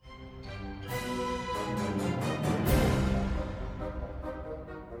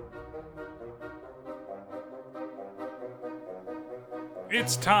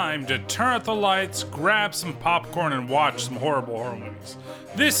It's time to turn out the lights, grab some popcorn, and watch some horrible horror movies.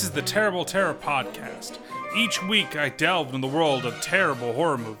 This is the Terrible Terror Podcast. Each week I delve into the world of terrible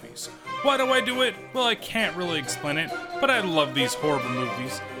horror movies. Why do I do it? Well, I can't really explain it, but I love these horrible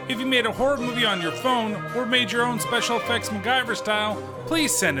movies. If you made a horror movie on your phone, or made your own special effects MacGyver style,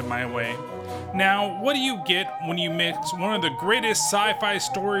 please send it my way. Now, what do you get when you mix one of the greatest sci-fi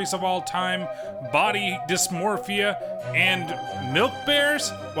stories of all time, body dysmorphia, and milk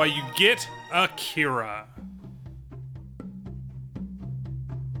bears? Why, you get Akira.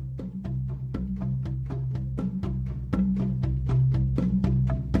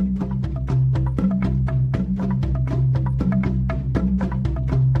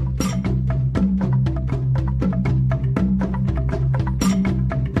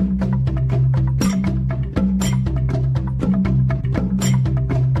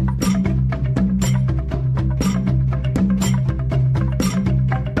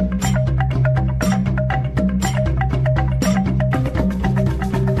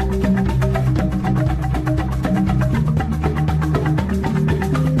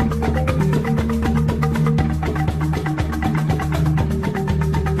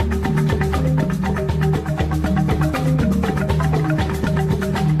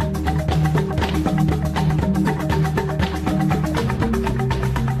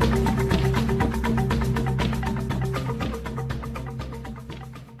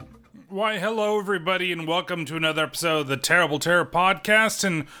 Why, hello everybody, and welcome to another episode of the Terrible Terror Podcast,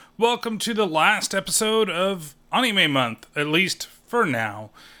 and welcome to the last episode of Anime Month, at least for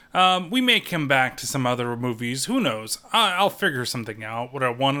now. We may come back to some other movies, who knows? I'll figure something out, what I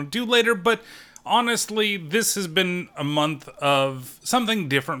want to do later, but honestly, this has been a month of something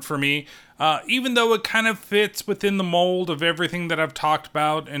different for me, even though it kind of fits within the mold of everything that I've talked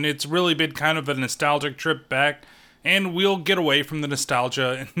about, and it's really been kind of a nostalgic trip back. And we'll get away from the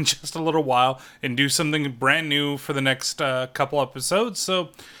nostalgia in just a little while and do something brand new for the next couple episodes.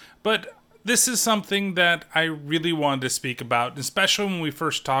 But this is something that I really wanted to speak about, especially when we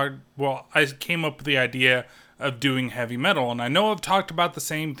first talked. Well, I came up with the idea of doing heavy metal, and I know I've talked about the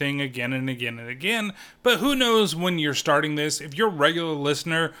same thing again and again and again, but who knows when you're starting this. If you're a regular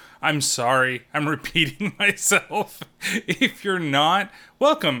listener, I'm sorry, I'm repeating myself. If you're not,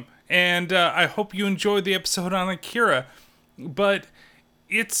 welcome. And I hope you enjoyed the episode on Akira. But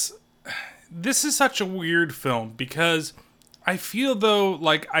this is such a weird film because I feel though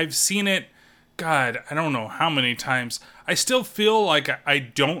like I've seen it, God, I don't know how many times. I still feel like I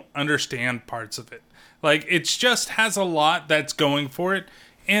don't understand parts of it. Like it just has a lot that's going for it.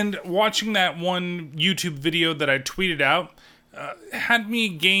 And watching that one YouTube video that I tweeted out had me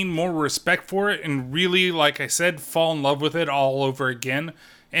gain more respect for it and really, like I said, fall in love with it all over again.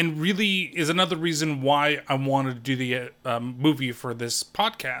 And really is another reason why I wanted to do the movie for this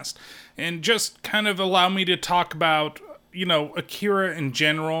podcast. And just kind of allow me to talk about, Akira in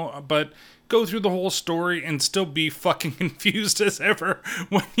general, but go through the whole story and still be fucking confused as ever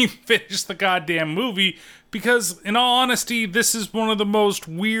when you finish the goddamn movie. Because, in all honesty, this is one of the most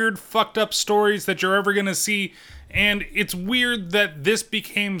weird, fucked up stories that you're ever gonna see. And it's weird that this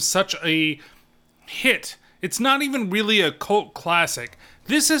became such a hit. It's not even really a cult classic.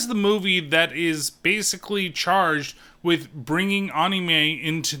 This is the movie that is basically charged with bringing anime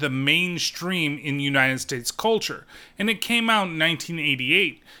into the mainstream in United States culture. And it came out in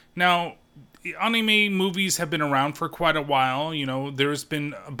 1988. Now, anime movies have been around for quite a while. There's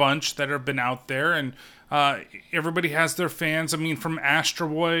been a bunch that have been out there, and everybody has their fans. I mean, from Astro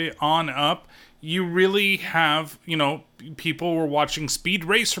Boy on up, you really have, people were watching Speed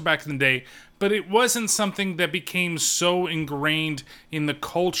Racer back in the day, but it wasn't something that became so ingrained in the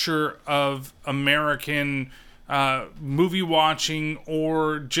culture of American movie watching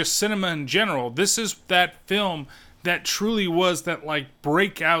or just cinema in general. This is that film that truly was that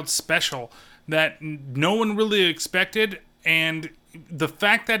breakout special that no one really expected, and the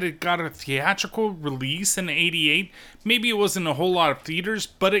fact that it got a theatrical release in 88, maybe it wasn't a whole lot of theaters,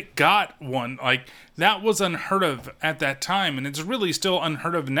 but it got one. That was unheard of at that time, and it's really still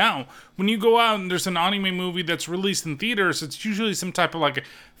unheard of now. When you go out and there's an anime movie that's released in theaters, it's usually some type of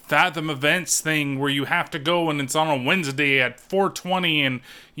Fathom Events thing where you have to go and it's on a Wednesday at 4:20 and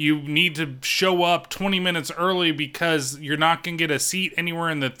you need to show up 20 minutes early because you're not going to get a seat anywhere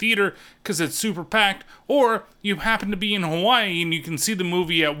in the theater because it's super packed, or you happen to be in Hawaii and you can see the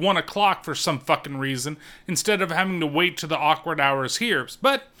movie at 1 o'clock for some fucking reason instead of having to wait to the awkward hours here.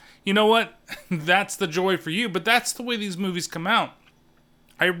 But you know what? That's the joy for you, but that's the way these movies come out.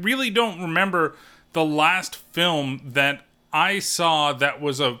 I really don't remember the last film that I saw that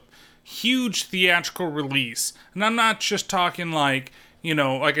was a huge theatrical release. And I'm not just talking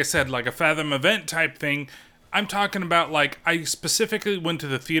like I said, like a Fathom event type thing. I'm talking about, like, I specifically went to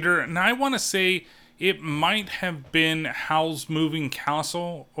the theater, and I want to say it might have been Howl's Moving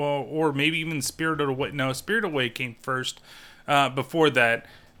Castle, or maybe even Spirited Away. No, Spirited Away came first, before that.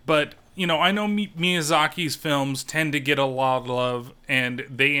 But, I know Miyazaki's films tend to get a lot of love, and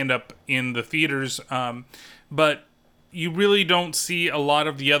they end up in the theaters, but you really don't see a lot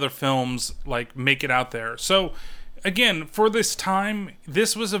of the other films, like, make it out there. So, again, for this time,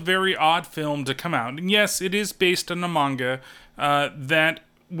 this was a very odd film to come out. And yes, it is based on a manga,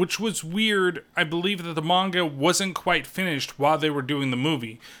 which was weird. I believe that the manga wasn't quite finished while they were doing the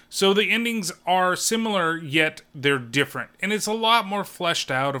movie. So the endings are similar, yet they're different. And it's a lot more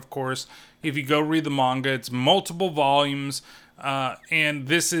fleshed out, of course. If you go read the manga, it's multiple volumes. And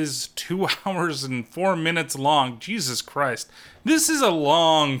this is 2 hours and 4 minutes long. Jesus Christ. This is a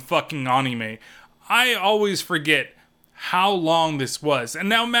long fucking anime. I always forget how long this was. And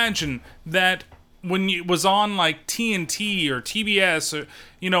now imagine that when it was on like TNT or TBS, or,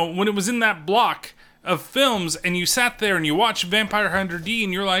 when it was in that block of films and you sat there and you watched Vampire Hunter D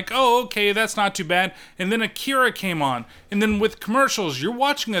and you're like, oh, okay, that's not too bad. And then Akira came on. And then with commercials, you're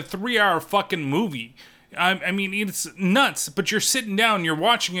watching a 3-hour fucking movie. I mean, it's nuts, but you're sitting down, you're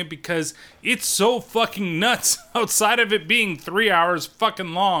watching it because it's so fucking nuts outside of it being 3 hours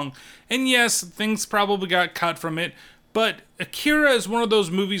fucking long. And yes, things probably got cut from it, but Akira is one of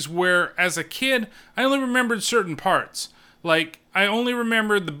those movies where, as a kid, I only remembered certain parts. Like, I only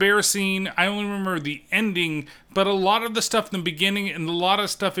remember the bear scene, I only remember the ending, but a lot of the stuff in the beginning and a lot of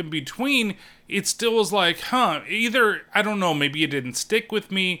stuff in between, it still was like, either, I don't know, maybe it didn't stick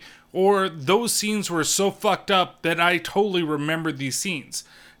with me, or those scenes were so fucked up that I totally remembered these scenes.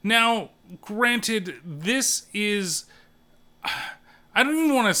 Now, granted, this is, I don't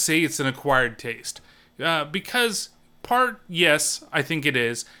even want to say it's an acquired taste, because part, yes, I think it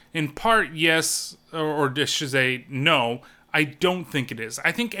is. In part, yes, or I should say, no, I don't think it is.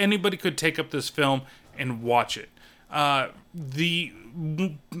 I think anybody could take up this film and watch it. The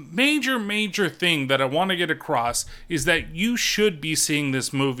major thing that I want to get across is that you should be seeing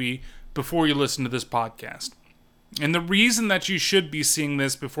this movie before you listen to this podcast. And the reason that you should be seeing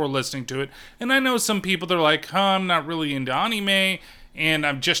this before listening to it, and I know some people, they're like, I'm not really into anime, and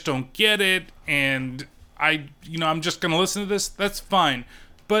I just don't get it, and I'm just going to listen to this. That's fine.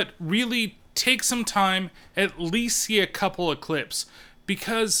 But really, take some time, at least see a couple of clips,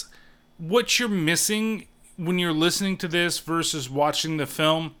 because what you're missing when you're listening to this versus watching the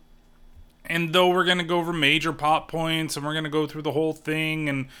film, and though we're going to go over major plot points, and we're going to go through the whole thing,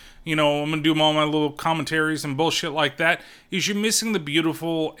 and, I'm going to do all my little commentaries and bullshit like that, is you're missing the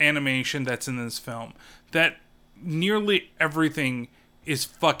beautiful animation that's in this film. That nearly everything is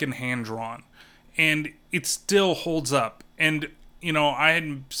fucking hand-drawn. And it still holds up. And, I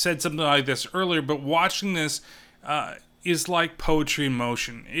had said something like this earlier, but watching this is like poetry in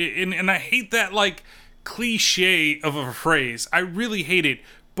motion. And I hate that, like, cliche of a phrase. I really hate it.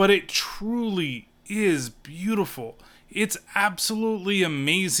 But it truly is beautiful. It's absolutely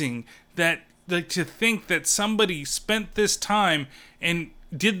amazing that, like, to think that somebody spent this time and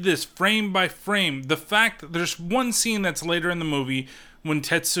did this frame by frame. The fact that there's one scene that's later in the movie when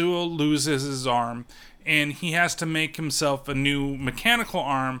Tetsuo loses his arm and he has to make himself a new mechanical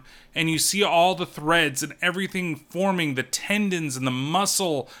arm, and you see all the threads and everything forming, the tendons and the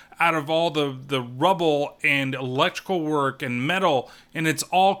muscle out of all the rubble and electrical work and metal, and it's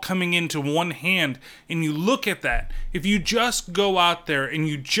all coming into one hand. And you look at that, if you just go out there and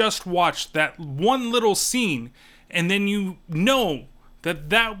you just watch that one little scene, and then you know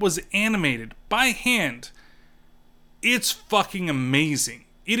that was animated by hand, it's fucking amazing.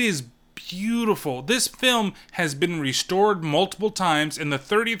 It is beautiful. This film has been restored multiple times, and the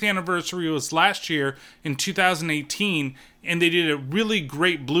 30th anniversary was last year in 2018, and they did a really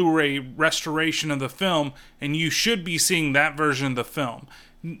great Blu-ray restoration of the film, and you should be seeing that version of the film.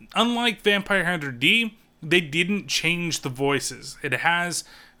 Unlike Vampire Hunter D, they didn't change the voices. It has,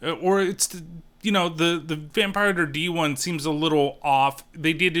 or it's, the Vampire Hunter D one seems a little off.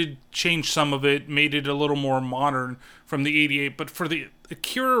 They did change some of it, made it a little more modern from the 88, but for the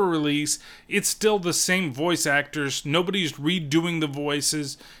Akira release, it's still the same voice actors. Nobody's redoing the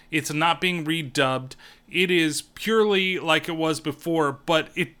voices. It's not being redubbed. It is purely like it was before, but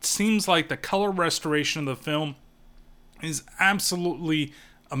it seems like the color restoration of the film is absolutely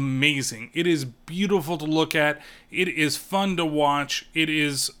amazing. It is beautiful to look at. It is fun to watch. It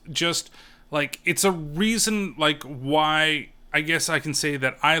is just, like, it's a reason, like, why I guess I can say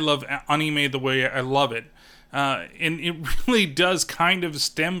that I love anime the way I love it. And it really does kind of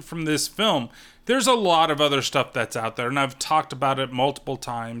stem from this film. There's a lot of other stuff that's out there, and I've talked about it multiple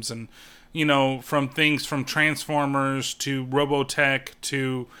times, and, from things from Transformers to Robotech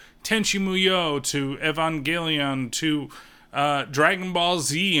to Tenchi Muyo to Evangelion to Dragon Ball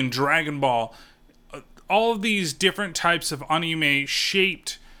Z and Dragon Ball. All of these different types of anime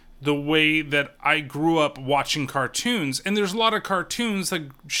shaped the way that I grew up watching cartoons. And there's a lot of cartoons that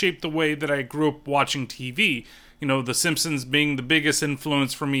shaped the way that I grew up watching TV. The Simpsons being the biggest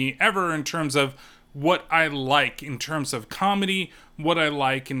influence for me ever in terms of what I like in terms of comedy, what I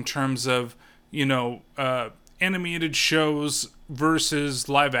like in terms of, animated shows versus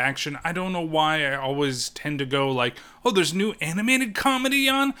live action. I don't know why I always tend to go like, oh, there's new animated comedy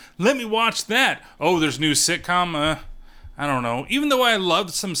on? Let me watch that. Oh, there's new sitcom? I don't know. Even though I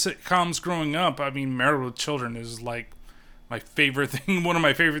loved some sitcoms growing up, I mean, Married with Children is like my favorite thing, one of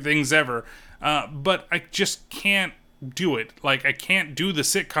my favorite things ever. But I just can't do it. Like, I can't do the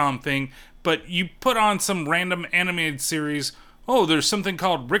sitcom thing, but you put on some random animated series. Oh, there's something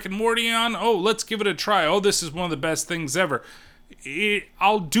called Rick and Morty on. Oh, let's give it a try. Oh, this is one of the best things ever.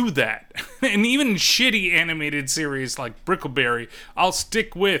 I'll do that. And even shitty animated series like Brickleberry, I'll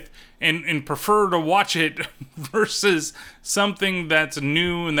stick with and prefer to watch it versus something that's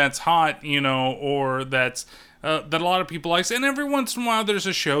new and that's hot, or that's that a lot of people like. And every once in a while there's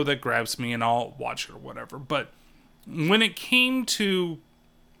a show that grabs me and I'll watch it or whatever. But when it came to,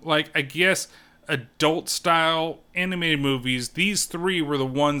 like, I guess, adult style animated movies, these three were the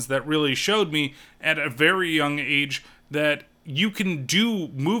ones that really showed me at a very young age that you can do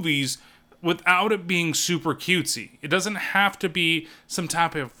movies without it being super cutesy. It doesn't have to be some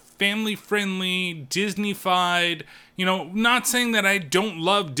type of family-friendly, Disney-fied, not saying that I don't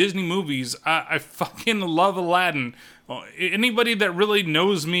love Disney movies. I fucking love Aladdin. Anybody that really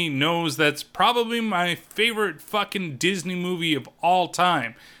knows me knows that's probably my favorite fucking Disney movie of all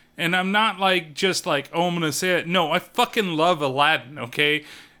time. And I'm not just like, oh, I'm gonna say it. No, I fucking love Aladdin, okay?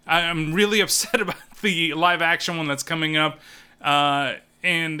 I'm really upset about the live action one that's coming up. And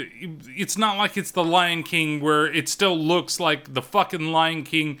it's not like it's the Lion King where it still looks like the fucking Lion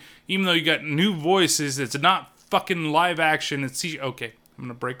King, even though you got new voices. It's not fucking live action. It's okay, I'm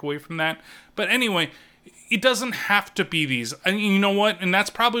gonna break away from that. But anyway, it doesn't have to be these. And you know what? And that's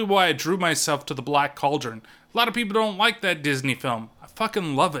probably why I drew myself to The Black Cauldron. A lot of people don't like that Disney film. I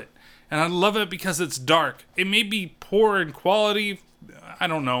fucking love it. And I love it because it's dark. It may be poor in quality. I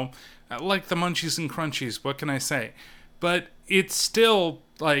don't know. I like the munchies and crunchies. What can I say? But it's still,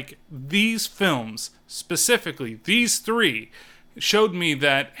 like, these films, specifically, these three, showed me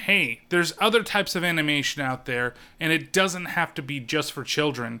that, hey, there's other types of animation out there, and it doesn't have to be just for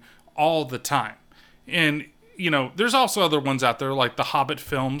children all the time. And, there's also other ones out there, like the Hobbit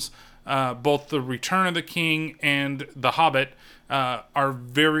films. Both The Return of the King and The Hobbit are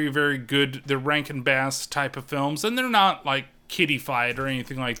very, very good. They're Rankin Bass type of films, and they're not, like, kiddified or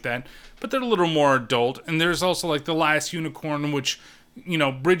anything like that, but they're a little more adult. And there's also, like, The Last Unicorn, which,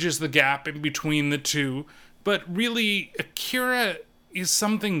 bridges the gap in between the two. But really, Akira is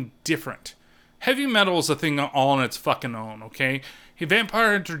something different. Heavy metal is a thing all on its fucking own, okay?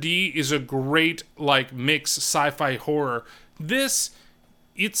 Vampire Hunter D is a great, like, mix sci-fi horror. This,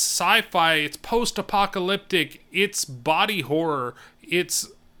 it's sci-fi, it's post-apocalyptic, it's body horror, it's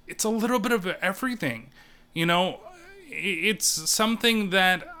a little bit of everything, It's something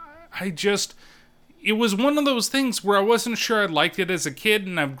that it was one of those things where I wasn't sure I liked it as a kid,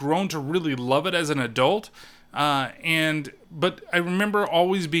 and I've grown to really love it as an adult, but I remember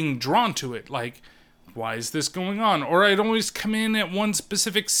always being drawn to it, like, why is this going on? Or I'd always come in at one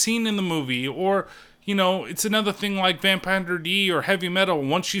specific scene in the movie, or, it's another thing like Vampire Hunter D or heavy metal.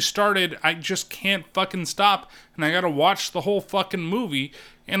 Once you started, I just can't fucking stop, and I gotta watch the whole fucking movie.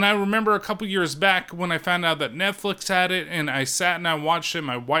 And I remember a couple years back when I found out that Netflix had it, and I sat and I watched it.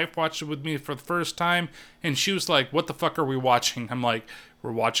 My wife watched it with me for the first time, and she was like, what the fuck are we watching? I'm like,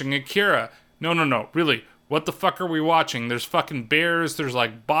 we're watching Akira. No, really, what the fuck are we watching? There's fucking bears, there's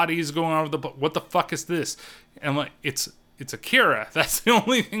like bodies going over what the fuck is this? And I'm like, it's Akira. That's the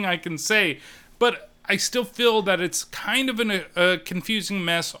only thing I can say. But I still feel that it's kind of a confusing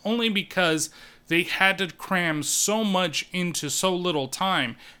mess, only because they had to cram so much into so little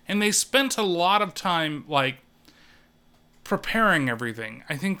time. And they spent a lot of time, like, preparing everything.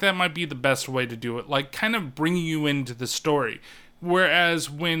 I think that might be the best way to do it. Like, kind of bringing you into the story. Whereas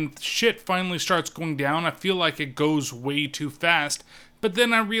when shit finally starts going down, I feel like it goes way too fast. But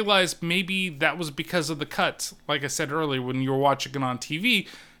then I realized maybe that was because of the cuts. Like I said earlier, when you were watching it on TV.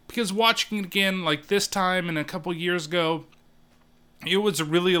 Because watching it again, like this time and a couple years ago, it was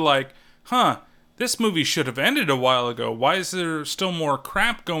really like, this movie should have ended a while ago. Why is there still more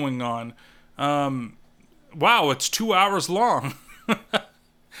crap going on? Wow, it's 2 hours long.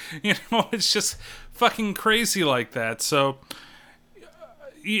 It's just fucking crazy like that. So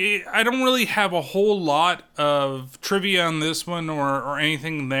I don't really have a whole lot of trivia on this one or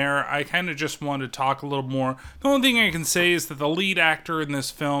anything there. I kind of just wanted to talk a little more. The only thing I can say is that the lead actor in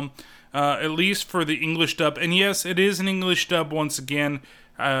this film, at least for the English dub, and yes, it is an English dub once again,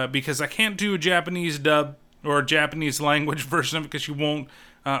 because I can't do a Japanese dub or a Japanese language version of it because you won't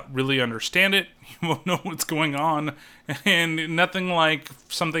really understand it. You won't know what's going on, and nothing like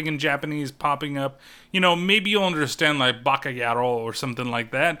something in Japanese popping up. Maybe you'll understand like Bakayaro or something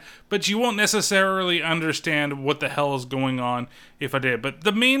like that, but you won't necessarily understand what the hell is going on if I did. But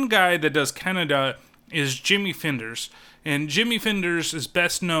the main guy that does Canada is Jimmy Finders. And Jimmy Finders is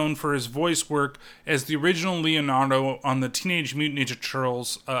best known for his voice work as the original Leonardo on the Teenage Mutant Ninja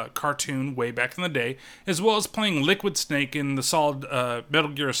Turtles cartoon way back in the day, as well as playing Liquid Snake in the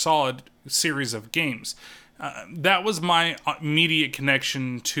Metal Gear Solid series of games. That was my immediate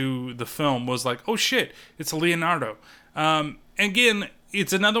connection to the film, was like, oh shit, it's Leonardo. Again,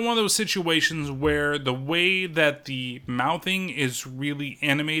 it's another one of those situations where the way that the mouthing is really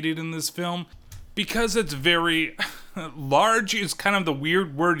animated in this film, because it's very large is kind of the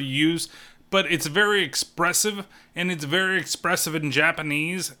weird word to use, but it's very expressive, and it's very expressive in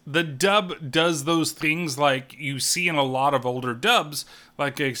Japanese. The dub does those things like you see in a lot of older dubs,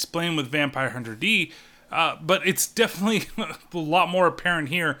 like I explained with Vampire Hunter D, but it's definitely a lot more apparent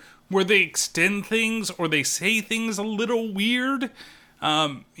here, where they extend things or they say things a little weird.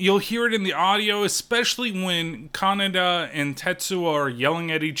 You'll hear it in the audio, especially when Kaneda and Tetsuo are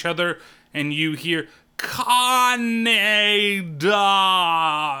yelling at each other, and you hear Kaneda,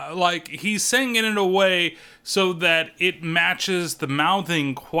 like he's saying it in a way so that it matches the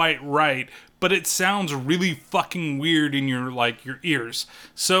mouthing quite right, but it sounds really fucking weird in your ears.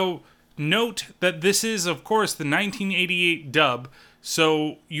 So note that this is, of course, the 1988 dub.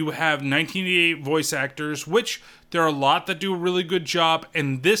 So you have 1988 voice actors, which there are a lot that do a really good job.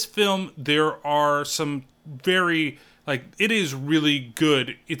 And this film, there are some very, it is really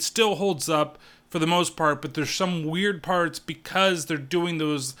good. It still holds up for the most part, but there's some weird parts because they're doing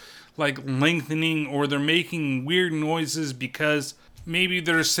those, lengthening, or they're making weird noises because maybe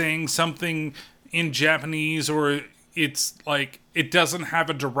they're saying something in Japanese, or it's it doesn't have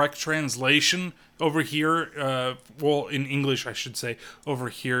a direct translation over here. Well, in English, I should say, over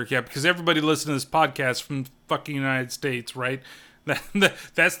here. Yeah, because everybody listening to this podcast from fucking United States, right?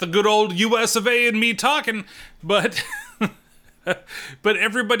 That's the good old US of A and me talking, but but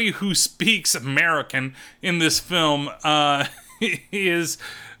everybody who speaks American in this film is,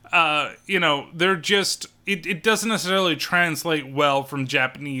 they're just, it doesn't necessarily translate well from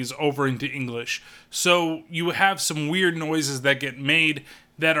Japanese over into English. So you have some weird noises that get made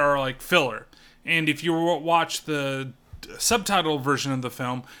that are like filler. And if you watch the subtitle version of the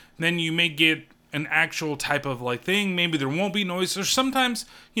film, then you may get an actual type of thing. Maybe there won't be noises, or sometimes,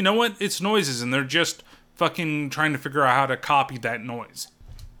 you know what, it's noises and they're just fucking trying to figure out how to copy that noise.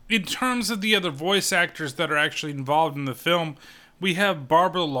 In terms of the other voice actors that are actually involved in the film, we have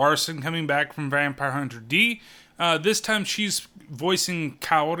Barbara Larson coming back from Vampire Hunter D. This time she's voicing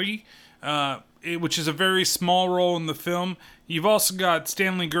Kaori, which is a very small role in the film. You've also got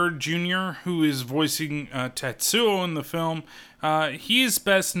Stanley Gerd Jr., who is voicing Tetsuo in the film. He is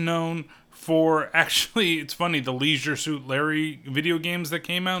best known for, actually, it's funny, the Leisure Suit Larry video games that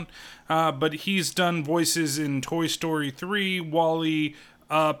came out. But he's done voices in Toy Story 3, WALL-E,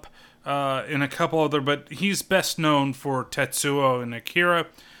 Up, and a couple other, but he's best known for Tetsuo and Akira.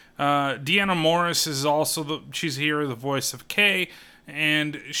 Deanna Morris is also, she's here, the voice of Kay,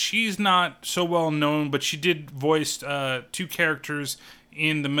 and she's not so well known, but she did voice two characters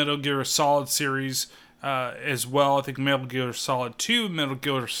in the Metal Gear Solid series as well. I think Metal Gear Solid 2, Metal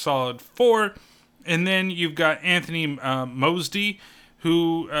Gear Solid 4, and then you've got Anthony Mosdy,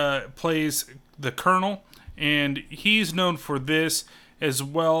 who plays the Colonel, and he's known for this, as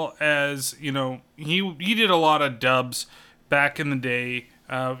well as, he did a lot of dubs back in the day.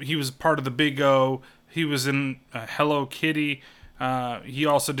 He was part of the Big O. He was in Hello Kitty. He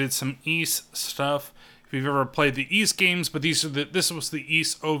also did some Ys stuff. If you've ever played the Ys games, but this was the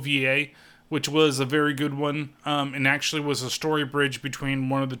Ys OVA, which was a very good one, and actually was a story bridge between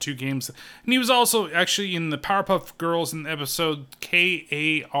one of the two games. And he was also actually in the Powerpuff Girls in the episode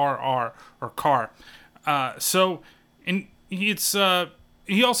KARR, or Car. And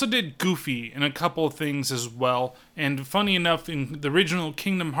he also did Goofy in a couple of things as well. And funny enough, in the original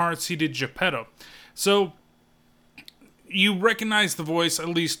Kingdom Hearts, he did Geppetto. So you recognize the voice. At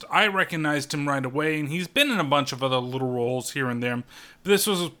least I recognized him right away, and he's been in a bunch of other little roles here and there. But this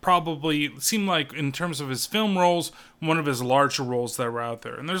was probably, seemed like, in terms of his film roles, one of his larger roles that were out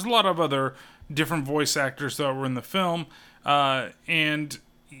there. And there's a lot of other different voice actors that were in the film, and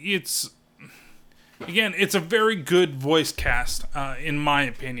it's a very good voice cast, in my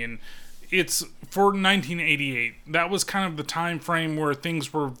opinion. It's for 1988. That was kind of the time frame where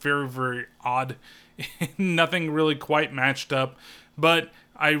things were very, very odd. Nothing really quite matched up, but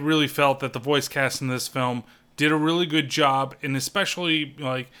I really felt that the voice cast in this film did a really good job, and especially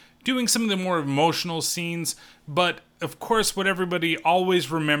like doing some of the more emotional scenes. But of course, what everybody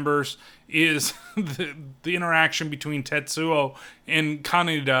always remembers is the interaction between Tetsuo and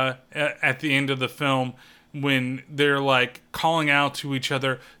Kaneda at the end of the film, when they're like calling out to each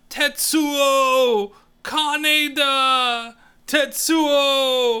other, Tetsuo, Kaneda,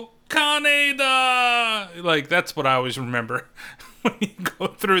 Tetsuo, Kaneda. Like, that's what I always remember when you go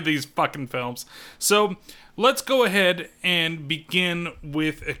through these fucking films. So let's go ahead and begin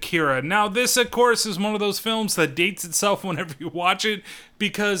with Akira. Now, this, of course, is one of those films that dates itself whenever you watch it,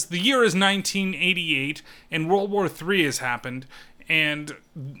 because the year is 1988 and World War III has happened, and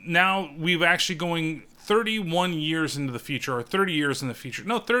now we've actually going 31 years into the future, or 30 years in the future.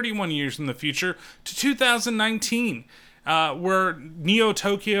 No, 31 years in the future to 2019. Where Neo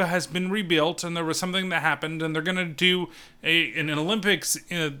Tokyo has been rebuilt, and there was something that happened, and they're going to do an Olympics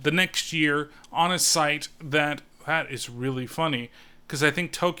the next year on a site that is really funny, because I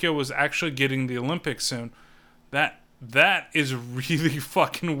think Tokyo was actually getting the Olympics soon. That is really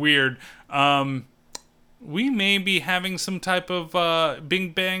fucking weird. We may be having some type of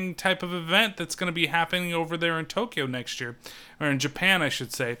Big Bang type of event that's going to be happening over there in Tokyo next year, or in Japan, I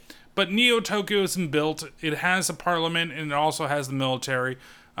should say. But Neo Tokyo isn't built. It has a parliament, and it also has the military.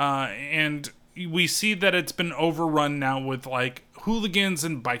 And we see that it's been overrun now with, like, hooligans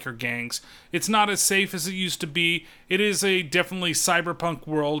and biker gangs. It's not as safe as it used to be. It is a definitely cyberpunk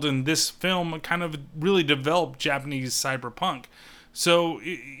world, and this film kind of really developed Japanese cyberpunk. So,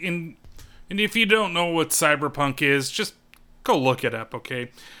 and if you don't know what cyberpunk is, just go look it up,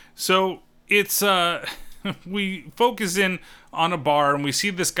 okay? So, it's, we focus in on a bar, and we see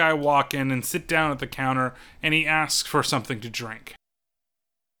this guy walk in and sit down at the counter, and he asks for something to drink.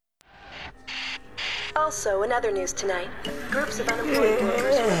 Also, in other news tonight, groups of unemployed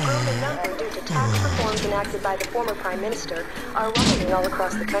workers who have grown in number due to tax reforms enacted by the former Prime Minister are rioting all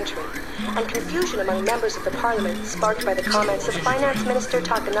across the country, and confusion among members of the Parliament sparked by the comments of Finance Minister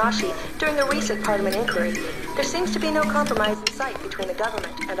Takanashi during a recent Parliament inquiry. There seems to be no compromise in sight between the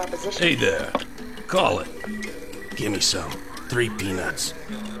government and opposition. Hey there. Call it. Give me some. 3 peanuts.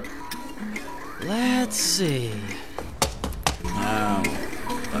 Let's see.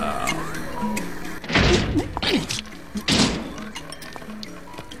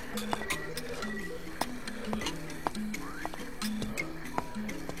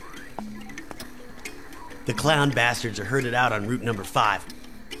 The clown bastards are herded out on route number 5.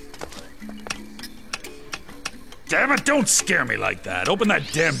 Damn it, don't scare me like that. Open that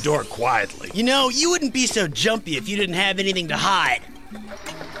damn door quietly. You know, you wouldn't be so jumpy if you didn't have anything to hide.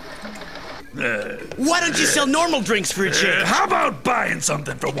 Why don't you sell normal drinks for a change? How about buying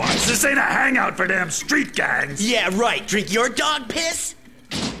something for once? This ain't a hangout for damn street gangs. Yeah, right. Drink your dog piss?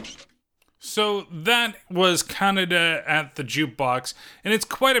 So that was Kaneda at the jukebox, and it's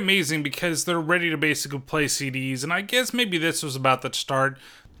quite amazing because they're ready to basically play CDs, and I guess maybe this was about the start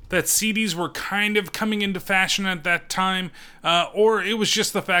that CDs were kind of coming into fashion at that time, or it was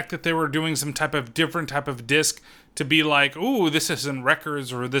just the fact that they were doing some type of different type of disc to be like, ooh, this isn't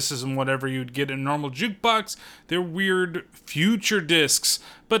records, or this isn't whatever you'd get in a normal jukebox. They're weird future discs,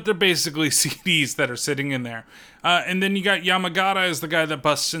 but they're basically CDs that are sitting in there. And then you got Yamagata as the guy that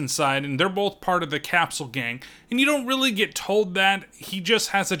busts inside, and they're both part of the capsule gang. And you don't really get told that. He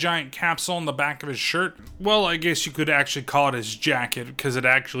just has a giant capsule on the back of his shirt. Well, I guess you could actually call it his jacket, because it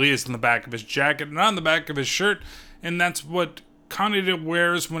actually is in the back of his jacket and on the back of his shirt. And that's what Kaneda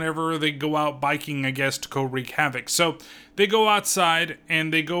wears whenever they go out biking, I guess, to go wreak havoc. So they go outside,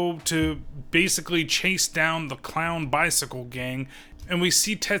 and they go to basically chase down the clown bicycle gang. And we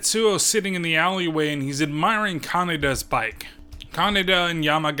see Tetsuo sitting in the alleyway, and he's admiring Kaneda's bike. Kaneda and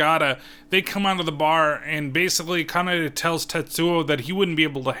Yamagata, they come out of the bar, and basically Kaneda tells Tetsuo that he wouldn't be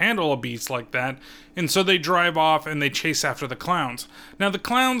able to handle a beast like that, And so they drive off and they chase after the clowns. Now the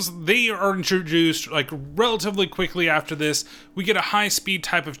clowns, they are introduced like relatively quickly after this. We get a high-speed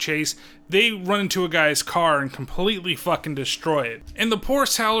type of chase. They run into a guy's car and completely fucking destroy it. And the poor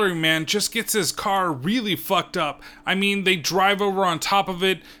salaryman just gets his car really fucked up. I mean, they drive over on top of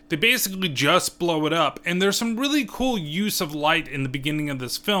it. They basically just blow it up. And there's some really cool use of light in the beginning of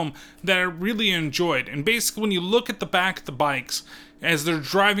this film that I really enjoyed. And basically when you look at the back of the bikes, as they're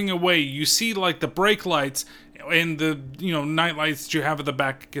driving away, you see like the brake lights and the, night lights that you have at the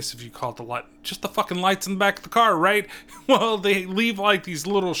back. I guess if you call it the light, just the fucking lights in the back of the car, right? Well, they leave like these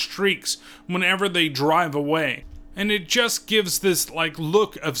little streaks whenever they drive away. And it just gives this like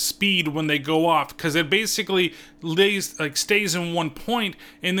look of speed when they go off, because it basically stays in one point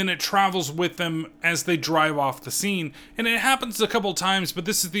and then it travels with them as they drive off the scene. And it happens a couple times, but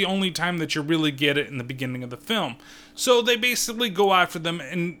this is the only time that you really get it in the beginning of the film. So they basically go after them,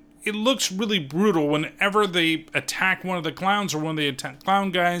 and it looks really brutal whenever they attack one of the clowns, or when the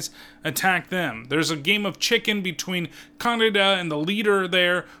clown guys attack them. There's a game of chicken between Kaneda and the leader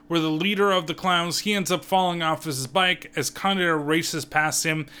there, where the leader of the clowns, he ends up falling off his bike as Kaneda races past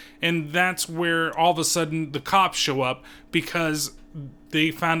him, and that's where all of a sudden the cops show up, because they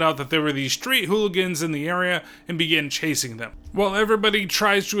found out that there were these street hooligans in the area and began chasing them. While everybody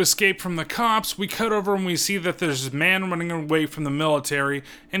tries to escape from the cops, we cut over and we see that there's a man running away from the military,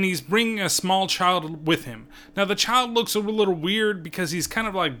 and he's bringing a small child with him. Now the child looks a little weird because he's kind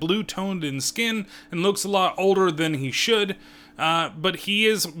of like blue-toned in skin and looks a lot older than he should. But he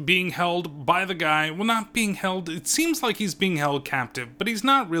is being held by the guy. Well, not being held. It seems like he's being held captive, but he's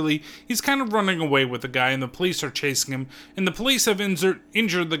not really. He's kind of running away with the guy, and the police are chasing him. And the police have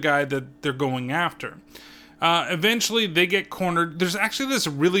injured the guy that they're going after. Eventually, they get cornered. There's actually this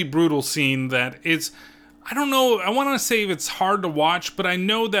really brutal scene that it's... I don't know, I want to say it's hard to watch, but I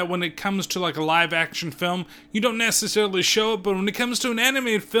know that when it comes to like a live action film, you don't necessarily show it, but when it comes to an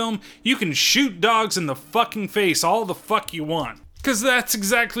animated film, you can shoot dogs in the fucking face all the fuck you want. Because that's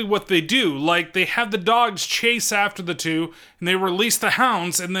exactly what they do. Like, they have the dogs chase after the two, and they release the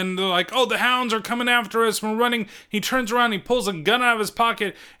hounds, and then they're like, oh, the hounds are coming after us, we're running. He turns around, he pulls a gun out of his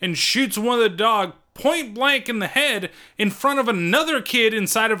pocket, and shoots one of the dogs point blank in the head in front of another kid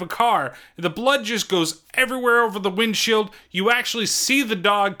inside of a car. The blood just goes everywhere over the windshield. You actually see the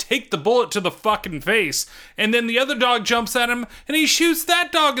dog take the bullet to the fucking face, and then the other dog jumps at him and he shoots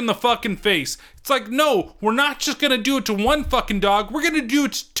that dog in the fucking face. It's like, no, we're not just gonna do it to one fucking dog, we're gonna do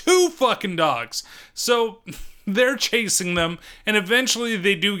it to two fucking dogs. So they're chasing them, and eventually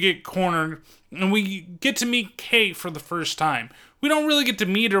they do get cornered, and we get to meet Kate for the first time. We don't really get to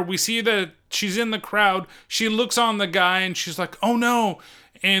meet her. We see that she's in the crowd. She looks on the guy and she's like, oh no.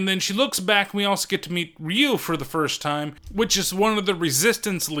 And then she looks back, and we also get to meet Ryu for the first time, which is one of the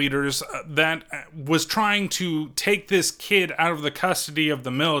resistance leaders that was trying to take this kid out of the custody of the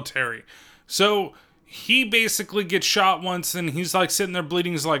military. So he basically gets shot once, and he's like sitting there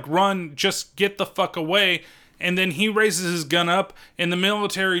bleeding. He's like, run, just get the fuck away. And then he raises his gun up, and the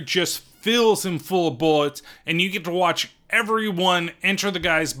military just fills him full of bullets, and you get to watch everyone enter the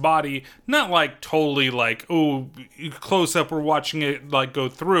guy's body. Not like totally like, oh, close up, we're watching it like go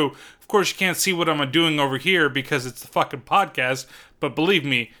through. Of course, you can't see what I'm doing over here because it's the fucking podcast, but believe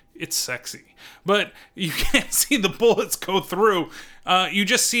me, it's sexy. But you can't see the bullets go through. You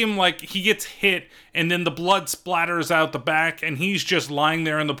just see him like he gets hit, and then the blood splatters out the back, and he's just lying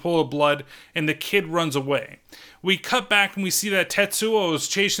there in the pool of blood, and the kid runs away. We cut back and we see that Tetsuo is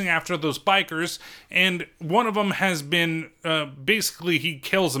chasing after those bikers, and one of them has been, basically he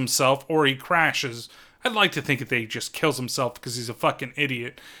kills himself or he crashes. I'd like to think that he just kills himself because he's a fucking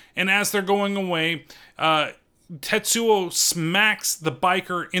idiot. And as they're going away, Tetsuo smacks the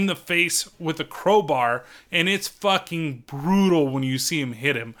biker in the face with a crowbar, and it's fucking brutal when you see him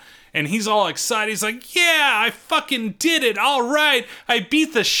hit him. And he's all excited. He's like, yeah, I fucking did it. All right. I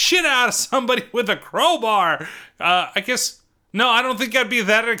beat the shit out of somebody with a crowbar. I guess, no, I don't think I'd be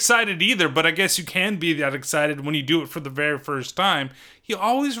that excited either, but I guess you can be that excited when you do it for the very first time. You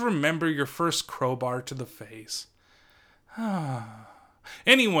always remember your first crowbar to the face.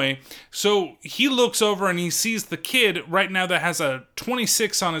 Anyway, so he looks over and he sees the kid right now that has a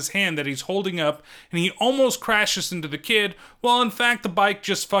 26 on his hand that he's holding up, and he almost crashes into the kid. Well, in fact, the bike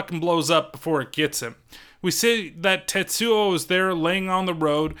just fucking blows up before it gets him. We see that Tetsuo is there laying on the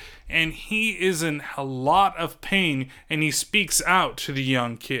road, and he is in a lot of pain, and he speaks out to the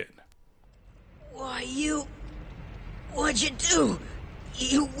young kid. Why, what'd you do?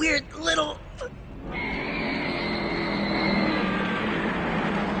 You weird little...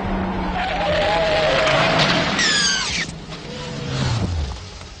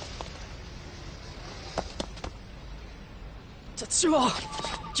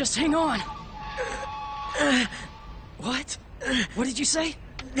 Just hang on. What? What did you say?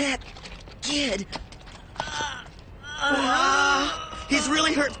 That kid. He's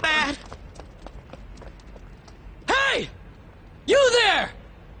really hurt bad. Hey! You there!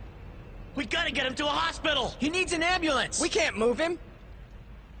 We gotta get him to a hospital. He needs an ambulance. We can't move him.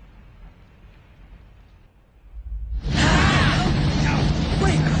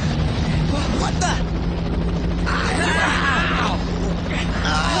 Wait! What the?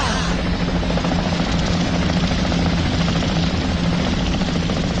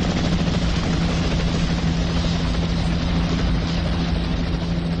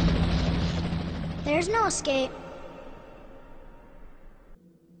 There's no escape.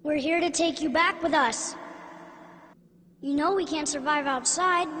 We're here to take you back with us. You know we can't survive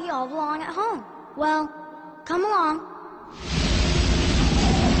outside. We all belong at home. Well, come along.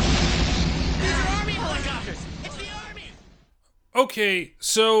 These are Army helicopters. It's the Army. Okay,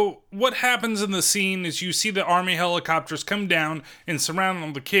 so what happens in the scene is you see the Army helicopters come down and surround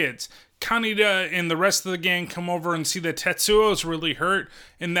all the kids. Kaneda and the rest of the gang come over and see that Tetsuo's really hurt,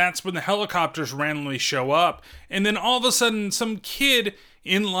 and that's when the helicopters randomly show up. And then all of a sudden, some kid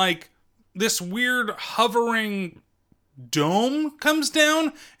in like this weird hovering dome comes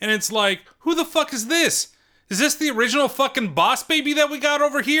down, and it's like, who the fuck is this? Is this the original fucking boss baby that we got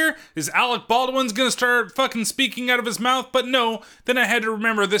over here? Is Alec Baldwin's gonna start fucking speaking out of his mouth? But no, then I had to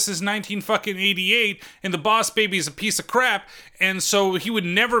remember this is 1988 and the boss baby is a piece of crap, and so he would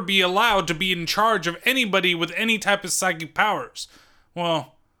never be allowed to be in charge of anybody with any type of psychic powers.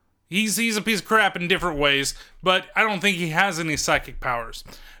 Well, he's a piece of crap in different ways, but I don't think he has any psychic powers.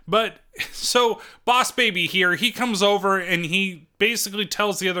 But so boss baby here, he comes over and he basically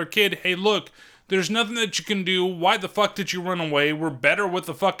tells the other kid, hey look, there's nothing that you can do. Why the fuck did you run away? We're better with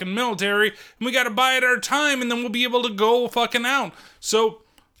the fucking military, and we gotta bide our time, and then we'll be able to go fucking out. So,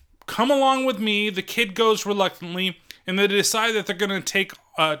 come along with me. The kid goes reluctantly, and they decide that they're gonna take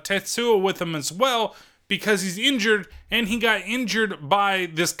Tetsuo with them as well, because he's injured, and he got injured by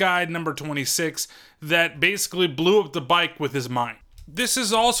this guy, number 26, that basically blew up the bike with his mind. This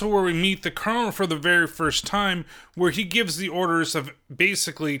is also where we meet the Colonel for the very first time, where he gives the orders of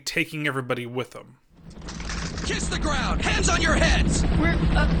basically taking everybody with him. Kiss the ground! Hands on your heads! We're,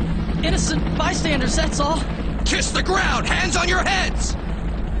 innocent bystanders, that's all. Kiss the ground! Hands on your heads!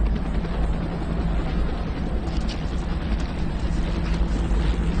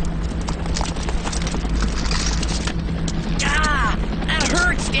 Ah! That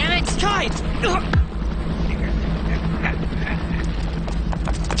hurts, damn it! Kite!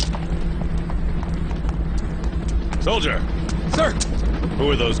 Soldier, Sir, who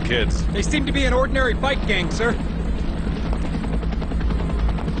are those kids? they seem to be an ordinary bike gang, sir.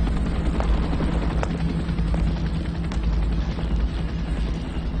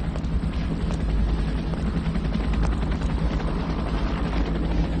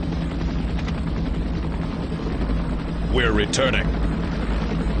 We're returning.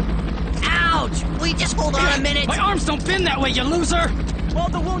 Ouch! Will you just hold on a minute? My arms don't bend that way, you loser!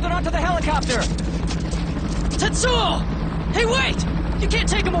 Load the wounded onto the helicopter. Tetsuo! Hey, wait! You can't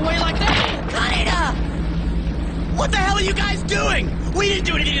take him away like that! Kaneda! What the hell are you guys doing? We didn't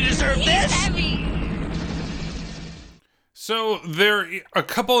do anything to deserve this! Heavy. So there are a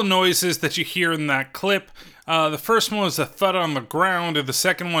couple of noises that you hear in that clip. The first one was a thud on the ground, and the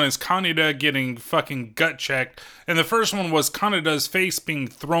second one is Kaneda getting fucking gut checked. And the first one was Kaneda's face being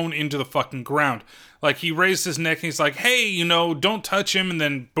thrown into the fucking ground. Like, he raised his neck and he's like, hey, you know, don't touch him, and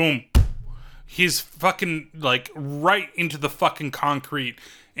then boom. He's fucking, like, right into the fucking concrete.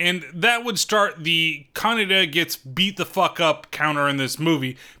 And that would start the Kaneda gets beat the fuck up counter in this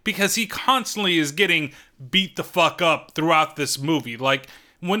movie, because he constantly is getting beat the fuck up throughout this movie. Like,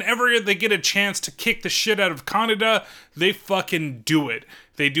 whenever they get a chance to kick the shit out of Kaneda, they fucking do it.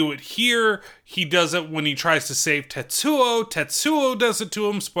 They do it here. He does it when he tries to save Tetsuo. Tetsuo does it to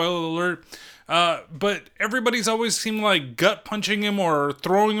him, spoiler alert. But everybody's always seemed like gut punching him or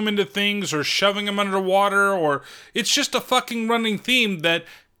throwing him into things or shoving him underwater, or it's just a fucking running theme that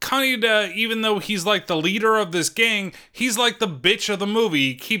Kaneda, even though he's like the leader of this gang, he's like the bitch of the movie.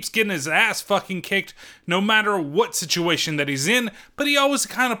 He keeps getting his ass fucking kicked no matter what situation that he's in, but he always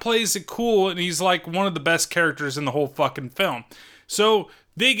kind of plays it cool, and he's like one of the best characters in the whole fucking film. So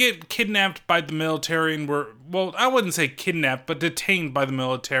they get kidnapped by the military and well, I wouldn't say kidnapped, but detained by the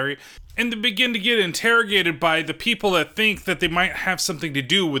military. And they begin to get interrogated by the people that think that they might have something to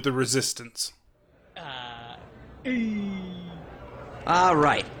do with the resistance. All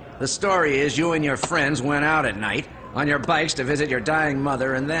right. The story is you and your friends went out at night, on your bikes to visit your dying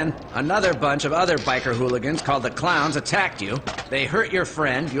mother, and then another bunch of other biker hooligans called the Clowns attacked you. They hurt your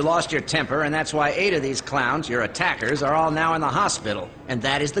friend, you lost your temper, and that's why 8 of these clowns, your attackers, are all now in the hospital. And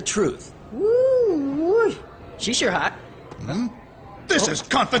that is the truth. Woo! She's sure hot. This is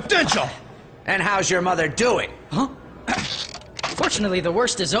confidential! And how's your mother doing? Huh? Fortunately, the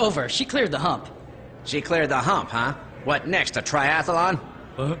worst is over. She cleared the hump. She cleared the hump, huh? What next, a triathlon?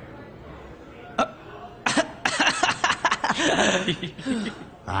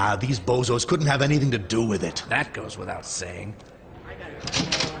 These bozos couldn't have anything to do with it. That goes without saying.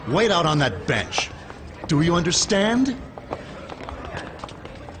 Wait out on that bench. Do you understand?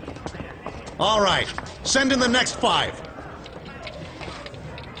 All right, send in the next 5.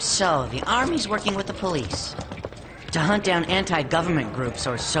 So, the Army's working with the police to hunt down anti-government groups,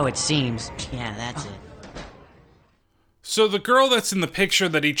 or so it seems. Yeah, that's it. So the girl that's in the picture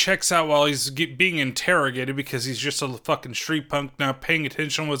that he checks out while he's being interrogated because he's just a fucking street punk not paying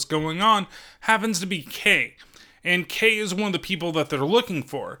attention to what's going on happens to be Kay. And Kay is one of the people that they're looking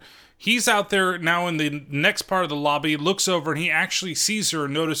for. He's out there now in the next part of the lobby, looks over, and he actually sees her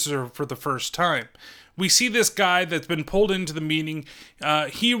and notices her for the first time. We see this guy that's been pulled into the meeting.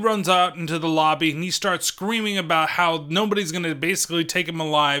 He runs out into the lobby and he starts screaming about how nobody's going to basically take him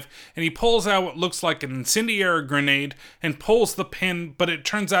alive. And he pulls out what looks like an incendiary grenade and pulls the pin, but it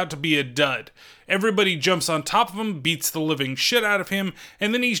turns out to be a dud. Everybody jumps on top of him, beats the living shit out of him,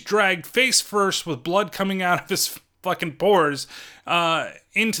 and then he's dragged face first with blood coming out of his fucking pores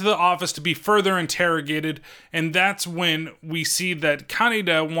into the office to be further interrogated. And that's when we see that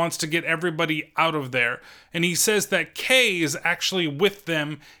Kaneda wants to get everybody out of there, and he says that Kay is actually with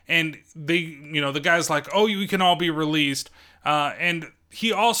them, and they, the guy's like, oh, you can all be released, and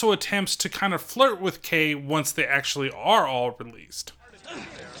he also attempts to kind of flirt with Kay once they actually are all released.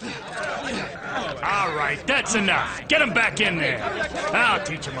 All right, that's enough. Get him back in there. I'll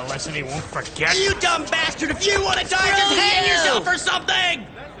teach him a lesson he won't forget. You dumb bastard! If you want to die, just hang yourself or something!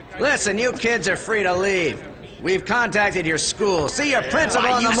 Listen, you kids are free to leave. We've contacted your school. See your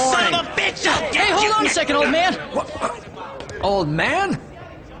principal in the morning. You son of a bitch! I'll get Hey, hold on a second, old man! Old man?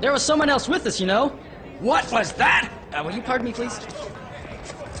 There was someone else with us, you know? What was that? Will you pardon me, please?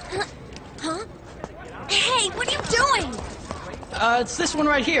 Huh? Hey, what are you doing? It's this one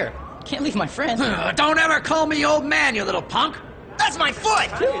right here. Can't leave my friend. Don't ever call me old man, you little punk. That's my foot!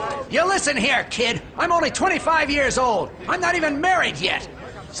 You listen here, kid. I'm only 25 years old. I'm not even married yet.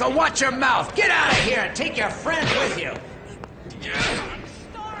 So watch your mouth. Get out of here and take your friend with you.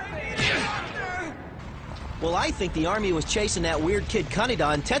 Well, I think the Army was chasing that weird kid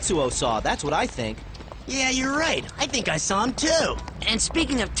Kaneda and Tetsuo saw. That's what I think. Yeah, you're right. I think I saw him too. And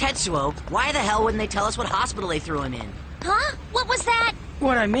speaking of Tetsuo, why the hell wouldn't they tell us what hospital they threw him in? Huh? What was that?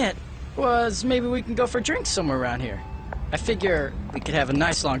 What I meant was maybe we can go for drinks somewhere around here. I figure we could have a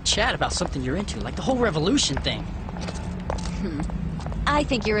nice long chat about something you're into, like the whole revolution thing. I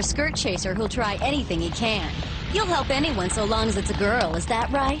think you're a skirt chaser who'll try anything he can. You'll help anyone so long as it's a girl, is that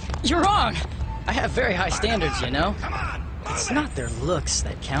right? You're wrong! I have very high standards, you know? It's not their looks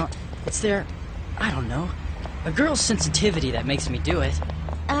that count. It's their, I don't know, a girl's sensitivity that makes me do it.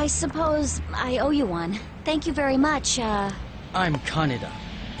 I suppose I owe you one. Thank you very much, I'm Kaneda.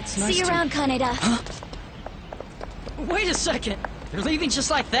 It's nice See you around, Kaneda. Huh? Wait a second! You're leaving just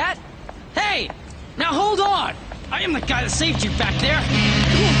like that? Hey! Now hold on! I am the guy that saved you back there!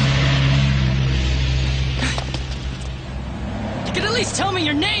 You can at least tell me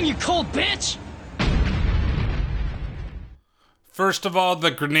your name, you cold bitch! First of all,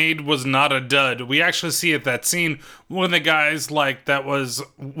 the grenade was not a dud. We actually see at that scene, one of the guys, that was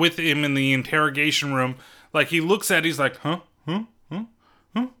with him in the interrogation room, he looks at it, he's like, and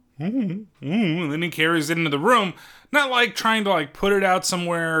then he carries it into the room, not trying to put it out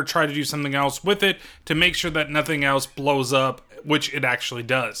somewhere or try to do something else with it to make sure that nothing else blows up, which it actually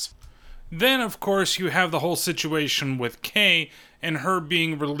does. Then, of course, you have the whole situation with Kay and her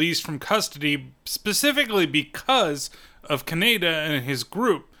being released from custody specifically because of Kaneda and his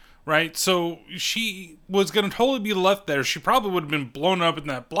group, right? So she was going to totally be left there. She probably would have been blown up in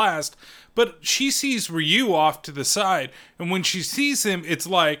that blast, but she sees Ryu off to the side, and when she sees him, it's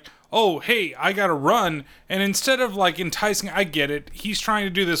like, oh, hey, I gotta run, and instead of enticing, I get it, he's trying to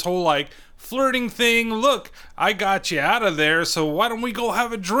do this whole flirting thing. Look, I got you out of there, so why don't we go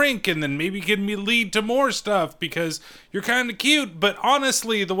have a drink and then maybe give me lead to more stuff because you're kind of cute. But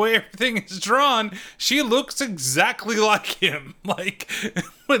honestly, the way everything is drawn, she looks exactly like him.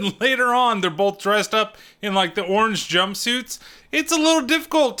 When later on they're both dressed up in the orange jumpsuits, it's a little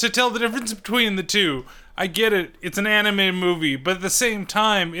difficult to tell the difference between the two. I get it, it's an anime movie, but at the same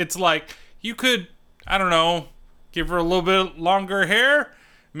time, it's you could, I don't know, give her a little bit longer hair.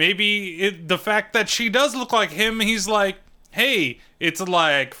 Maybe the fact that she does look like him, he's like, hey, it's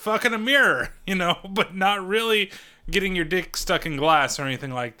like fucking a mirror, you know, but not really getting your dick stuck in glass or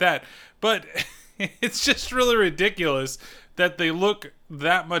anything like that. But it's just really ridiculous that they look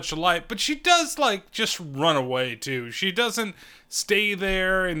that much alike. But she does, like, just run away, too. She doesn't stay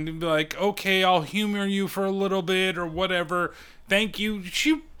there and be like, okay, I'll humor you for a little bit or whatever. Thank you.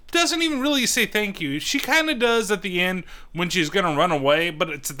 She doesn't even really say thank you. She kind of does at the end when she's gonna run away, but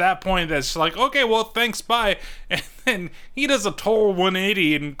it's at that point that she's like, okay, well, thanks, bye. And then he does a total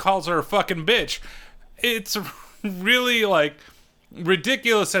 180 and calls her a fucking bitch. It's really, like,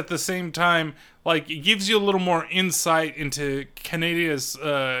 ridiculous at the same time. Like, it gives you a little more insight into Kaneda's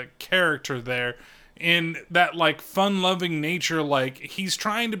character there, in that, like, fun-loving nature. Like, he's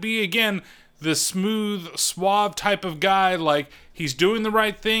trying to be, again, the smooth, suave type of guy. Like, he's doing the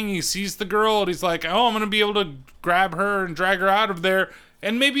right thing. He sees the girl and he's like, oh, I'm going to be able to grab her and drag her out of there.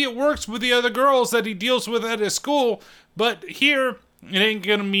 And maybe it works with the other girls that he deals with at his school. But here, it ain't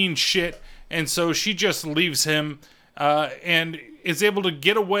going to mean shit. And so she just leaves him and is able to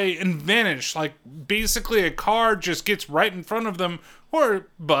get away and vanish. Like, basically a car just gets right in front of them, or a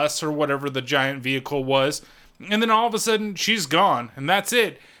bus or whatever the giant vehicle was. And then all of a sudden, she's gone. And that's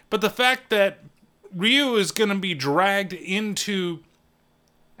it. But the fact that Ryu is going to be dragged into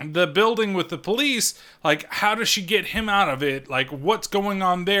the building with the police, like, how does she get him out of it? Like, what's going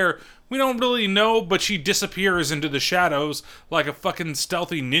on there? We don't really know, but she disappears into the shadows like a fucking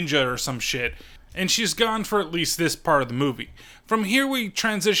stealthy ninja or some shit. And she's gone for at least this part of the movie. From here, we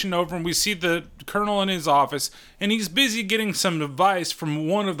transition over and we see the colonel in his office, and he's busy getting some advice from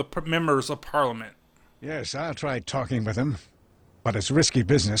one of the members of parliament. Yes, I'll try talking with him. But it's risky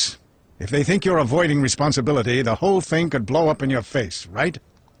business. If they think you're avoiding responsibility, the whole thing could blow up in your face, right?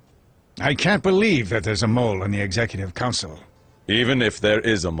 I can't believe that there's a mole in the Executive Council. Even if there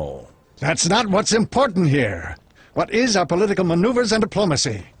is a mole. That's not what's important here. What is are political maneuvers and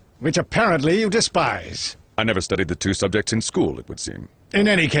diplomacy, which apparently you despise. I never studied the two subjects in school, it would seem. In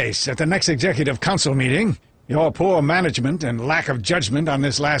any case, at the next Executive Council meeting, your poor management and lack of judgment on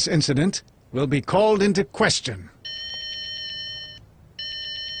this last incident will be called into question.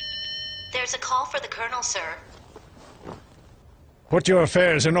 There's a call for the Colonel, sir. Put your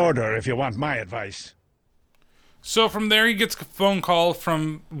affairs in order if you want my advice. So from there, he gets a phone call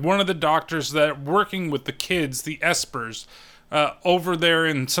from one of the doctors that are working with the kids, the Espers, over there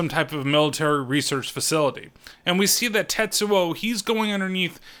in some type of military research facility. And we see that Tetsuo, he's going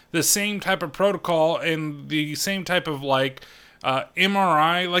underneath the same type of protocol and the same type of, like,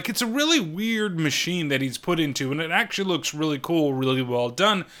 MRI. Like, it's a really weird machine that he's put into, and it actually looks really cool, really well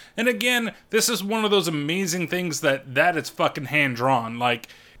done. And again, this is one of those amazing things that it's fucking hand-drawn. Like,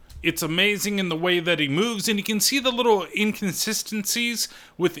 it's amazing in the way that he moves, and you can see the little inconsistencies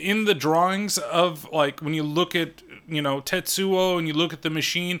within the drawings of, like, when you look at, you know, Tetsuo and you look at the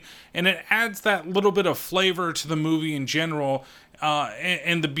machine, and it adds that little bit of flavor to the movie in general,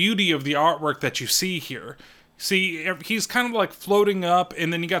 and the beauty of the artwork that you see here. See, he's kind of like floating up,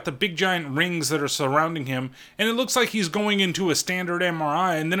 and then you got the big giant rings that are surrounding him, and it looks like he's going into a standard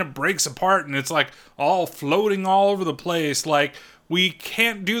MRI, and then it breaks apart, and it's like all floating all over the place. Like, we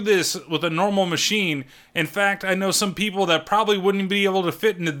can't do this with a normal machine. In fact, I know some people that probably wouldn't be able to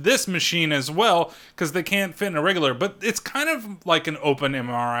fit into this machine as well, because they can't fit in a regular. But it's kind of like an open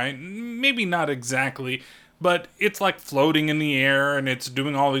MRI. Maybe not exactly, but it's like floating in the air, and it's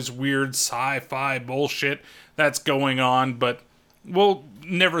doing all these weird sci-fi bullshit that's going on, but we'll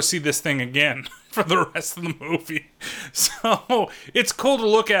never see this thing again for the rest of the movie. So it's cool to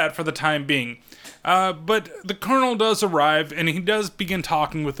look at for the time being. But the colonel does arrive, and he does begin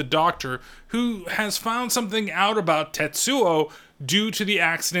talking with the doctor, who has found something out about Tetsuo due to the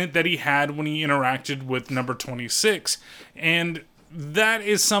accident that he had when he interacted with number 26. And that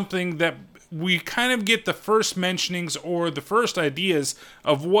is something that we kind of get the first mentionings or the first ideas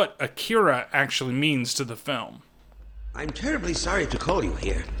of what Akira actually means to the film. I'm terribly sorry to call you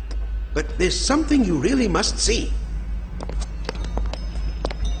here, but there's something you really must see.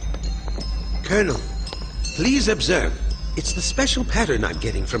 Colonel, please observe. It's the special pattern I'm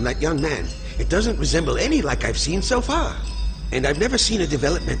getting from that young man. It doesn't resemble any like I've seen so far. And I've never seen a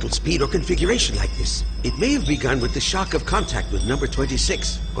developmental speed or configuration like this. It may have begun with the shock of contact with number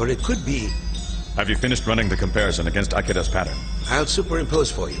 26, or it could be... Have you finished running the comparison against Akira's pattern? I'll superimpose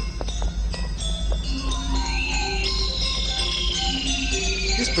for you.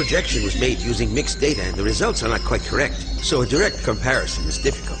 This projection was made using mixed data, and the results are not quite correct, so a direct comparison is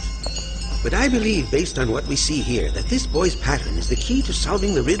difficult. But I believe, based on what we see here, that this boy's pattern is the key to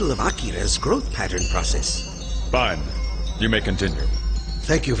solving the riddle of Akira's growth pattern process. Fine. You may continue.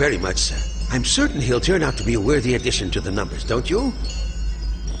 Thank you very much, sir. I'm certain he'll turn out to be a worthy addition to the numbers, don't you?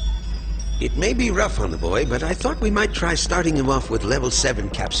 It may be rough on the boy, but I thought we might try starting him off with level 7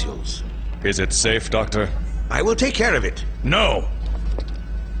 capsules. Is it safe, Doctor? I will take care of it. No!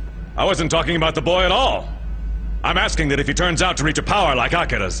 I wasn't talking about the boy at all. I'm asking that if he turns out to reach a power like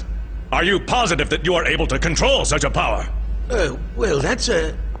Akira's, are you positive that you are able to control such a power? Well, that's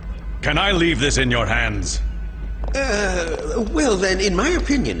a... Can I leave this in your hands? Well then, in my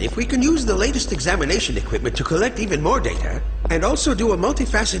opinion, if we can use the latest examination equipment to collect even more data, and also do a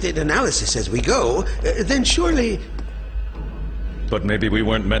multifaceted analysis as we go, then surely... But maybe we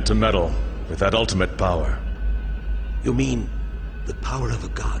weren't meant to meddle with that ultimate power. You mean the power of a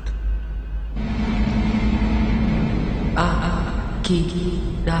god?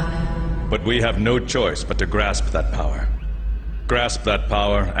 But we have no choice but to grasp that power. Grasp that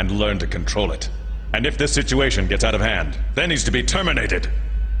power and learn to control it. And if this situation gets out of hand, that needs to be terminated.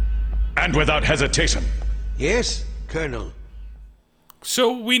 And without hesitation. Yes, Colonel.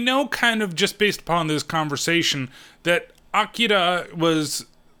 So we know kind of just based upon this conversation that Akira was,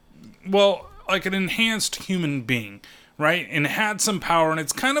 well, like an enhanced human being, right? And had some power, and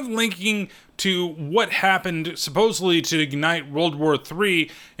it's kind of linking to what happened supposedly to ignite World War III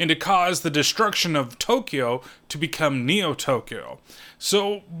and to cause the destruction of Tokyo to become Neo-Tokyo.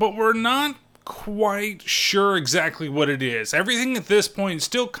 So, but we're not quite sure exactly what it is. Everything at this point is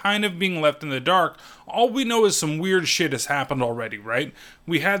still kind of being left in the dark. All we know is some weird shit has happened already, right?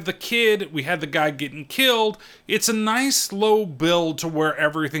 We had the kid, we had the guy getting killed. It's a nice slow build to where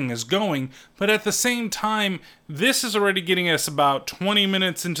everything is going, but at the same time, this is already getting us about 20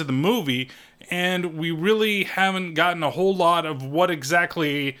 minutes into the movie, and we really haven't gotten a whole lot of what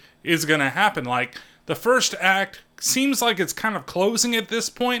exactly is going to happen. Like, the first act seems like it's kind of closing at this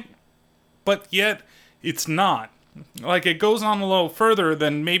point, but yet it's not. Like, it goes on a little further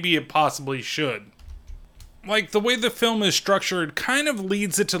than maybe it possibly should. Like, the way the film is structured kind of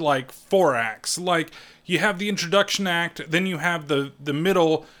leads it to, like, 4 acts. Like, you have the introduction act, then you have the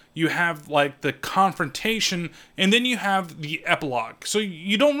middle, you have, like, the confrontation, and then you have the epilogue. So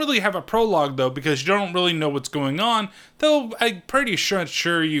you don't really have a prologue, though, because you don't really know what's going on, though I'm pretty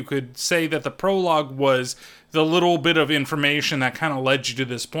sure you could say that the prologue was the little bit of information that kind of led you to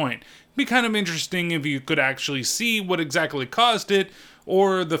this point. It'd be kind of interesting if you could actually see what exactly caused it,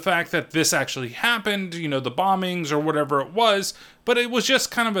 or the fact that this actually happened, you know, the bombings or whatever it was, but it was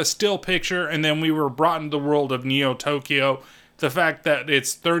just kind of a still picture, and then we were brought into the world of Neo-Tokyo. The fact that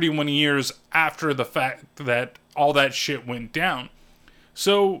it's 31 years after the fact that all that shit went down.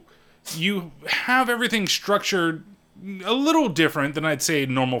 So you have everything structured a little different than I'd say a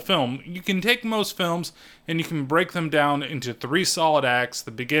normal film. You can take most films and you can break them down into 3 solid acts,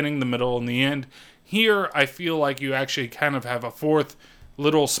 the beginning, the middle, and the end. Here, I feel like you actually kind of have a 4th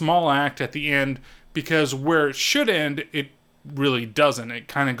little small act at the end, because where it should end, it really doesn't. It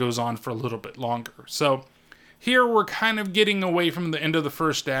kind of goes on for a little bit longer. So here we're kind of getting away from the end of the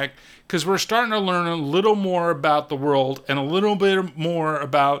first act, because we're starting to learn a little more about the world and a little bit more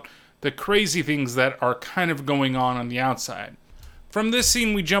about the crazy things that are kind of going on the outside. From this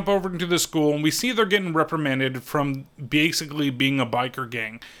scene, we jump over into the school, and we see they're getting reprimanded from basically being a biker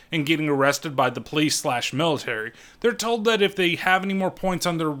gang and getting arrested by the police/military. They're told that if they have any more points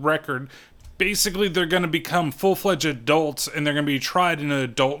on their record, basically they're going to become full-fledged adults, and they're going to be tried in an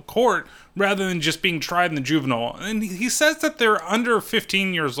adult court rather than just being tried in the juvenile. And he says that they're under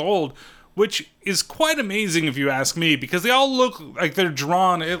 15 years old, which is quite amazing if you ask me, because they all look like they're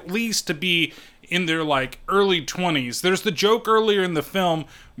drawn at least to be in their, like, early 20s. There's the joke earlier in the film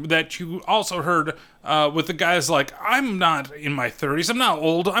that you also heard with the guys like, I'm not in my 30s, I'm not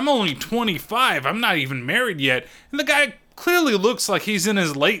old, I'm only 25, I'm not even married yet. And the guy clearly looks like he's in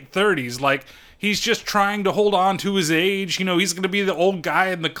his late 30s, like he's just trying to hold on to his age. You know, he's going to be the old guy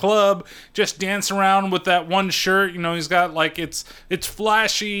in the club, just dance around with that one shirt. You know, he's got, like, it's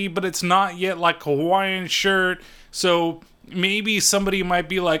flashy, but it's not yet like a Hawaiian shirt. So maybe somebody might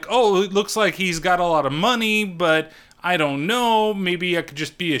be like, oh, it looks like he's got a lot of money, but I don't know. Maybe I could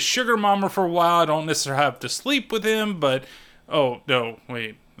just be a sugar mama for a while. I don't necessarily have to sleep with him, but, oh, no,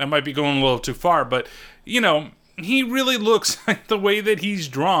 wait, that might be going a little too far. But, you know, he really looks like the way that he's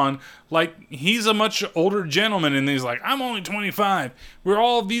drawn, like he's a much older gentleman, and he's like, I'm only 25. We're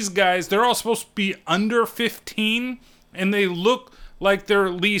all these guys, they're all supposed to be under 15, and they look like they're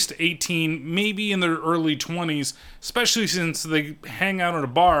at least 18, maybe in their early 20s, especially since they hang out at a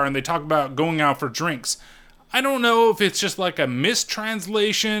bar and they talk about going out for drinks. I don't know if it's just like a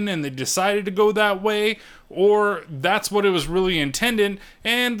mistranslation and they decided to go that way, or that's what it was really intended,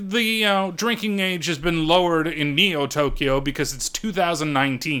 and the drinking age has been lowered in Neo Tokyo because it's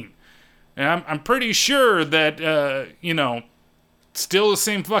 2019. And I'm pretty sure that, still the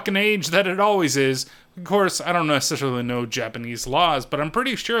same fucking age that it always is. Of course, I don't necessarily know Japanese laws, but I'm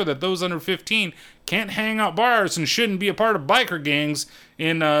pretty sure that those under 15 can't hang out bars and shouldn't be a part of biker gangs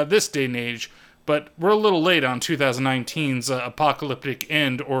in this day and age. But we're a little late on 2019's apocalyptic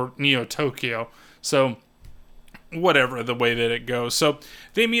end or Neo Tokyo. So, whatever the way that it goes. So,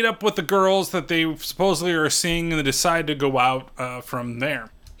 they meet up with the girls that they supposedly are seeing and they decide to go out from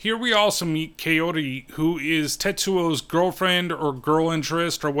there. Here we also meet Kaori, who is Tetsuo's girlfriend or girl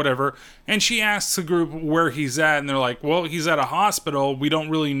interest or whatever, and she asks the group where he's at, and they're like, well, he's at a hospital, we don't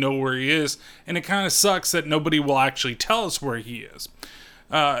really know where he is, and it kind of sucks that nobody will actually tell us where he is.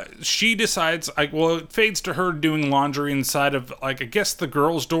 She decides, it fades to her doing laundry inside of, I guess the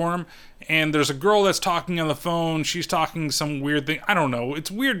girls' dorm, and there's a girl that's talking on the phone, she's talking some weird thing, I don't know,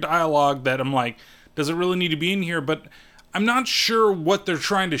 it's weird dialogue that I'm like, does it really need to be in here? But I'm not sure what they're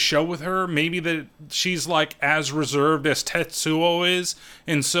trying to show with her, maybe that she's, as reserved as Tetsuo is,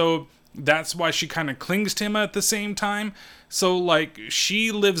 and so that's why she kind of clings to him at the same time. So,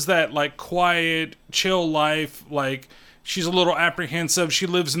 she lives that, quiet, chill life, she's a little apprehensive. She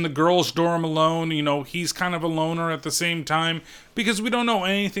lives in the girls' dorm alone. He's kind of a loner at the same time because we don't know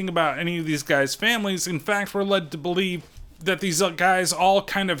anything about any of these guys' families. In fact, we're led to believe that these guys all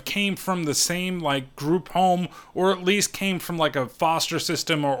kind of came from the same, group home, or at least came from, a foster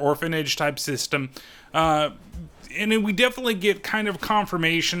system or orphanage type system. And we definitely get kind of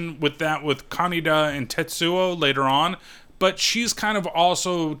confirmation with that with Kaneda and Tetsuo later on. But she's kind of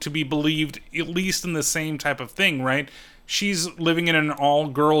also to be believed at least in the same type of thing, right? She's living in an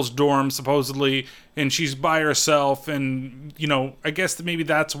all-girls dorm, supposedly, and she's by herself, and, I guess that maybe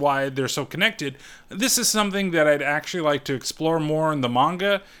that's why they're so connected. This is something that I'd actually like to explore more in the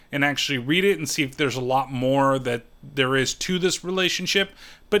manga, and actually read it and see if there's a lot more that there is to this relationship.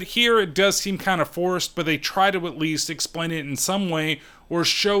 But here it does seem kind of forced, but they try to at least explain it in some way, or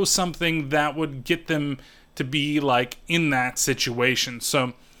show something that would get them to be, in that situation.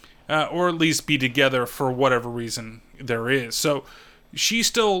 So, or at least be together for whatever reason there is. So she's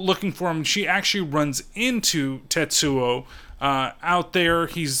still looking for him. She actually runs into Tetsuo out there.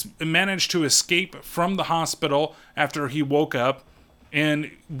 He's managed to escape from the hospital after he woke up.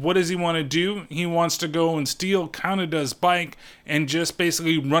 And what does he want to do? He wants to go and steal Kaneda's bike and just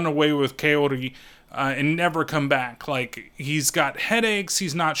basically run away with Kaori and never come back. He's got headaches.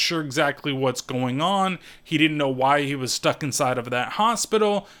 He's not sure exactly what's going on. He didn't know why he was stuck inside of that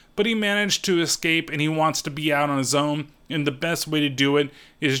hospital. But he managed to escape, and he wants to be out on his own, and the best way to do it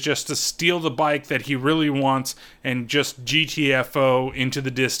is just to steal the bike that he really wants and just GTFO into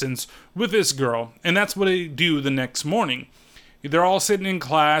the distance with this girl. And that's what they do the next morning. They're all sitting in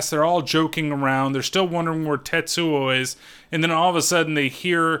class, they're all joking around, they're still wondering where Tetsuo is, and then all of a sudden they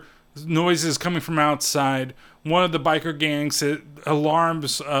hear noises coming from outside. One of the biker gangs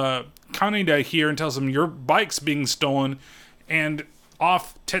alarms Kaneda here and tells him, your bike's being stolen, and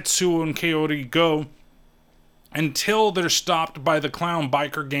off Tetsuo and Kaori go until they're stopped by the clown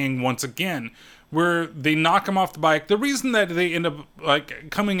biker gang once again, where they knock him off the bike. The reason that they end up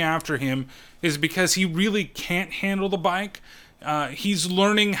coming after him is because he really can't handle the bike. He's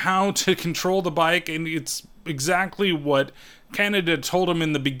learning how to control the bike, and it's exactly what Kaneda told him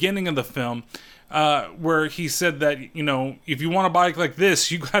in the beginning of the film, where he said that, if you want a bike like this,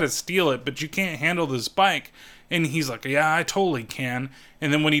 you gotta steal it, but you can't handle this bike. And he's like, yeah, I totally can.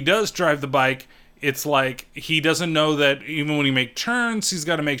 And then when he does drive the bike, it's like he doesn't know that even when he makes turns, he's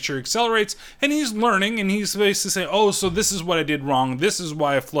got to make sure he accelerates. And he's learning, and he's basically saying, oh, so this is what I did wrong. This is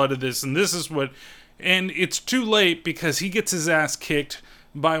why I flooded this, and this is what... And it's too late because he gets his ass kicked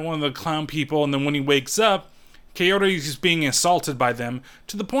by one of the clown people, and then when he wakes up, Kaori is being assaulted by them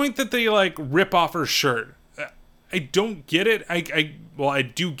to the point that they, rip off her shirt. I don't get it. I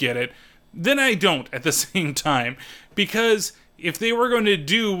do get it. Then I don't at the same time, because if they were going to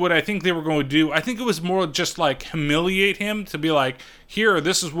do what I think they were going to do, I think it was more just humiliate him, to be like, here,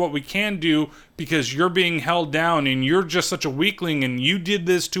 this is what we can do because you're being held down and you're just such a weakling and you did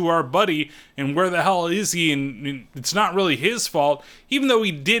this to our buddy and where the hell is he? And it's not really his fault, even though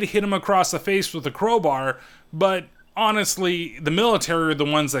he did hit him across the face with a crowbar. But honestly, the military are the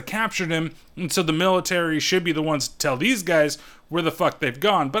ones that captured him, and so the military should be the ones to tell these guys where the fuck they've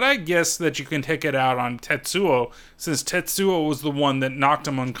gone. But I guess that you can take it out on Tetsuo, since Tetsuo was the one that knocked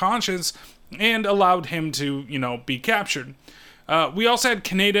him unconscious and allowed him to, be captured. We also had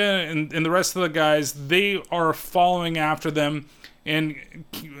Kaneda and the rest of the guys. They are following after them, and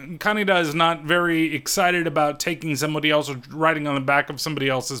Kaneda is not very excited about taking somebody else or riding on the back of somebody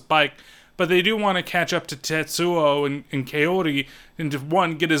else's bike, but they do want to catch up to Tetsuo and Kaori, and to,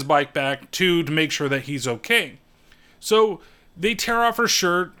 one, get his bike back, two, to make sure that he's okay. So they tear off her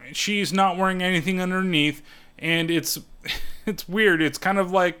shirt. She's not wearing anything underneath, and it's weird. It's kind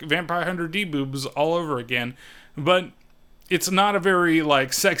of like Vampire Hunter D boobs all over again, but it's not a very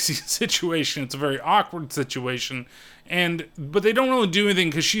like sexy situation. It's a very awkward situation, but they don't really do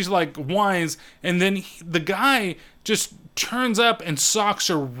anything because she's like whines, and then the guy just turns up and socks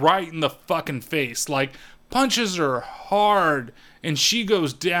her right in the fucking face, like punches her hard, and she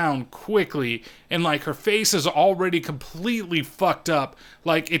goes down quickly, and like her face is already completely fucked up.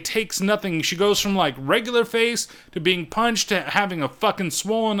 Like it takes nothing. She goes from like regular face to being punched to having a fucking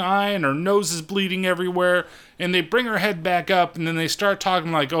swollen eye, and her nose is bleeding everywhere, and they bring her head back up, and then they start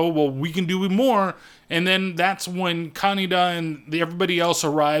talking like, oh, well, we can do more. And then that's when Kaneda and everybody else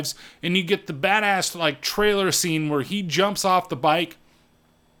arrives, and you get the badass like trailer scene where he jumps off the bike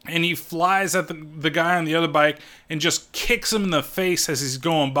and he flies at the guy on the other bike and just kicks him in the face as he's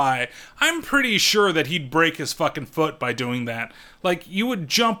going by. I'm pretty sure that he'd break his fucking foot by doing that. Like, you would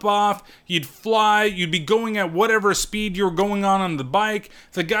jump off, you'd fly, you'd be going at whatever speed you were going on the bike.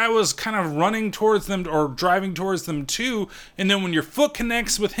 The guy was kind of running towards them or driving towards them too, and then when your foot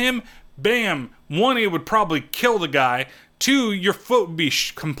connects with him, bam, one, it would probably kill the guy. Two, your foot would be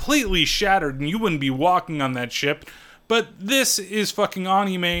completely shattered and you wouldn't be walking on that ship. But this is fucking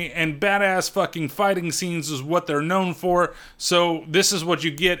anime, and badass fucking fighting scenes is what they're known for. So this is what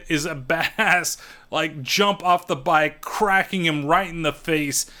you get, is a badass like jump off the bike, cracking him right in the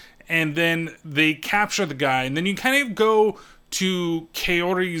face, and then they capture the guy. And then you kind of go to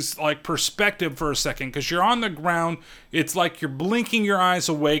Kaori's like perspective for a second, because you're on the ground. It's like you're blinking your eyes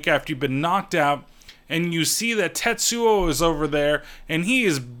awake after you've been knocked out, and you see that Tetsuo is over there, and he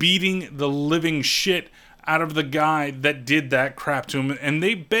is beating the living shit out of the guy that did that crap to him, and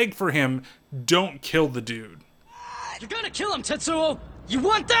they beg for him, don't kill the dude. You're gonna kill him, Tetsuo! You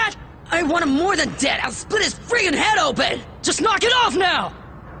want that? I want him more than dead. I'll split his friggin' head open! Just knock it off now!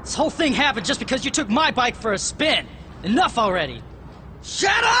 This whole thing happened just because you took my bike for a spin. Enough already.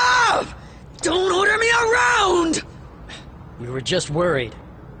 Shut up! Don't order me around! We were just worried.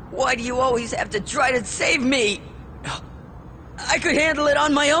 Why do you always have to try to save me? I could handle it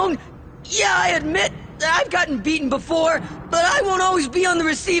on my own. Yeah, I admit I've gotten beaten before, but I won't always be on the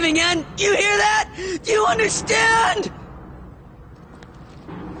receiving end. You hear that? Do you understand?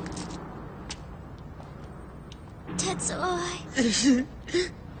 Tetsuo.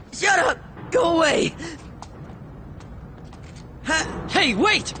 Shut up! Go away! Hey,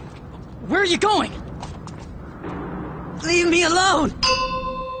 wait! Where are you going? Leave me alone!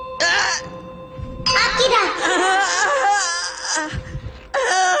 Akira!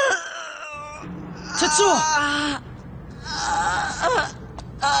 Tetsuo!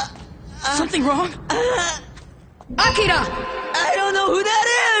 Something wrong? Akira! I don't know who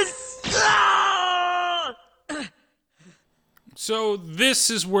that is! So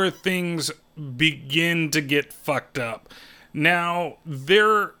this is where things begin to get fucked up. Now,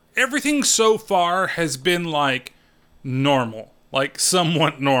 everything so far has been like normal, like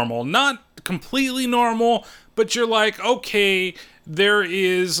somewhat normal. Not completely normal, but you're like, okay, there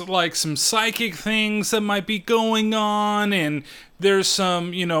is like some psychic things that might be going on, and there's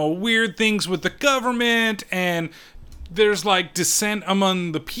some, weird things with the government, and there's like dissent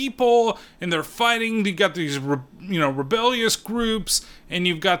among the people, and they're fighting. You got these, rebellious groups, and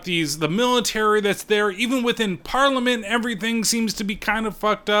you've got the military that's there. Even within Parliament, everything seems to be kind of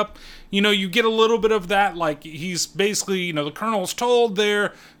fucked up. You get a little bit of that, like he's basically, the colonel's told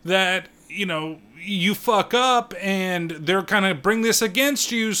there that, you fuck up, and they're kind of bring this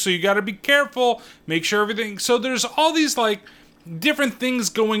against you, so you got to be careful, make sure everything. So there's all these like different things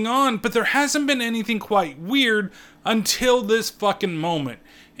going on, but there hasn't been anything quite weird until this fucking moment.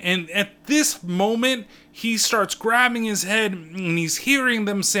 And at this moment, he starts grabbing his head, and he's hearing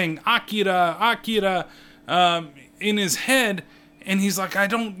them saying Akira, Akira, in his head. And he's like, he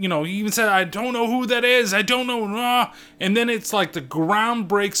even said, I don't know who that is. I don't know. And then it's like the ground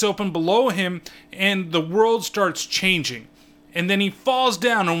breaks open below him, and the world starts changing. And then he falls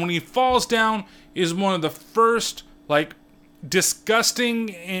down. And when he falls down is one of the first, like,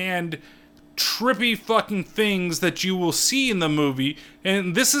 disgusting and trippy fucking things that you will see in the movie.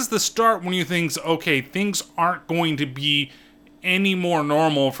 And this is the start when you think, okay, things aren't going to be any more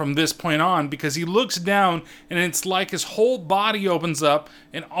normal from this point on, because he looks down and it's like his whole body opens up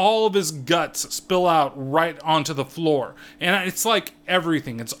and all of his guts spill out right onto the floor. And it's like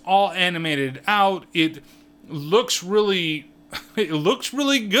everything. It's all animated out. It looks really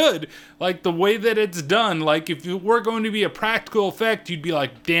good. Like the way that it's done. Like if it were going to be a practical effect, you'd be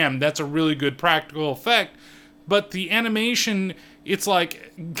like, damn, that's a really good practical effect. But the animation, it's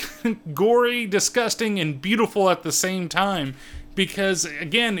like gory, disgusting, and beautiful at the same time. Because,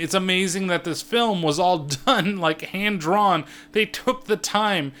 again, it's amazing that this film was all done, like, hand-drawn. They took the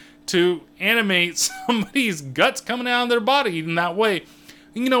time to animate somebody's guts coming out of their body in that way.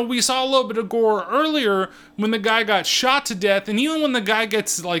 You know, we saw a little bit of gore earlier when the guy got shot to death, and even when the guy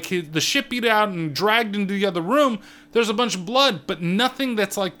gets, like, the shit beat out and dragged into the other room, there's a bunch of blood, but nothing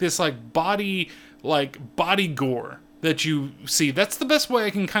that's like this, like, body gore that you see. That's the best way I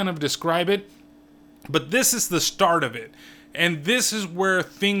can kind of describe it. But this is the start of it. And this is where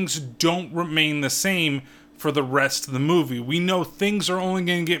things don't remain the same for the rest of the movie. We know things are only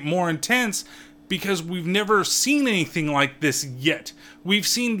going to get more intense because we've never seen anything like this yet. We've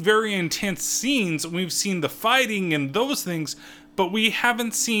seen very intense scenes, we've seen the fighting and those things, but we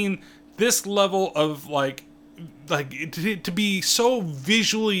haven't seen this level of like to be so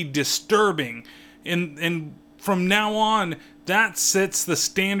visually disturbing. And from now on, that sets the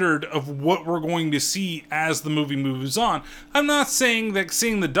standard of what we're going to see as the movie moves on. I'm not saying that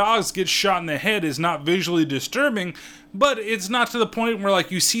seeing the dogs get shot in the head is not visually disturbing, but it's not to the point where,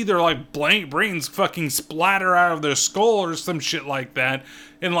 like, you see their, like, brains fucking splatter out of their skull or some shit like that,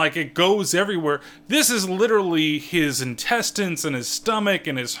 and, like, it goes everywhere. This is literally his intestines and his stomach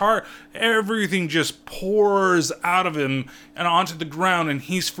and his heart. Everything just pours out of him and onto the ground, and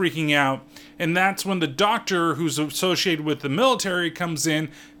he's freaking out. And that's when the doctor, who's associated with the military, comes in,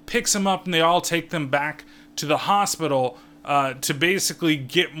 picks him up, and they all take them back to the hospital to basically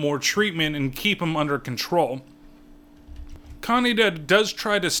get more treatment and keep him under control. Kaneda does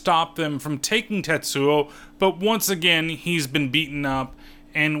try to stop them from taking Tetsuo, but once again, he's been beaten up,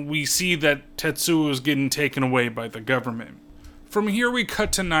 and we see that Tetsuo is getting taken away by the government. From here, we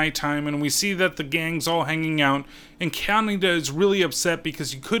cut to nighttime, and we see that the gang's all hanging out, and Kaneda is really upset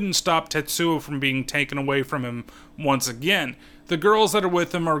because he couldn't stop Tetsuo from being taken away from him once again. The girls that are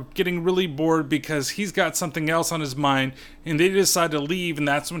with him are getting really bored because he's got something else on his mind, and they decide to leave, and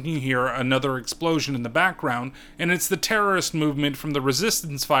that's when you hear another explosion in the background, and it's the terrorist movement from the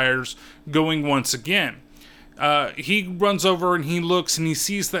resistance fires going once again. He runs over and he looks and he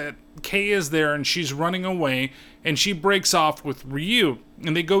sees that Kei is there and she's running away, and she breaks off with Ryu,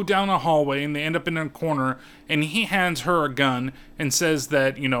 and they go down a hallway and they end up in a corner, and he hands her a gun and says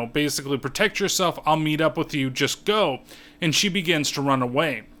that, you know, basically protect yourself, I'll meet up with you, just go. And she begins to run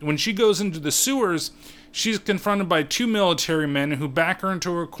away. When she goes into the sewers, she's confronted by two military men who back her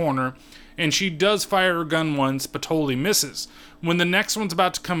into a corner, and she does fire her gun once but totally misses. When the next one's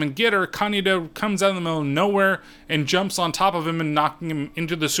about to come and get her, Kaneda comes out of the middle of nowhere and jumps on top of him and knocking him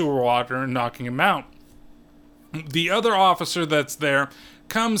into the sewer water and knocking him out. The other officer that's there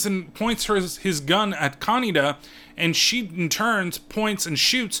comes and points his gun at Kaneda, and she in turn points and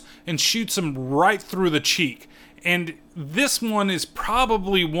shoots him right through the cheek. And this one is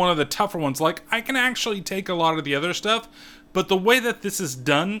probably one of the tougher ones. Like, I can actually take a lot of the other stuff, but the way that this is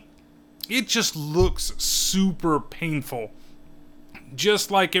done, it just looks super painful.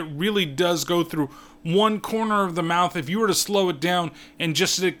 Just like it really does go through one corner of the mouth. If you were to slow it down, and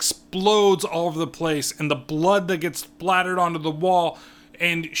just it explodes all over the place, and the blood that gets splattered onto the wall.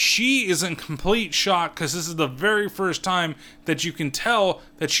 And she is in complete shock because this is the very first time that you can tell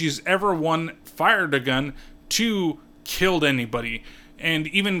that she's ever fired a gun to killed anybody. And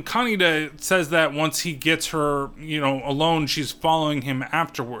even Kaneda says that once he gets her, alone, she's following him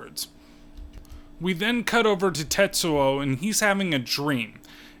afterwards. We then cut over to Tetsuo, and he's having a dream.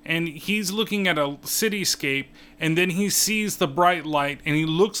 And he's looking at a cityscape, and then he sees the bright light, and he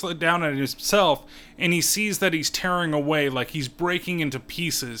looks down at himself, and he sees that he's tearing away, like he's breaking into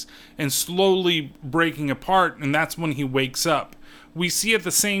pieces, and slowly breaking apart, and that's when he wakes up. We see at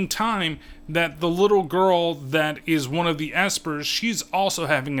the same time that the little girl that is one of the espers, she's also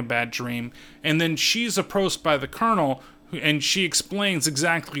having a bad dream, and then she's approached by the colonel, and she explains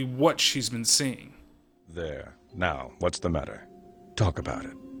exactly what she's been seeing. There. Now, what's the matter? Talk about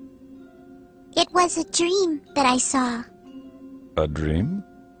it. It was a dream that I saw. A dream?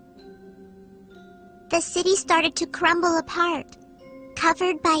 The city started to crumble apart,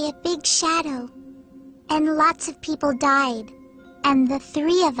 covered by a big shadow, and lots of people died. And the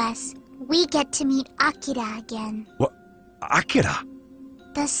three of us, we get to meet Akira again. What? Akira?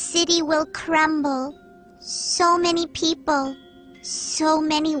 The city will crumble. So many people, So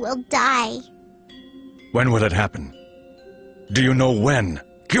many will die. When will it happen? Do you know when?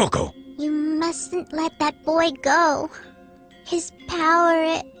 Kyoko! You mustn't let that boy go. His power,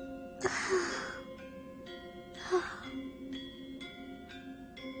 it...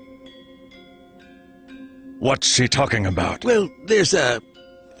 What's she talking about? Well, there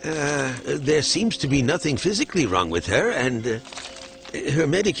seems to be nothing physically wrong with her, and her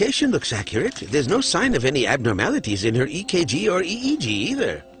medication looks accurate. There's no sign of any abnormalities in her EKG or EEG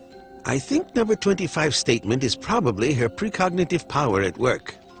either. I think number 25's statement is probably her precognitive power at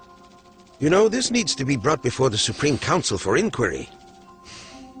work. You know, this needs to be brought before the Supreme Council for inquiry.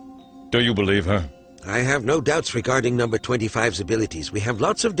 Do you believe her? I have no doubts regarding number 25's abilities. We have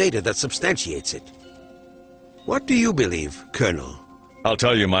lots of data that substantiates it. What do you believe, Colonel? I'll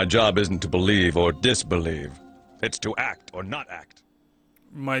tell you, my job isn't to believe or disbelieve. It's to act or not act.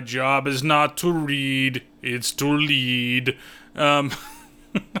 My job is not to read, it's to lead. But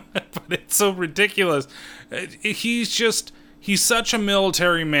it's so ridiculous. He's such a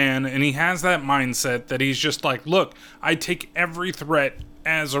military man, and he has that mindset that he's just like, look, I take every threat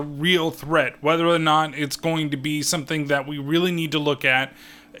as a real threat, whether or not it's going to be something that we really need to look at.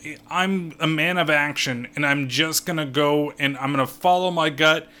 I'm a man of action, and I'm just gonna go and I'm gonna follow my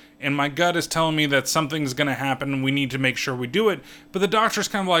gut, and my gut is telling me that something's gonna happen and we need to make sure we do it. But the doctor's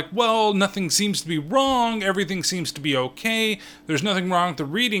kind of like, well, nothing seems to be wrong, everything seems to be okay, there's nothing wrong with the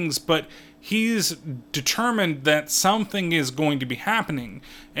readings, but he's determined that something is going to be happening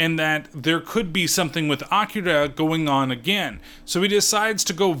and that there could be something with Akira going on again. So he decides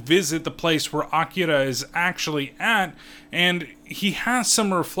to go visit the place where Akira is actually at, and he has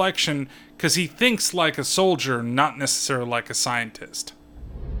some reflection because he thinks like a soldier, not necessarily like a scientist.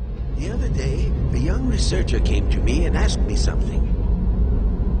 The other day, a young researcher came to me and asked me something.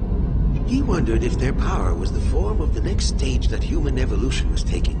 He wondered if their power was the form of the next stage that human evolution was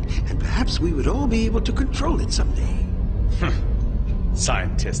taking, and perhaps we would all be able to control it someday.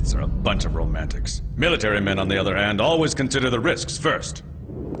 Scientists are a bunch of romantics. Military men, on the other hand, always consider the risks first.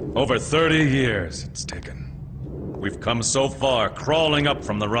 Over 30 years it's taken. We've come so far, crawling up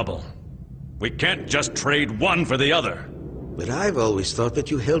from the rubble. We can't just trade one for the other. But I've always thought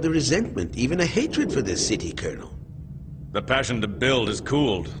that you held a resentment, even a hatred for this city, Colonel. The passion to build is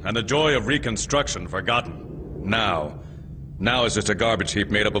cooled, and the joy of reconstruction forgotten. Now is just a garbage heap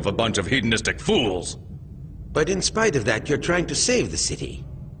made up of a bunch of hedonistic fools. But in spite of that, you're trying to save the city.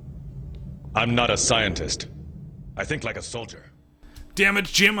 I'm not a scientist. I think like a soldier. Damn it,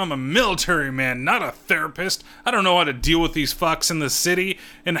 Jim, I'm a military man, not a therapist. I don't know how to deal with these fucks in the city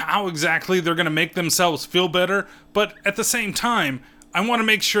and how exactly they're gonna make themselves feel better, but at the same time, I want to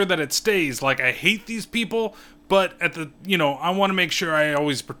make sure that it stays. Like, I hate these people, but I want to make sure I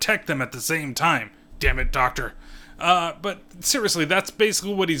always protect them at the same time. Damn it, Doctor. But seriously, that's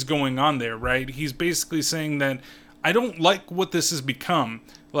basically what he's going on there, right? He's basically saying that I don't like what this has become.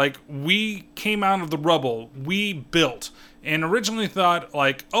 Like, we came out of the rubble, we built, and originally thought,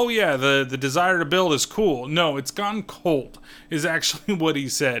 like, oh yeah, the desire to build is cool. No, it's gone cold, is actually what he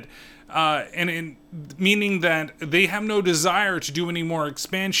said. Meaning that they have no desire to do any more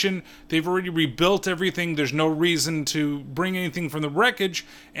expansion. They've already rebuilt everything. There's no reason to bring anything from the wreckage.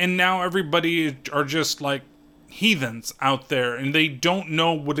 And now everybody are just like heathens out there, and they don't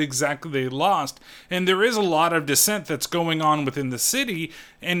know what exactly they lost. And there is a lot of dissent that's going on within the city,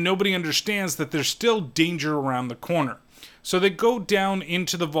 and nobody understands that there's still danger around the corner. So they go down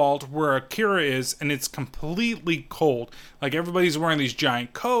into the vault where Akira is, and it's completely cold. Like, everybody's wearing these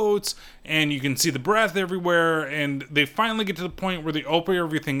giant coats, and you can see the breath everywhere, and they finally get to the point where they open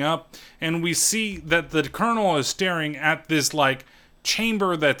everything up, and we see that the colonel is staring at this, like,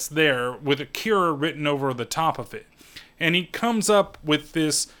 chamber that's there with Akira written over the top of it. And he comes up with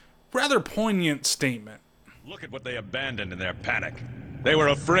this rather poignant statement. Look at what they abandoned in their panic. They were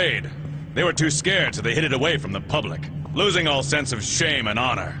afraid. They were too scared, so they hid it away from the public, losing all sense of shame and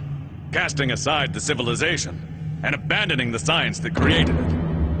honor, casting aside the civilization, and abandoning the science that created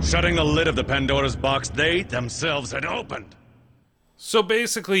it, shutting the lid of the Pandora's box they themselves had opened. So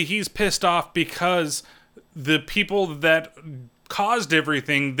basically, he's pissed off because the people that caused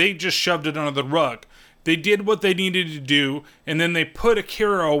everything, they just shoved it under the rug. They did what they needed to do, and then they put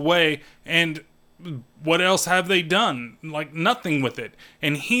Akira away, and what else have they done? Like, nothing with it.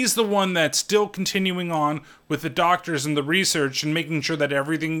 And he's the one that's still continuing on with the doctors and the research and making sure that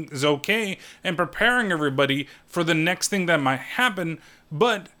everything is okay and preparing everybody for the next thing that might happen.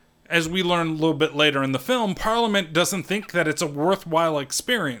 But as we learn a little bit later in the film, Parliament doesn't think that it's a worthwhile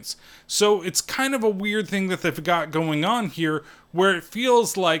experience. So it's kind of a weird thing that they've got going on here, where it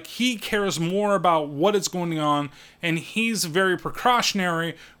feels like he cares more about what is going on, and he's very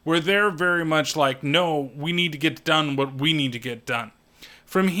precautionary, where they're very much like, no, we need to get done what we need to get done.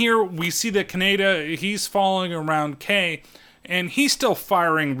 From here, we see that Kaneda, he's following around Kay, and he's still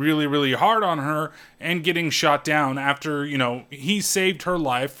firing really, really hard on her and getting shot down after, he saved her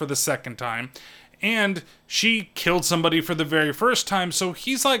life for the second time. And she killed somebody for the very first time. So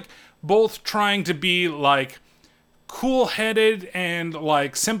he's like both trying to be like cool-headed and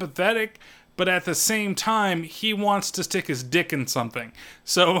like sympathetic, but at the same time, he wants to stick his dick in something.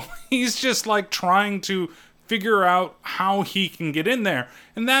 So he's just like trying to figure out how he can get in there.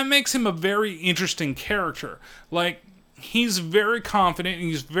 And that makes him a very interesting character. Like, he's very confident and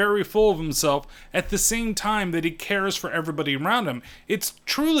he's very full of himself at the same time that he cares for everybody around him. It's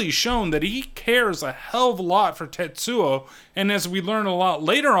truly shown that he cares a hell of a lot for Tetsuo, and as we learn a lot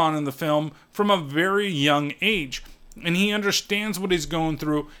later on in the film, from a very young age. And he understands what he's going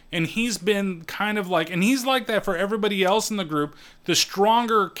through, and he's been kind of like, and he's like that for everybody else in the group, the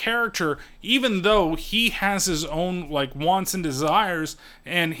stronger character, even though he has his own like wants and desires,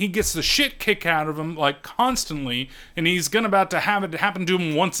 and he gets the shit kicked out of him like constantly, and he's about to have it happen to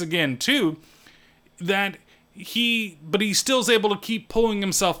him once again too, but he still is able to keep pulling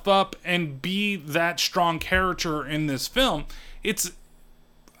himself up and be that strong character in this film.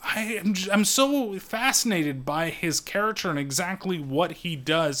 I'm so fascinated by his character and exactly what he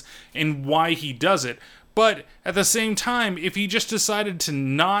does and why he does it. But at the same time, if he just decided to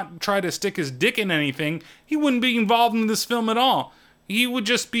not try to stick his dick in anything, he wouldn't be involved in this film at all. He would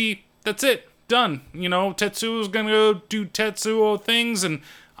just be, that's it, done. Tetsuo's gonna go do Tetsuo things and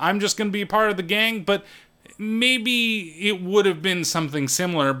I'm just gonna be a part of the gang. But maybe it would have been something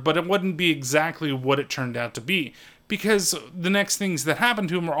similar, but it wouldn't be exactly what it turned out to be. Because the next things that happen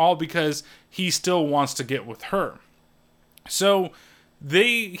to him are all because he still wants to get with her. So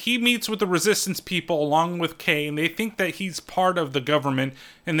he meets with the resistance people along with Kay, and they think that he's part of the government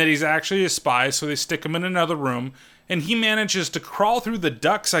and that he's actually a spy, so they stick him in another room. And he manages to crawl through the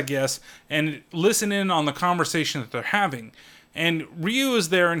ducts, I guess, and listen in on the conversation that they're having. And Ryu is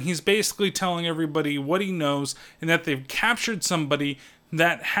there, and he's basically telling everybody what he knows, and that they've captured somebody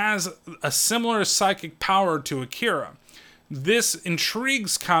that has a similar psychic power to Akira. This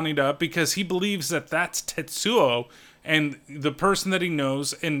intrigues Kaneda because he believes that that's Tetsuo and the person that he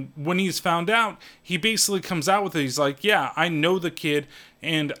knows, and when he's found out, he basically comes out with it. He's like, yeah, I know the kid,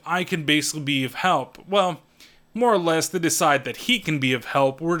 and I can basically be of help. Well, more or less, they decide that he can be of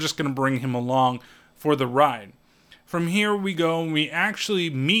help. We're just going to bring him along for the ride. From here we go, and we actually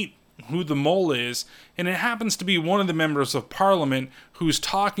meet who the mole is, and it happens to be one of the members of Parliament who's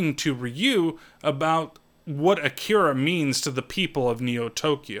talking to Ryu about what Akira means to the people of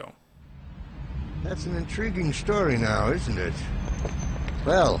Neo-Tokyo. That's an intriguing story now, isn't it?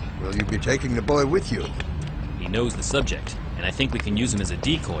 Well, will you be taking the boy with you? He knows the subject, and I think we can use him as a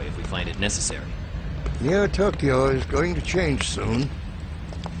decoy if we find it necessary. Neo-Tokyo is going to change soon.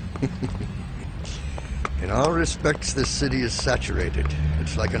 In all respects, this city is saturated.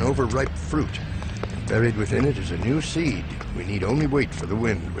 It's like an overripe fruit. And buried within it is a new seed. We need only wait for the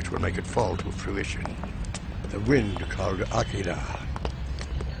wind, which will make it fall to fruition. The wind called Akira.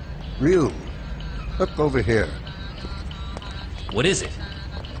 Ryu, look over here. What is it?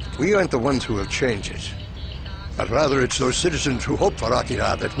 We aren't the ones who will change it. But rather it's those citizens who hope for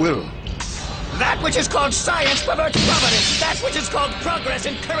Akira that will. That which is called science perverts providence. That which is called progress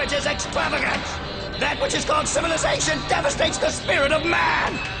encourages extravagance. That which is called civilization devastates the spirit of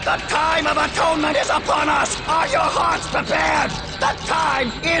man. The time of atonement is upon us. Are your hearts prepared? The time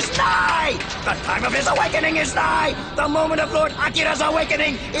is nigh. The time of his awakening is nigh. The moment of Lord Akira's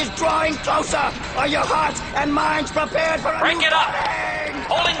awakening is drawing closer. Are your hearts and minds prepared for a Break new it up. morning?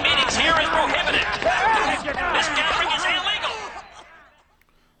 Holding meetings here is prohibited. This gathering is illegal.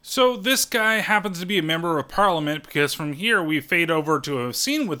 So this guy happens to be a member of Parliament, because from here we fade over to a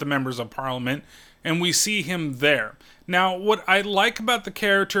scene with the members of Parliament, and we see him there. Now, what I like about the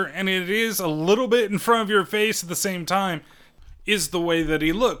character, and it is a little bit in front of your face at the same time, is the way that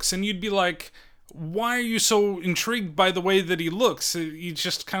he looks. And you'd be like, why are you so intrigued by the way that he looks? He's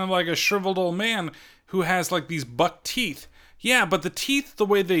just kind of like a shriveled old man who has like these buck teeth. Yeah, but the teeth, the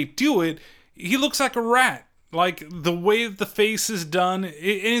way they do it, he looks like a rat. Like, the way the face is done, and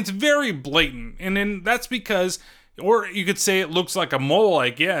it's very blatant. And then that's because Or you could say it looks like a mole, I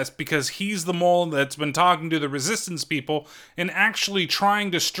guess, because he's the mole that's been talking to the resistance people and actually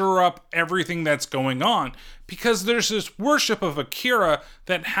trying to stir up everything that's going on. Because there's this worship of Akira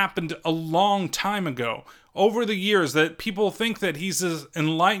that happened a long time ago. Over the years, that people think that he's this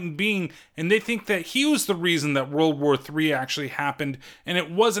enlightened being, and they think that he was the reason that World War III actually happened, and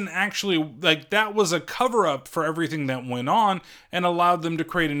it wasn't actually, like, that was a cover-up for everything that went on, and allowed them to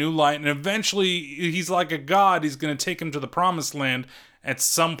create a new light, and eventually, he's like a god, he's going to take him to the promised land at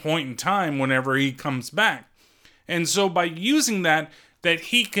some point in time whenever he comes back. And so by using that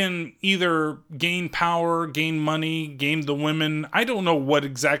he can either gain power, gain money, gain the women. I don't know what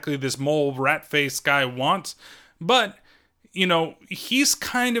exactly this mole rat face guy wants, but, you know, he's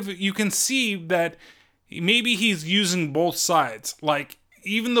kind of, you can see that maybe he's using both sides. Like,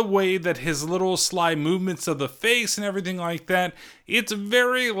 even the way that his little sly movements of the face and everything like that, it's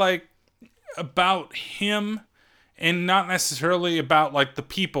very, like, about him and not necessarily about, like, the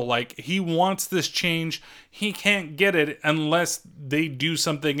people. Like, he wants this change. He can't get it unless they do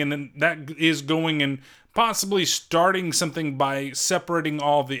something, and then that is going and possibly starting something by separating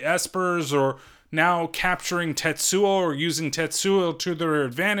all the espers, or now capturing Tetsuo or using Tetsuo to their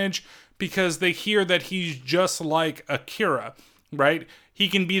advantage, because they hear that he's just like Akira, right? He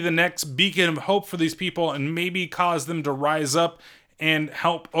can be the next beacon of hope for these people and maybe cause them to rise up and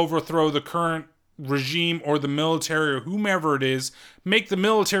help overthrow the current regime or the military or whomever it is, make the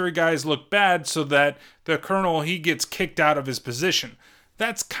military guys look bad so that the colonel, he gets kicked out of his position.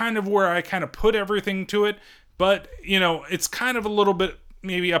 That's kind of where I kind of put everything to it, but, you know, it's kind of a little bit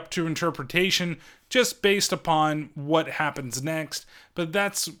maybe up to interpretation just based upon what happens next, but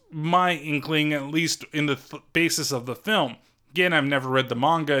that's my inkling, at least in the basis of the film. Again, I've never read the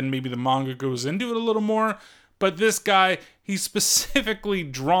manga, and maybe the manga goes into it a little more, but this guy, he's specifically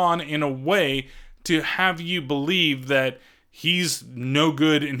drawn in a way to have you believe that he's no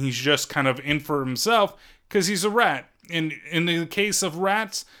good and he's just kind of in for himself because he's a rat. And in the case of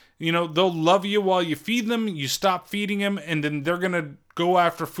rats, you know, they'll love you while you feed them, you stop feeding them, and then they're going to go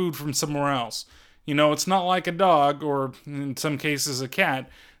after food from somewhere else. You know, it's not like a dog, or in some cases a cat,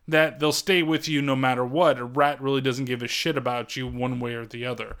 that they'll stay with you no matter what. A rat really doesn't give a shit about you one way or the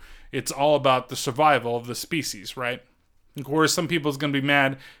other. It's all about the survival of the species, right? Of course, some people's going to be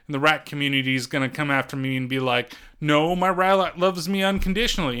mad, and the rat community is going to come after me and be like, no, my rat loves me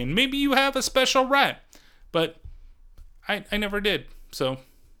unconditionally, and maybe you have a special rat. But I never did, so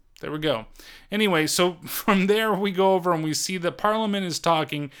there we go. Anyway, so from there we go over and we see that Parliament is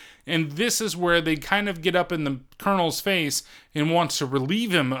talking, and this is where they kind of get up in the colonel's face and wants to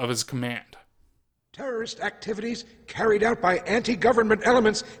relieve him of his command. Terrorist activities carried out by anti-government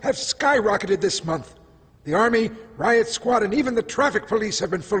elements have skyrocketed this month. The Army, Riot Squad, and even the traffic police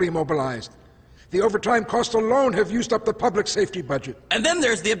have been fully mobilized. The overtime costs alone have used up the public safety budget. And then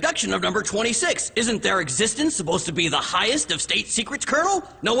there's the abduction of number 26. Isn't their existence supposed to be the highest of state secrets, Colonel?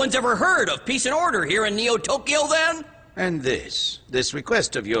 No one's ever heard of peace and order here in Neo-Tokyo, then? And this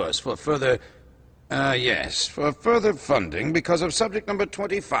request of yours for further... for further funding because of subject number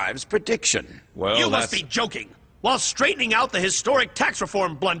 25's prediction. Well, you must be joking. While straightening out the historic tax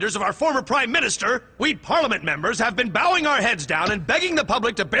reform blunders of our former Prime Minister, we Parliament members have been bowing our heads down and begging the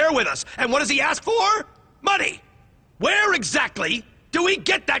public to bear with us. And what does he ask for? Money! Where exactly do we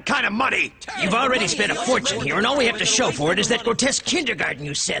get that kind of money? You've already spent a fortune here, and all we have to show for it is that grotesque kindergarten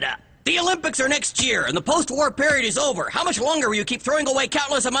you set up. The Olympics are next year, and the post-war period is over. How much longer will you keep throwing away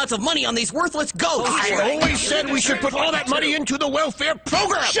countless amounts of money on these worthless ghosts? I always said we should put all that money into the welfare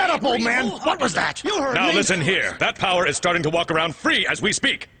program! Shut up, old man! What was that? You heard me! Now listen here. That power is starting to walk around free as we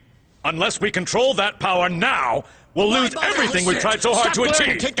speak. Unless we control that power now, we'll lose everything we've tried so hard to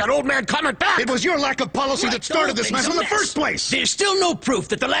achieve. Take that old man comment back! It was your lack of policy that started this mess in the first place! There's still no proof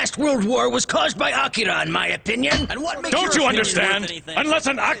that the last World War was caused by Akira, in my opinion. And what makes Don't you understand? Unless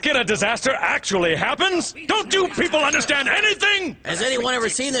an Akira disaster actually happens, don't you people understand anything? Has anyone ever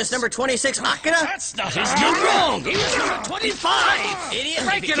seen this number 26 Akira? That's not You're wrong! He was number 25! Idiot!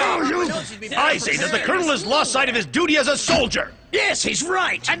 Break it all, you! I say that the Colonel has lost sight of his duty as a soldier! Yes, he's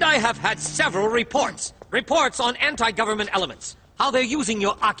right! And I have had several reports. Reports on anti-government elements. How they're using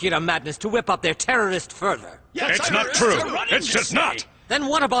your Akira madness to whip up their terrorist further. Yes, it's not true. It's just not. Then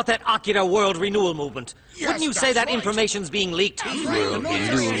what about that Akira World Renewal Movement? Wouldn't you say that information's being leaked? World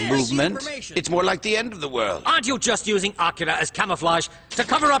Renewal Movement? It's more like the end of the world. Aren't you just using Akira as camouflage to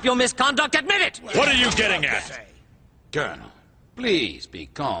cover up your misconduct? Admit it! What are you getting at? Colonel, please be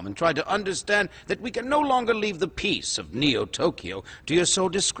calm and try to understand that we can no longer leave the peace of Neo-Tokyo to your sole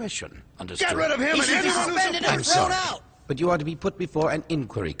discretion. Understood? Get rid of him and anyone who's... I'm sorry, but you are to be put before an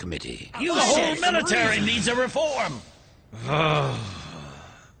inquiry committee. The whole military needs a reform.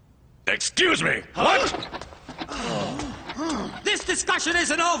 Excuse me. What? This discussion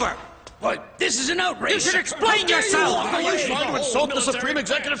isn't over. What? This is an outrage. You should explain yourself. Are you trying to insult the Supreme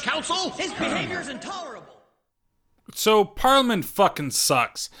Executive Council? His behavior is intolerable. So Parliament fucking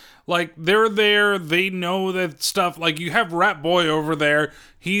sucks. Like, they're there, they know that stuff. Like, you have Rat Boy over there,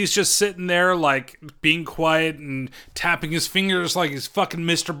 he's just sitting there, like, being quiet and tapping his fingers like he's fucking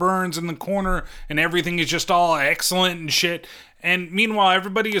Mr. Burns in the corner, and everything is just all excellent and shit. And meanwhile,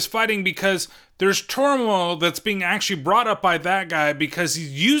 everybody is fighting because there's turmoil that's being actually brought up by that guy because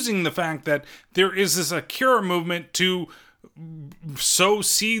he's using the fact that there is this Akira movement to sow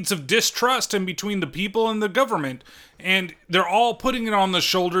seeds of distrust in between the people and the government. And they're all putting it on the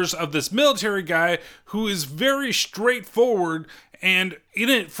shoulders of this military guy who is very straightforward and in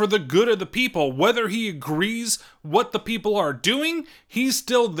it for the good of the people. Whether he agrees what the people are doing, he's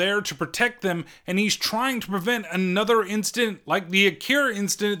still there to protect them, and he's trying to prevent another incident like the Akira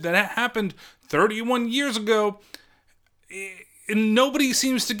incident that happened 31 years ago. And nobody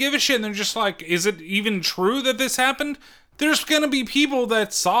seems to give a shit, and they're just like, is it even true that this happened? There's gonna be people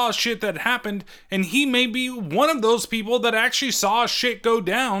that saw shit that happened, and he may be one of those people that actually saw shit go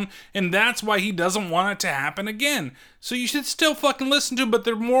down, and that's why he doesn't want it to happen again. So you should still fucking listen to him, but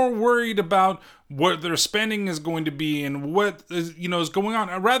they're more worried about what their spending is going to be and what is, is going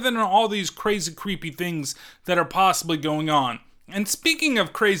on, rather than all these crazy, creepy things that are possibly going on. And speaking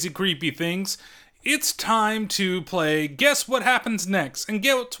of crazy, creepy things, it's time to play Guess What Happens Next, and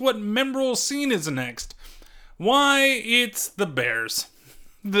guess what memorable scene is next. Why, it's the bears.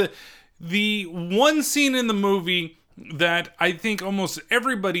 The one scene in the movie that I think almost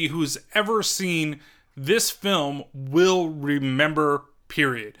everybody who's ever seen this film will remember,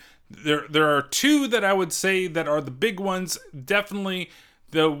 period. There are two that I would say that are the big ones. Definitely,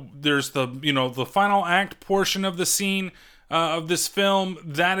 there's the final act portion of the scene of this film.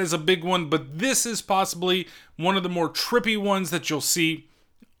 That is a big one, but this is possibly one of the more trippy ones that you'll see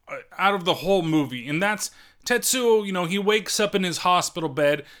out of the whole movie, and that's Tetsuo. He wakes up in his hospital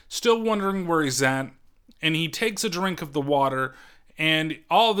bed, still wondering where he's at, and he takes a drink of the water, and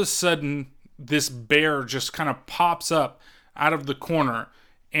all of a sudden, this bear just kind of pops up out of the corner,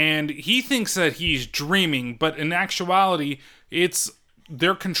 and he thinks that he's dreaming, but in actuality,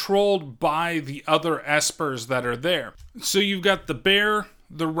 they're controlled by the other espers that are there. So you've got the bear,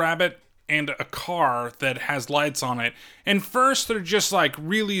 the rabbit, and a car that has lights on it. And first they're just like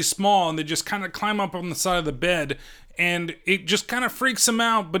really small and they just kind of climb up on the side of the bed and it just kind of freaks him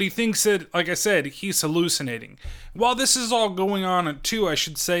out, but he thinks that, like I said, he's hallucinating. While this is all going on too, I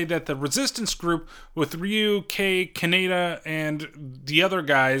should say that the resistance group with Ryu, Kei, Kaneda, and the other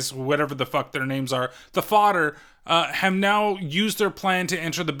guys, whatever the fuck their names are, the fodder, have now used their plan to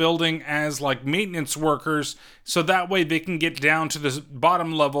enter the building as like maintenance workers, so that way they can get down to the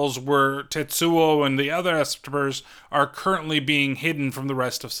bottom levels where Tetsuo and the other espers are currently being hidden from the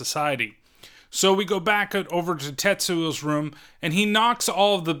rest of society. So we go back over to Tetsuo's room, and he knocks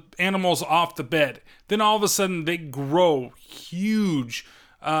all of the animals off the bed. Then all of a sudden they grow huge,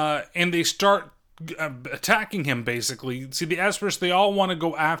 and they start attacking him, basically. See, the espers, they all want to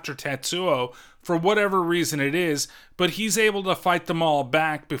go after Tetsuo for whatever reason it is, but he's able to fight them all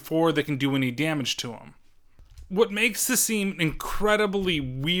back before they can do any damage to him. What makes this scene incredibly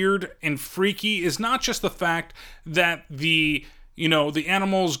weird and freaky is not just the fact that the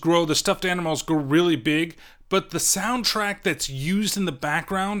animals grow, the stuffed animals grow really big, but the soundtrack that's used in the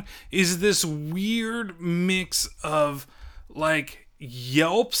background is this weird mix of, like,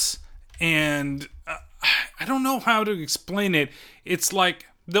 yelps and I don't know how to explain it. It's like,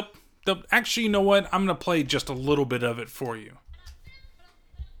 actually, you know what? I'm going to play just a little bit of it for you.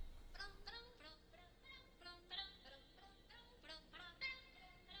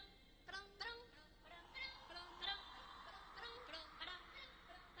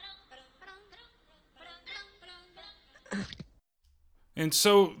 And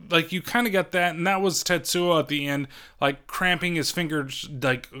so, like, you kind of got that, and that was Tetsuo at the end, like, cramping his fingers,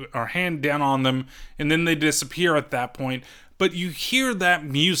 like, or hand down on them, and then they disappear at that point. But you hear that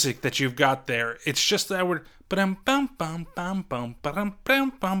music that you've got there. It's just that word, and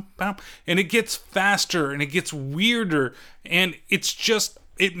it gets faster, and it gets weirder, and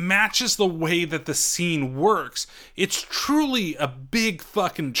it matches the way that the scene works. It's truly a big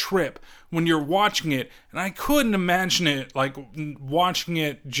fucking trip when you're watching it, and I couldn't imagine it, like, watching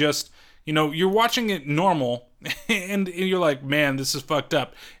it just, you're watching it normal, And you're like, man, this is fucked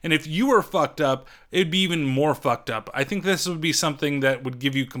up. And if you were fucked up, it'd be even more fucked up. I think this would be something that would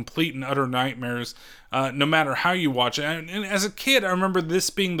give you complete and utter nightmares, no matter how you watch it. And as a kid, I remember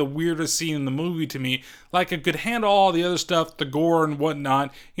this being the weirdest scene in the movie to me. Like, I could handle all the other stuff, the gore and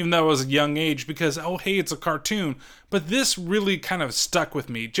whatnot, even though I was a young age, because, oh, hey, it's a cartoon. But this really kind of stuck with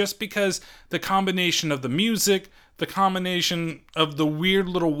me, just because the combination of the music, the combination of the weird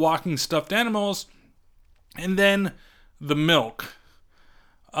little walking stuffed animals, and then the milk.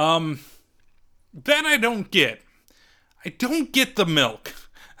 That I don't get. I don't get the milk.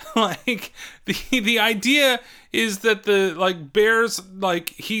 Like, the idea is that the, like, bears,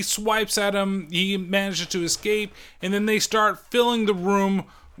 like, he swipes at him, he manages to escape, and then they start filling the room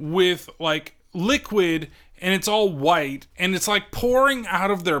with, like, liquid, and it's all white, and it's, like, pouring out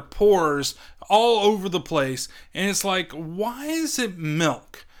of their pores all over the place, and it's like, why is it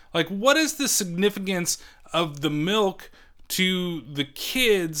milk? Like, what is the significance of the milk to the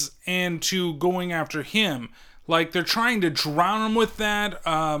kids and to going after him? Like, they're trying to drown him with that.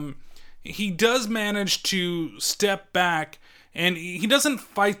 He does manage to step back, and he doesn't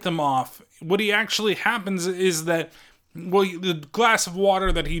fight them off. What he actually happens is that, well, the glass of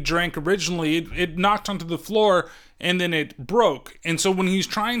water that he drank originally, it knocked onto the floor, and then it broke. And so when he's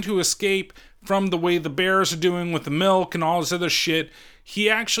trying to escape from the way the bears are doing with the milk and all this other shit, he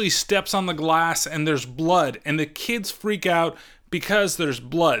actually steps on the glass and there's blood, and the kids freak out because there's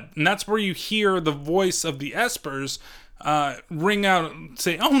blood. And that's where you hear the voice of the Espers ring out and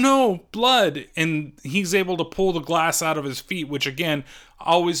say, oh no, blood. And he's able to pull the glass out of his feet, which again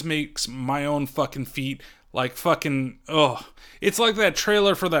always makes my own fucking feet like fucking, ugh. It's like that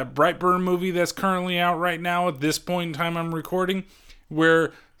trailer for that Brightburn movie that's currently out right now at this point in time I'm recording,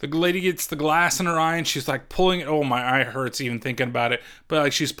 where the lady gets the glass in her eye and she's like pulling it. Oh, my eye hurts even thinking about it. But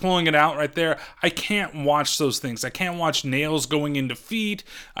like she's pulling it out right there. I can't watch those things. I can't watch nails going into feet.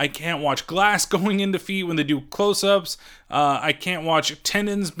 I can't watch glass going into feet when they do close-ups. I can't watch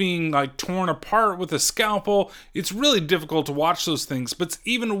tendons being like torn apart with a scalpel. It's really difficult to watch those things. But it's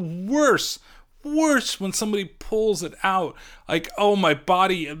even worse when somebody pulls it out. Like, oh, my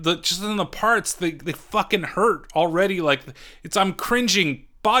body, just in the parts, they fucking hurt already. Like, I'm cringing.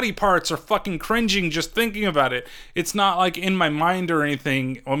 Body parts are fucking cringing just thinking about it. It's not like in my mind or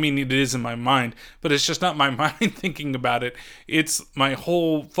anything. I mean, it is in my mind, but it's just not my mind thinking about it. It's my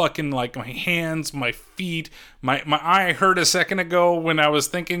whole fucking, like, my hands, my feet, my eye hurt a second ago when I was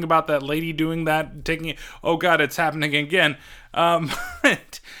thinking about that lady doing that, taking it. Oh God, it's happening again.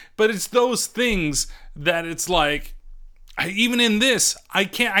 But it's those things that it's like, even in this,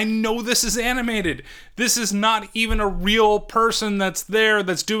 I know this is animated. This is not even a real person that's there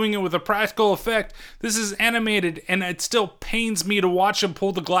that's doing it with a practical effect. This is animated, and it still pains me to watch him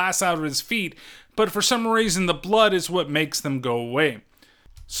pull the glass out of his feet. But for some reason, the blood is what makes them go away.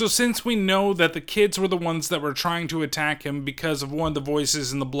 So since we know that the kids were the ones that were trying to attack him because of one of the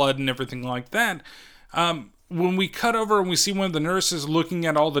voices and the blood and everything like that, when we cut over and we see one of the nurses looking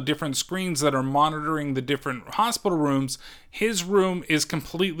at all the different screens that are monitoring the different hospital rooms, his room is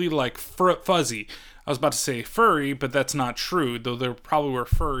completely like fuzzy. I was about to say furry, but that's not true, though there probably were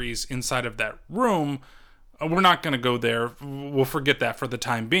furries inside of that room. We're not going to go there. We'll forget that for the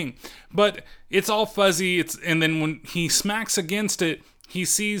time being. But it's all fuzzy, and then when he smacks against it, he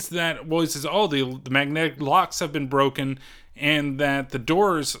sees that, well, he says, oh, the magnetic locks have been broken, and that the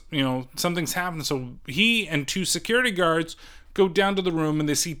doors, something's happened. So he and two security guards go down to the room, and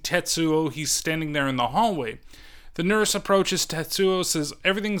they see Tetsuo. He's standing there in the hallway. The nurse approaches Tetsuo, says,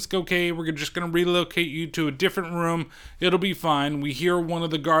 everything's okay, we're just going to relocate you to a different room, it'll be fine. We hear one of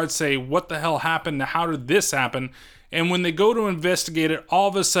the guards say, what the hell happened? How did this happen? And when they go to investigate it, all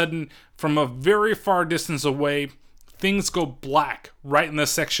of a sudden, from a very far distance away, things go black right in the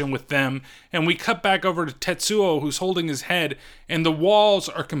section with them, and we cut back over to Tetsuo, who's holding his head, and the walls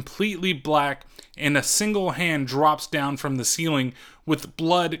are completely black, and a single hand drops down from the ceiling with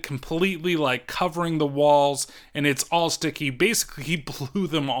blood completely like covering the walls, and it's all sticky. Basically, he blew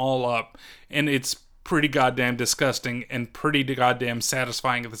them all up, and it's pretty goddamn disgusting and pretty goddamn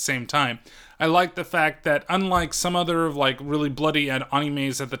satisfying at the same time. I like the fact that unlike some other like really bloody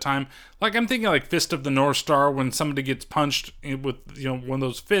animes at the time, like I'm thinking like Fist of the North Star, when somebody gets punched with one of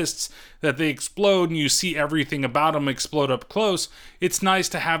those fists that they explode and you see everything about them explode up close. It's nice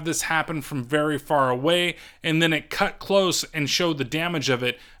to have this happen from very far away and then it cut close and show the damage of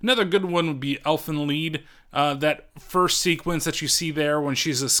it. Another good one would be Elfen Lied. That first sequence that you see there when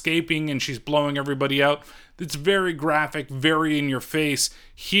she's escaping and she's blowing everybody out, it's very graphic, very in your face.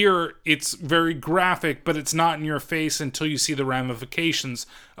 Here, it's very graphic, but it's not in your face until you see the ramifications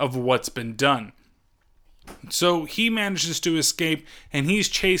of what's been done. So he manages to escape, and he's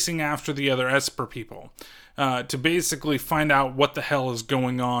chasing after the other Esper people to basically find out what the hell is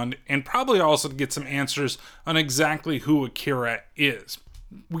going on, and probably also to get some answers on exactly who Akira is.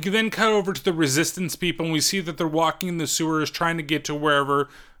 We can then cut over to the Resistance people, and we see that they're walking in the sewers trying to get to wherever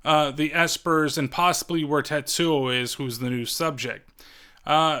the Espers and possibly where Tetsuo is, who's the new subject.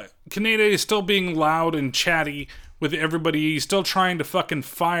 Kaneda is still being loud and chatty with everybody. He's still trying to fucking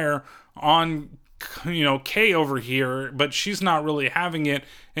fire on, Kay over here, but she's not really having it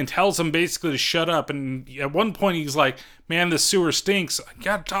and tells him basically to shut up. And at one point he's like, man, the sewer stinks. I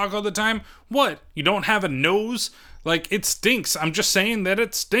gotta talk all the time? What? You don't have a nose? Like, it stinks. I'm just saying that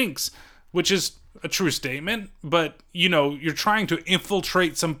it stinks, which is a true statement, but, you're trying to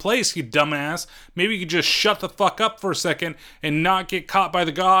infiltrate some place, you dumbass. Maybe you could just shut the fuck up for a second and not get caught by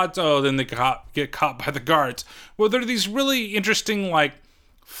the gods. Oh, then they get caught by the guards. Well, there are these really interesting,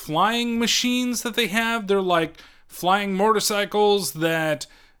 flying machines that they have. They're like flying motorcycles that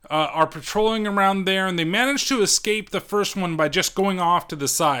are patrolling around there, and they manage to escape the first one by just going off to the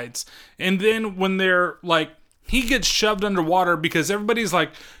sides. And then when they're he gets shoved underwater because everybody's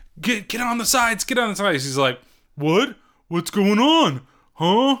like, get on the sides, get on the sides. He's like, what? What's going on?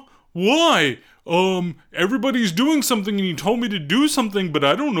 Huh? Why? Everybody's doing something and you told me to do something, but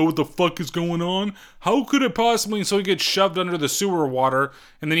I don't know what the fuck is going on. How could it possibly? And so he gets shoved under the sewer water,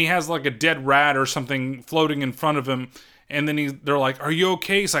 and then he has a dead rat or something floating in front of him, and then they're like, are you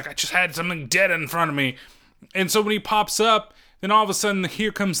okay? He's like, I just had something dead in front of me. And so when he pops up, then all of a sudden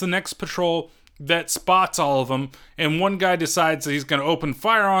here comes the next patrol that spots all of them, and one guy decides that he's going to open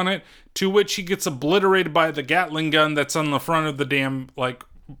fire on it, to which he gets obliterated by the Gatling gun that's on the front of the damn,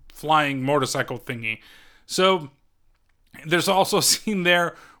 flying motorcycle thingy. So there's also a scene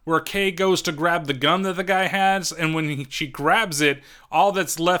there where Kay goes to grab the gun that the guy has, and when she grabs it, all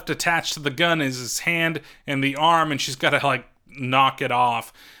that's left attached to the gun is his hand and the arm, and she's got to, knock it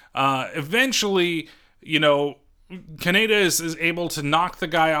off. Eventually, Kaneda is able to knock the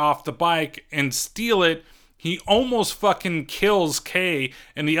guy off the bike and steal it. He almost fucking kills Kay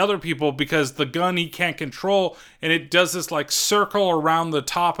and the other people because the gun he can't control, and it does this circle around the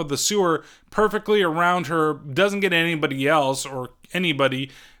top of the sewer, perfectly around her, doesn't get anybody else or anybody,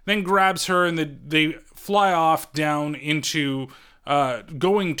 then grabs her, and they fly off down into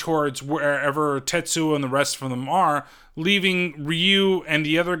going towards wherever Tetsuo and the rest of them are, leaving Ryu and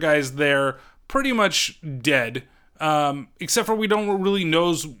the other guys there pretty much dead. Except for we don't really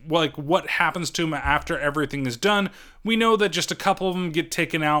know what happens to him after everything is done. We know that just a couple of them get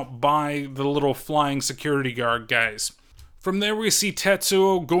taken out by the little flying security guard guys. From there we see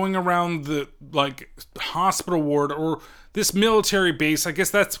Tetsuo going around the hospital ward, or this military base. I guess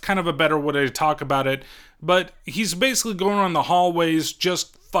that's kind of a better way to talk about it. But he's basically going around the hallways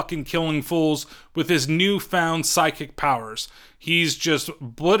just fucking killing fools with his newfound psychic powers. He's just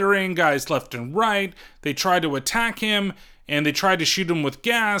obliterating guys left and right. They try to attack him, and they try to shoot him with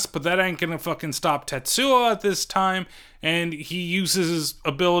gas, but that ain't gonna fucking stop Tetsuo at this time. And he uses his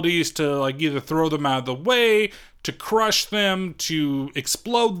abilities to either throw them out of the way, to crush them, to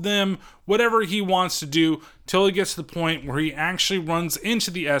explode them, whatever he wants to do, till he gets to the point where he actually runs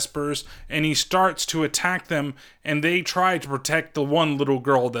into the Espers and he starts to attack them, and they try to protect the one little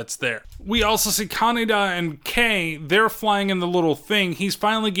girl that's there. We also see Kaneda and Kay, they're flying in the little thing. He's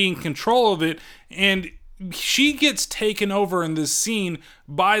finally gaining control of it, and she gets taken over in this scene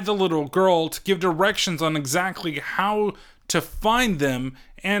by the little girl to give directions on exactly how to find them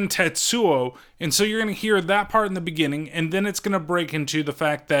and Tetsuo. And so you're going to hear that part in the beginning, and then it's going to break into the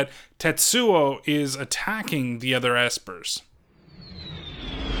fact that Tetsuo is attacking the other Espers.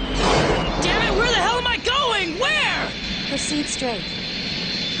 Damn it, where the hell am I going? Where? Proceed straight.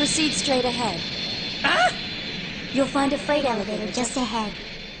 Proceed straight ahead. Huh? You'll find a freight elevator just ahead.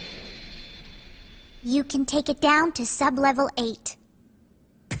 You can take it down to sub-level 8.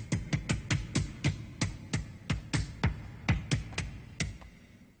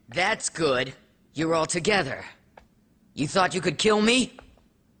 That's good. You're all together. You thought you could kill me?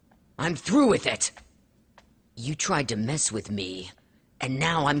 I'm through with it. You tried to mess with me, and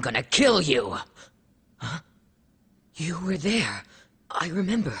now I'm gonna kill you. Huh? You were there. I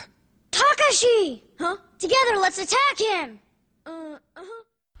remember. Takashi! Huh? Together, let's attack him!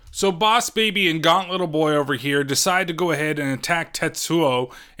 So Boss Baby and Gaunt Little Boy over here decide to go ahead and attack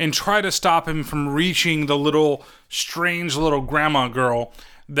Tetsuo and try to stop him from reaching the strange little grandma girl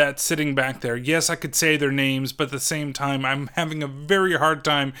that's sitting back there. Yes, I could say their names, but at the same time, I'm having a very hard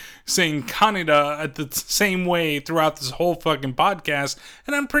time saying Kaneda at the same way throughout this whole fucking podcast,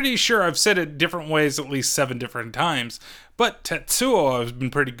 and I'm pretty sure I've said it different ways at least 7 different times. But Tetsuo I've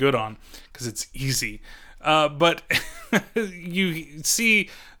been pretty good on, because it's easy. But you see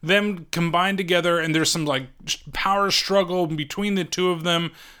them combine together, and there's some like power struggle between the two of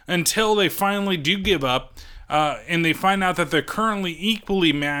them until they finally do give up, and they find out that they're currently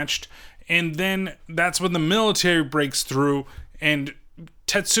equally matched. And then that's when the military breaks through, and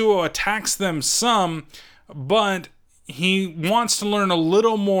Tetsuo attacks them some, but he wants to learn a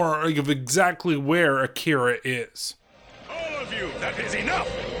little more of exactly where Akira is. All of you, that is enough!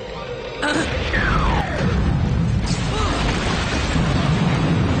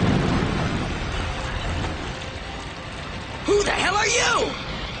 Who the hell are you?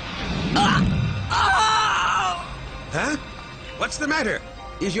 Huh? What's the matter?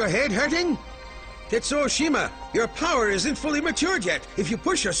 Is your head hurting? Tetsuo Shima, your power isn't fully matured yet. If you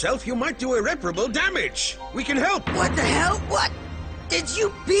push yourself, you might do irreparable damage. We can help. What the hell? What did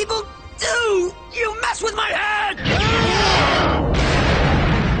you people do? You mess with my head!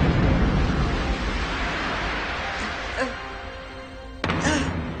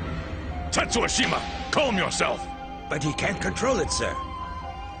 Tetsuo Shima, calm yourself! But he can't control it, sir.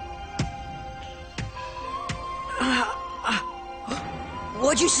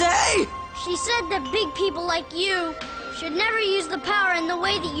 What'd you say? She said that big people like you should never use the power in the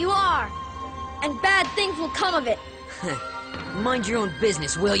way that you are. And bad things will come of it. Mind your own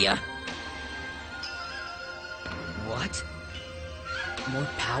business, will ya? What? More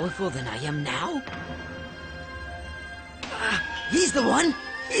powerful than I am now? He's the one!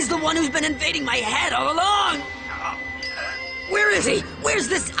 He's the one who's been invading my head all along! Where is he? Where's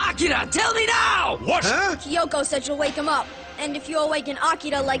this Akira? Tell me now! What? Huh? Kyoko said she'll wake him up. And if you awaken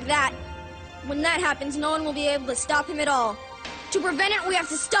Akira like that, when that happens, no one will be able to stop him at all. To prevent it, we have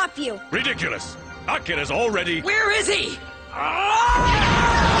to stop you. Ridiculous! Akira's already... Where is he?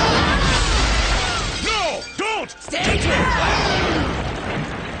 No! Don't! Stay down!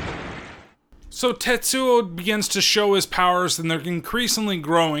 So Tetsuo begins to show his powers, and they're increasingly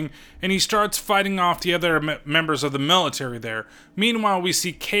growing, and he starts fighting off the other members of the military there. Meanwhile, we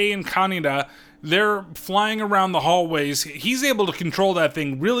see Kei and Kaneda. They're flying around the hallways. He's able to control that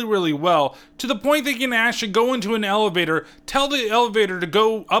thing really, really well, to the point that he can actually go into an elevator, tell the elevator to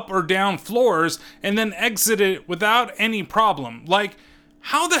go up or down floors, and then exit it without any problem. Like,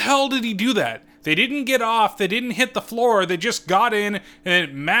 how the hell did he do that? They didn't get off, they didn't hit the floor, they just got in, and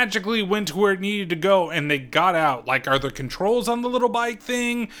it magically went to where it needed to go, and they got out. Like, are there controls on the little bike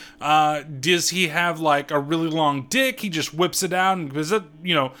thing? Does he have, like, a really long dick? He just whips it out and,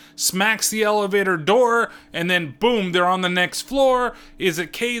 smacks the elevator door, and then, boom, they're on the next floor. Is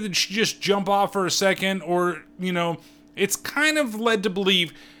it Kay that should just jump off for a second? Or, it's kind of led to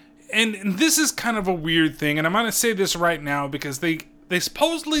believe, and this is kind of a weird thing, and I'm going to say this right now because they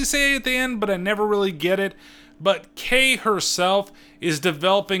supposedly say it at the end, but I never really get it. But Kay herself is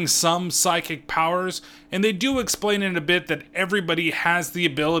developing some psychic powers, and they do explain in a bit that everybody has the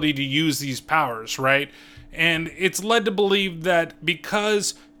ability to use these powers, right? And it's led to believe that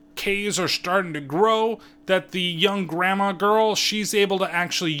because Kays are starting to grow, that the young grandma girl, she's able to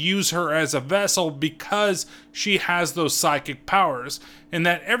actually use her as a vessel because she has those psychic powers. And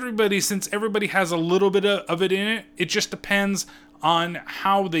that since everybody has a little bit of it in it, it just depends on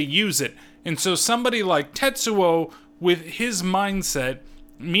how they use it. And so somebody like Tetsuo, with his mindset,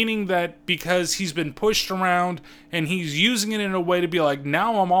 meaning that because he's been pushed around and he's using it in a way to be like,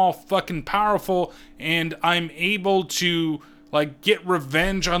 now I'm all fucking powerful and I'm able to get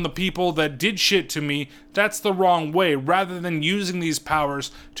revenge on the people that did shit to me, that's the wrong way. Rather than using these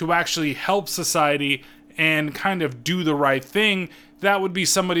powers to actually help society and kind of do the right thing, that would be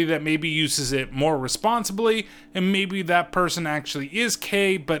somebody that maybe uses it more responsibly, and maybe that person actually is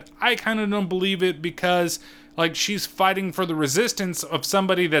Kay, but I kind of don't believe it because, she's fighting for the resistance of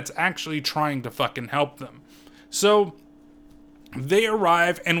somebody that's actually trying to fucking help them. So they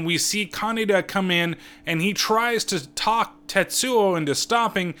arrive, and we see Kaneda come in, and he tries to talk Tetsuo into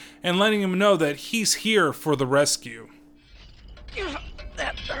stopping and letting him know that he's here for the rescue.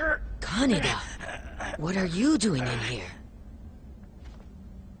 That hurt. Kaneda, what are you doing in here?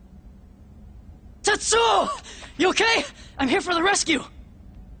 Tetsuo! You okay? I'm here for the rescue!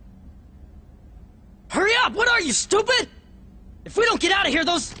 Hurry up! What are you, stupid? If we don't get out of here,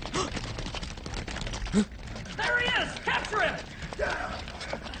 those... There he is! Capture him!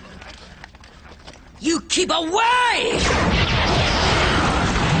 You keep away!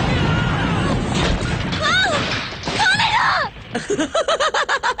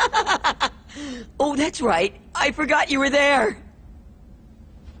 Oh, that's right. I forgot you were there.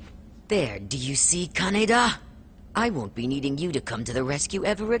 There, do you see, Kaneda? I won't be needing you to come to the rescue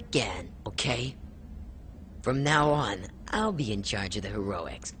ever again, okay? From now on, I'll be in charge of the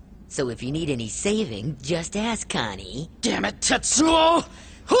heroics. So if you need any saving, just ask Connie. Damn it, Tetsuo!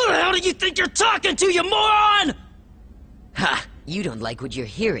 Who the hell do you think you're talking to, you moron? Ha! You don't like what you're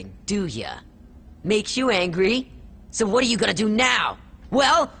hearing, do ya? Makes you angry? So what are you gonna do now?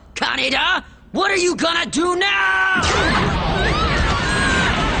 Well, Kaneda, what are you gonna do now?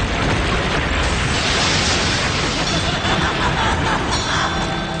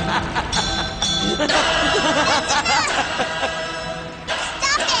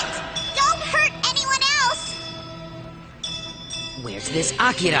 Stop it! Don't hurt anyone else! Where's this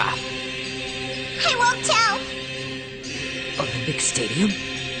Akira? I won't tell! Olympic Stadium?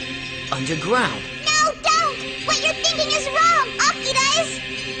 Underground? No, don't! What you're thinking is wrong! Akira is...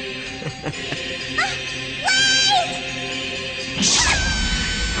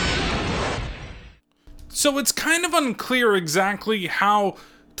 So it's kind of unclear exactly how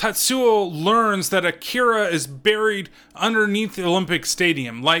Tetsuo learns that Akira is buried underneath the Olympic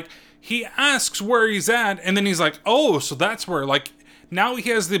Stadium. Like, he asks where he's at, and then he's like, oh, so that's where, like, now he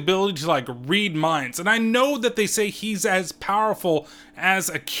has the ability to, like, read minds. And I know that they say he's as powerful as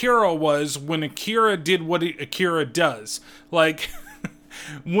Akira was when Akira did what Akira does. Like,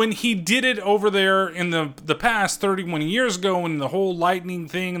 when he did it over there in the past, 31 years ago, and the whole lightning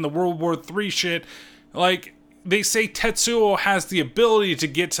thing and the World War III shit, like, they say Tetsuo has the ability to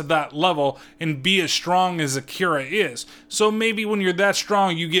get to that level and be as strong as Akira is. So maybe when you're that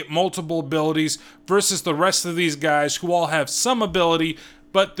strong, you get multiple abilities versus the rest of these guys who all have some ability,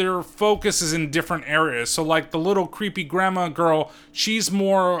 but their focus is in different areas. So like the little creepy grandma girl, she's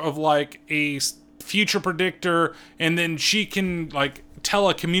more of like a future predictor, and then she can like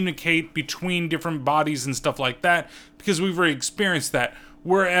telecommunicate between different bodies and stuff like that, because we've already experienced that.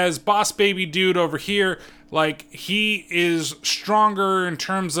 Whereas Boss Baby Dude over here, like, he is stronger in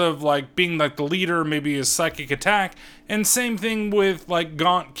terms of, like, being, like, the leader, maybe his psychic attack. And same thing with, like,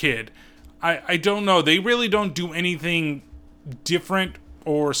 Gaunt Kid. I don't know. They really don't do anything different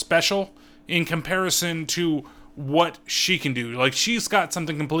or special in comparison to what she can do. Like, she's got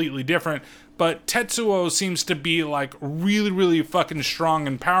something completely different. But Tetsuo seems to be, like, really, really fucking strong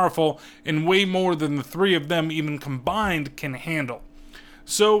and powerful, and way more than the three of them even combined can handle.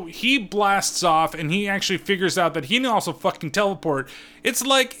 So he blasts off, and he actually figures out that he can also fucking teleport. It's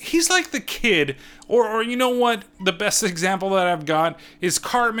like, he's like the kid, or you know what, the best example that I've got is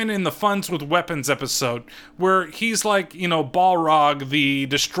Cartman in the Funds with Weapons episode, where he's like, you know, Balrog, the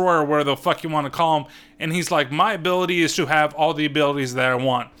destroyer, whatever the fuck you want to call him, and he's like, my ability is to have all the abilities that I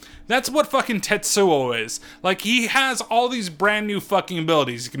want. That's what fucking Tetsuo is. Like, he has all these brand new fucking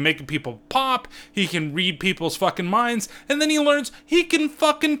abilities. He can make people pop, he can read people's fucking minds, and then he learns he can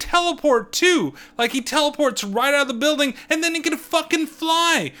fucking teleport too. Like, he teleports right out of the building, and then he can fucking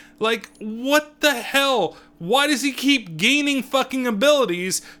fly. Like, what the hell? Why does he keep gaining fucking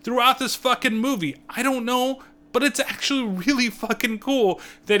abilities throughout this fucking movie? I don't know. But it's actually really fucking cool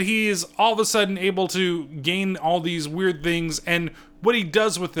that he is all of a sudden able to gain all these weird things and what he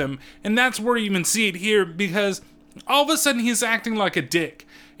does with them. And that's where you even see it here, because all of a sudden he's acting like a dick.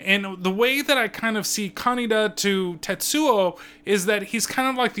 And the way that I kind of see Kaneda to Tetsuo is that he's kind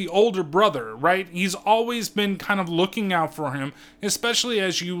of like the older brother, right? He's always been kind of looking out for him, especially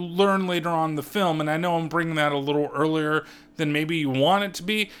as you learn later on in the film. And I know I'm bringing that a little earlier than maybe you want it to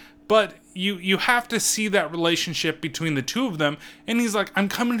be, but you have to see that relationship between the two of them. And he's like, I'm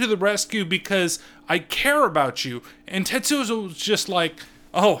coming to the rescue because I care about you. And Tetsuo was just like,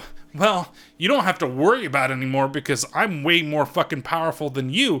 oh, well, you don't have to worry about it anymore because I'm way more fucking powerful than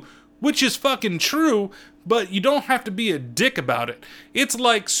you. Which is fucking true, but you don't have to be a dick about it. It's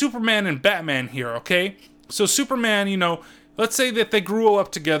like Superman and Batman here, okay? So Superman, you know, let's say that they grew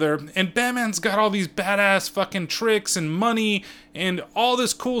up together, and Batman's got all these badass fucking tricks and money and all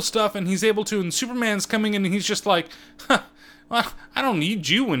this cool stuff, and he's able to, and Superman's coming in and he's just like, huh, well, I don't need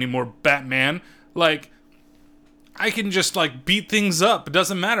you anymore, Batman. Like, I can just, like, beat things up. It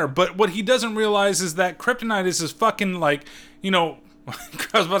doesn't matter. But what he doesn't realize is that kryptonite is his fucking, like, you know,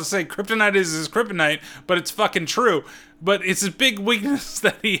 I was about to say kryptonite is his kryptonite, but it's fucking true. But it's a big weakness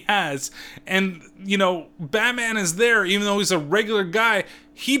that he has. And, you know, Batman is there, even though he's a regular guy.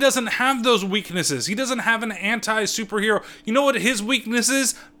 He doesn't have those weaknesses. He doesn't have an anti-superhero. You know what his weakness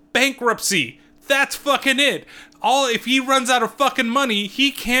is? Bankruptcy. That's fucking it. If he runs out of fucking money,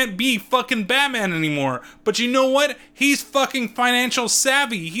 he can't be fucking Batman anymore. But you know what? He's fucking financial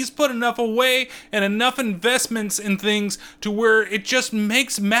savvy. He's put enough away and enough investments in things to where it just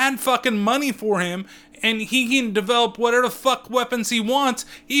makes mad fucking money for him. and he can develop whatever the fuck weapons he wants,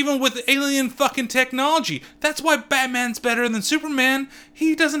 even with alien fucking technology. That's why Batman's better than Superman.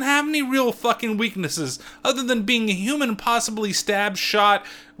 He doesn't have any real fucking weaknesses, other than being a human, possibly stabbed, shot,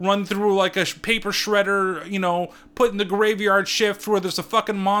 run through like a paper shredder, you know, put in the graveyard shift where there's a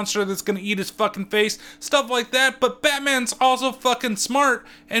fucking monster that's gonna eat his fucking face, stuff like that. But Batman's also fucking smart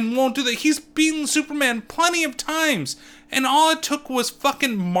and won't do that. He's beaten Superman plenty of times, and all it took was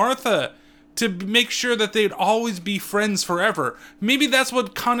fucking Martha to make sure that they'd always be friends forever. Maybe that's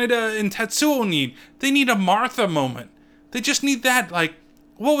what Kaneda and Tetsuo need. They need a Martha moment. They just need that, like,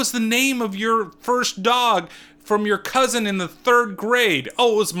 what was the name of your first dog from your cousin in the 3rd grade?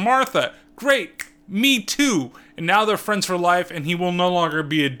 Oh, it was Martha. Great. Me too. And now they're friends for life, and he will no longer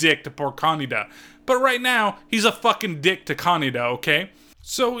be a dick to poor Kaneda. But right now, he's a fucking dick to Kaneda, okay?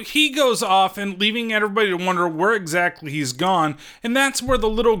 So he goes off and leaving everybody to wonder where exactly he's gone, and that's where the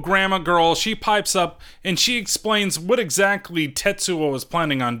little grandma girl, she pipes up and she explains what exactly Tetsuo is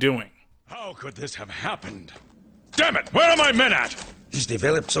planning on doing. How could this have happened? Damn it, where are my men at? He's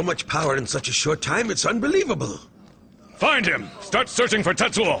developed so much power in such a short time, it's unbelievable. Find him! Start searching for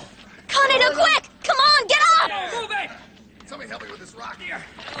Tetsuo! Kaneda, quick! Come on, get up! Move it! Somebody help me with this rock here.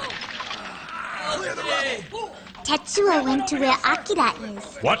 Clear the rubble! Tetsuo went to where Akira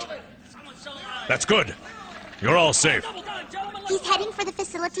is. What? That's good. You're all safe. He's heading for the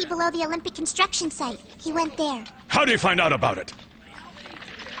facility below the Olympic construction site. He went there. How do you find out about it?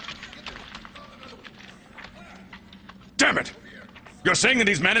 Damn it! You're saying that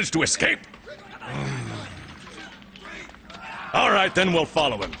he's managed to escape? All right, then we'll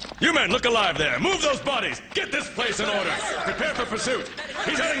follow him. You men, look alive there. Move those bodies. Get this place in order. Prepare for pursuit.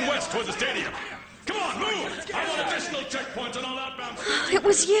 He's heading west toward the stadium. Come on, move! I want additional checkpoints on all outbound streets. It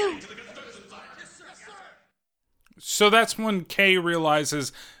was you. So that's when Kay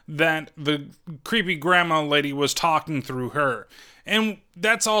realizes that the creepy grandma lady was talking through her. And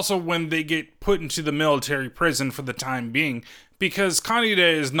that's also when they get put into the military prison for the time being, because Kaneda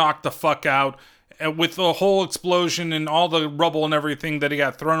is knocked the fuck out with the whole explosion and all the rubble and everything that he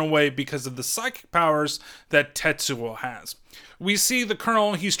got thrown away because of the psychic powers that Tetsuo has. We see the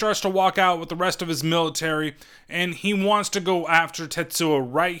colonel, he starts to walk out with the rest of his military, and he wants to go after Tetsuo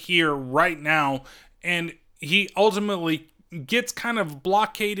right here, right now, and he ultimately gets kind of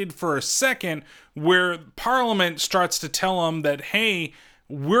blockaded for a second, where Parliament starts to tell him that, hey,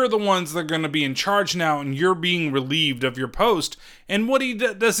 we're the ones that are going to be in charge now, and you're being relieved of your post. And what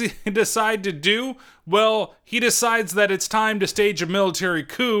does he decide to do? Well, he decides that it's time to stage a military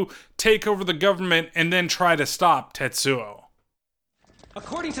coup, take over the government, and then try to stop Tetsuo.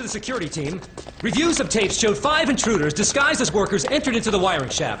 According to the security team, reviews of tapes showed 5 intruders disguised as workers entered into the wiring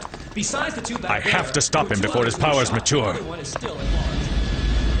shaft. Besides the 2 back I have to stop him before his powers mature. Everyone is still at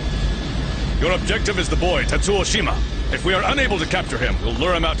large. Your objective is the boy, Tetsuo Shima. If we are unable to capture him, we'll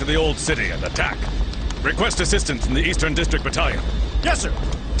lure him out to the old city and attack. Request assistance from the Eastern District Battalion. Yes, sir.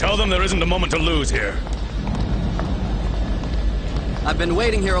 Tell them there isn't a moment to lose here. I've been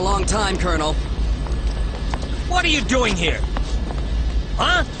waiting here a long time, Colonel. What are you doing here?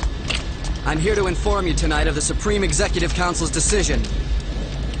 Huh? I'm here to inform you tonight of the Supreme Executive Council's decision.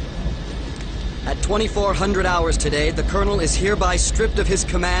 At 2400 hours today, the Colonel is hereby stripped of his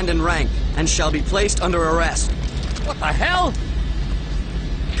command and rank, and shall be placed under arrest. What the hell?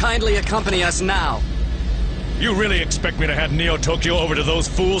 Kindly accompany us now. You really expect me to hand Neo Tokyo over to those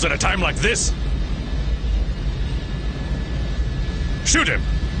fools at a time like this? Shoot him!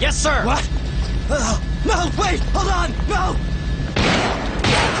 Yes, sir! What? No, wait! Hold on! No!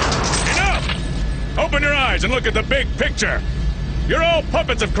 Enough! Open your eyes and look at the big picture! You're all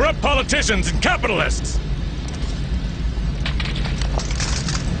puppets of corrupt politicians and capitalists!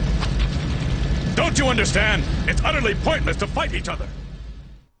 Don't you understand? It's utterly pointless to fight each other!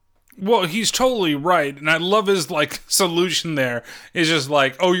 Well, he's totally right, and I love his, solution there. It's just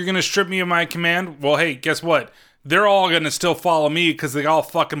like, oh, you're gonna strip me of my command? Well, hey, guess what? They're all gonna still follow me because they all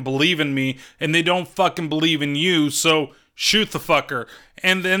fucking believe in me, and they don't fucking believe in you, so shoot the fucker.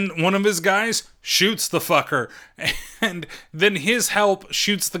 And then one of his guys shoots the fucker. And then his help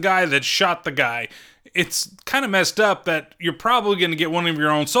shoots the guy that shot the guy. It's kind of messed up that you're probably going to get one of your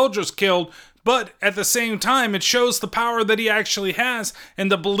own soldiers killed, but at the same time, it shows the power that he actually has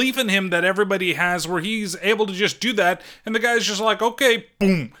and the belief in him that everybody has, where he's able to just do that, and the guy's just like, okay,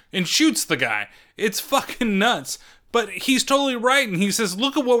 boom, and shoots the guy. It's fucking nuts. But he's totally right, and he says,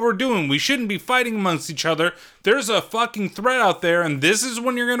 look at what we're doing. We shouldn't be fighting amongst each other. There's a fucking threat out there, and this is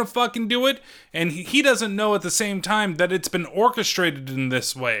when you're gonna fucking do it? And he doesn't know at the same time that it's been orchestrated in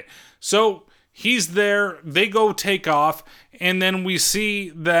this way. So he's there, they go take off, and then we see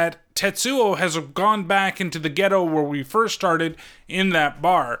that Tetsuo has gone back into the ghetto where we first started, in that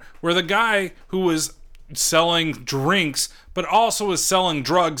bar, where the guy who was selling drinks, but also was selling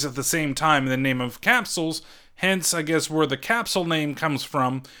drugs at the same time in the name of capsules, hence, I guess, where the capsule name comes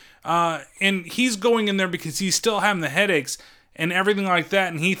from. And he's going in there because he's still having the headaches and everything like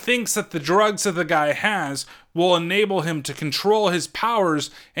that, and he thinks that the drugs that the guy has will enable him to control his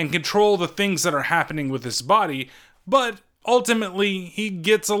powers and control the things that are happening with his body, but ultimately he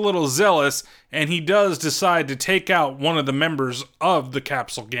gets a little zealous, and he does decide to take out one of the members of the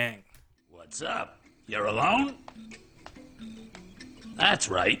capsule gang. What's up? You're alone? That's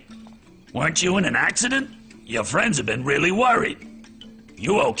right. Weren't you in an accident? Your friends have been really worried.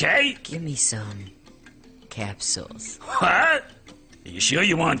 You okay? Give me some capsules. What? Are you sure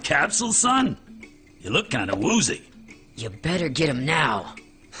you want capsules, son? You look kind of woozy. You better get them now.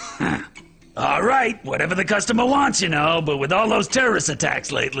 All right, whatever the customer wants, but with all those terrorist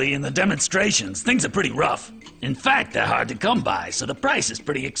attacks lately and the demonstrations, things are pretty rough. In fact, they're hard to come by, so the price is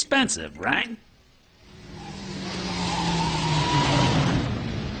pretty expensive, right?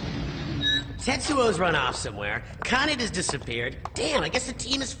 Tetsuo's run off somewhere. Kaneda's disappeared. Damn, I guess the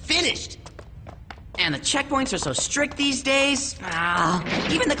team is finished. And the checkpoints are so strict these days.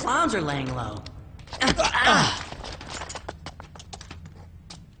 Even the clowns are laying low.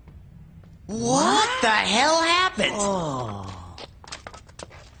 What the hell happened? Oh.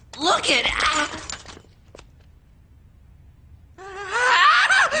 Look at...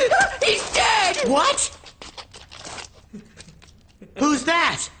 He's dead! What? Who's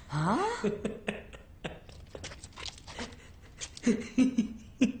that? Huh?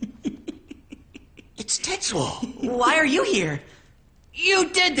 It's Tetsuo. Why are you here? You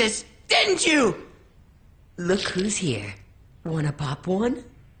did this, didn't you? Look who's here. Wanna pop one?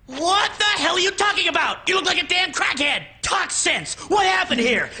 What the hell are you talking about? You look like a damn crackhead! Talk sense! What happened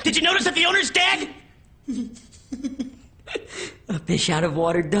here? Did you notice that the owner's dead? A fish out of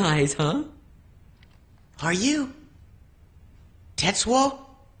water dies, huh? Are you Tetsuo?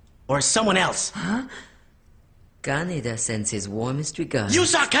 Or someone else? Huh? Kaneda sends his warmest regards. You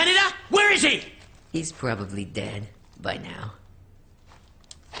saw Kaneda? Where is he? He's probably dead by now.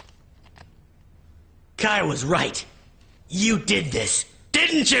 Kai was right. You did this,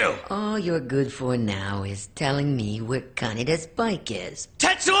 didn't you? All you're good for now is telling me where Kaneda's bike is.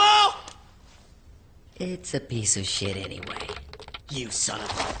 Tetsuo! It's a piece of shit anyway. You son of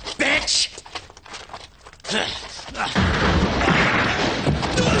a bitch!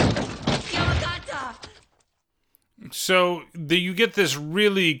 So you get this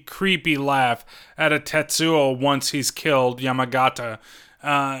really creepy laugh out of Tetsuo once he's killed Yamagata.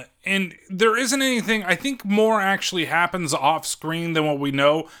 And there isn't anything, I think more actually happens off screen than what we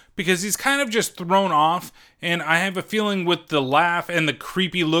know, because he's kind of just thrown off, and I have a feeling with the laugh and the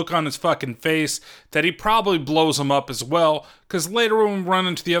creepy look on his fucking face that he probably blows him up as well, because later when we run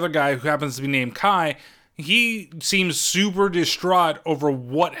into the other guy who happens to be named Kai, he seems super distraught over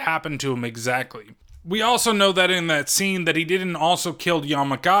what happened to him exactly. We also know that in that scene that he didn't also kill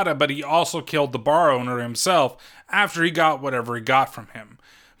Yamagata, but he also killed the bar owner himself after he got whatever he got from him.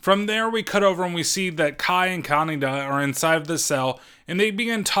 From there, we cut over and we see that Kai and Kaneda are inside of the cell, and they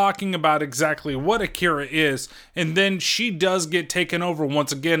begin talking about exactly what Akira is, and then she does get taken over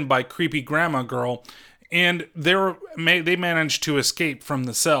once again by creepy grandma girl, and they manage to escape from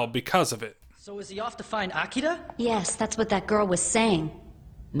the cell because of it. So is he off to find Akira? Yes, that's what that girl was saying.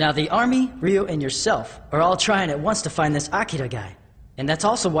 Now the army, Ryo, and yourself are all trying at once to find this Akira guy. And that's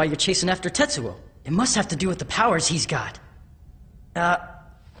also why you're chasing after Tetsuo. It must have to do with the powers he's got.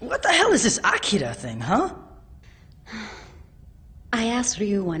 What the hell is this Akira thing, huh? I asked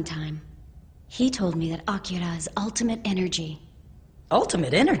Ryu one time. He told me that Akira is ultimate energy.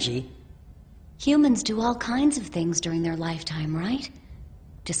 Ultimate energy? Humans do all kinds of things during their lifetime, right?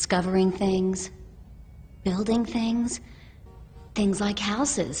 Discovering things, building things like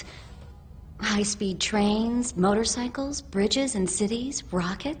houses, high-speed trains, motorcycles, bridges and cities,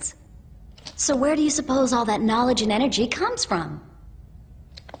 rockets. So where do you suppose all that knowledge and energy comes from?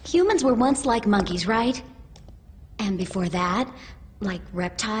 Humans were once like monkeys, right? And before that, like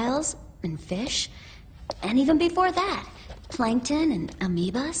reptiles and fish. And even before that, plankton and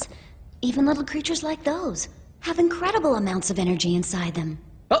amoebas. Even little creatures like those have incredible amounts of energy inside them.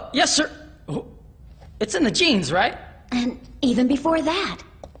 Oh, yes, sir. Oh, it's in the genes, right? And even before that,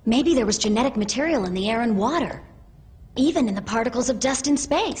 maybe there was genetic material in the air and water. Even in the particles of dust in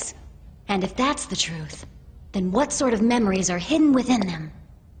space. And if that's the truth, then what sort of memories are hidden within them?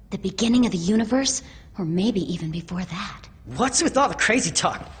 The beginning of the universe, or maybe even before that. What's with all the crazy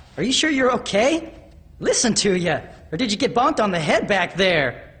talk? Are you sure you're okay? Listen to ya. Or did you get bonked on the head back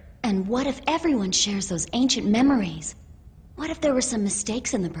there? And what if everyone shares those ancient memories? What if there were some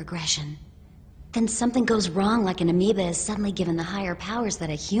mistakes in the progression? Then something goes wrong, like an amoeba is suddenly given the higher powers that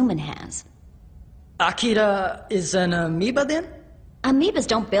a human has. Akira is an amoeba then? Amoebas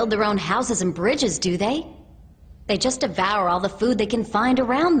don't build their own houses and bridges, do they? They just devour all the food they can find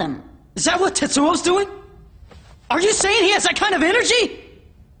around them. Is that what Tetsuo's doing? Are you saying he has that kind of energy?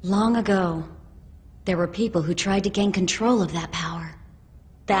 Long ago, there were people who tried to gain control of that power.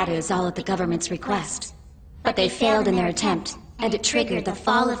 That is all at the government's request. But they failed in their attempt, and it triggered the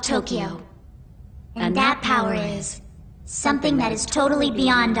fall of Tokyo. And that power is something that is totally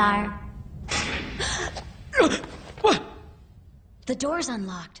beyond our... The door's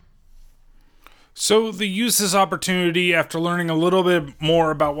unlocked. So they use this opportunity after learning a little bit more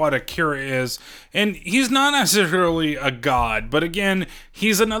about what Akira is, and he's not necessarily a god, but again,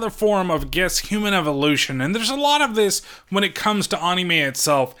 he's another form of, I guess, human evolution, and there's a lot of this when it comes to anime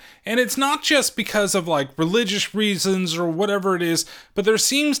itself, and it's not just because of, like, religious reasons or whatever it is, but there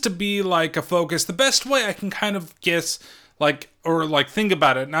seems to be, like, a focus. The best way I can kind of guess, think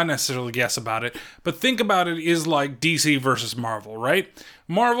about it, not necessarily guess about it, but think about it is like DC versus Marvel, right?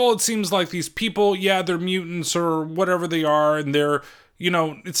 Marvel, it seems like these people, yeah, they're mutants or whatever they are, and they're,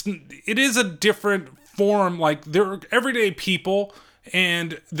 it is a different form, like, they're everyday people,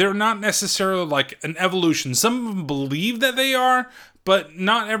 and they're not necessarily like an evolution. Some of them believe that they are, but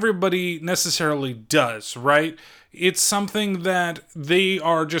not everybody necessarily does, right? It's something that they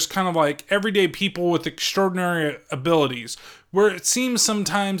are just kind of like everyday people with extraordinary abilities. Where it seems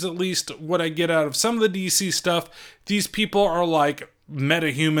sometimes, at least what I get out of some of the DC stuff, these people are like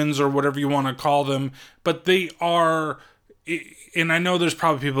metahumans or whatever you want to call them, but they are, and I know there's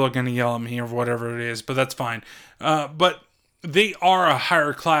probably people that are going to yell at me or whatever it is, but that's fine. But they are a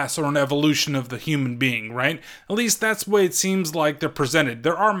higher class or an evolution of the human being, right? At least that's the way it seems like they're presented.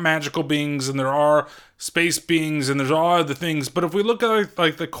 There are magical beings and there are space beings and there's all other things, but if we look at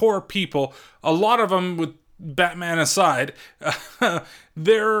like the core people, a lot of them, with Batman aside,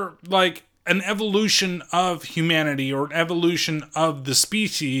 they're like an evolution of humanity or an evolution of the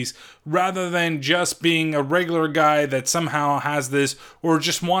species rather than just being a regular guy that somehow has this or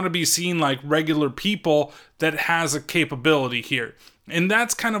just want to be seen like regular people that has a capability here. And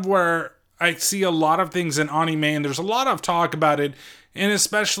that's kind of where I see a lot of things in anime, and there's a lot of talk about it, and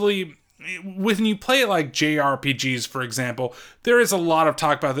especially when you play like JRPGs, for example, there is a lot of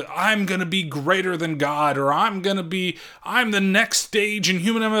talk about that. I'm going to be greater than God, or I'm the next stage in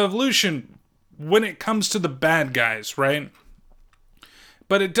human evolution when it comes to the bad guys, right?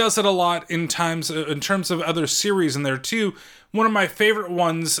 But it does it a lot in terms of other series in there too. One of my favorite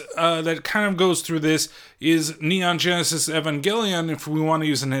ones that kind of goes through this is Neon Genesis Evangelion, if we want to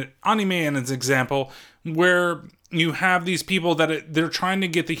use an anime as an example, where you have these people that they're trying to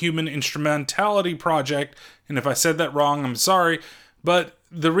get the Human Instrumentality Project, and if I said that wrong, I'm sorry, but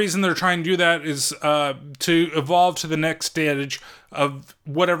the reason they're trying to do that is to evolve to the next stage of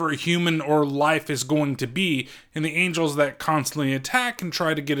whatever human or life is going to be, and the angels that constantly attack and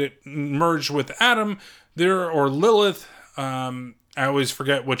try to get it merged with Adam, or Lilith, I always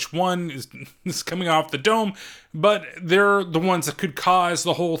forget which one is coming off the dome, but they're the ones that could cause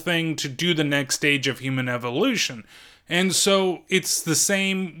the whole thing to do the next stage of human evolution. And so it's the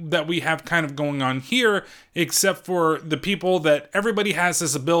same that we have kind of going on here, except for the people that everybody has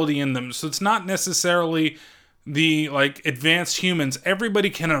this ability in them. So it's not necessarily the like advanced humans. Everybody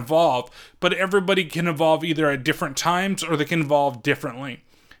can evolve, but everybody can evolve either at different times or they can evolve differently.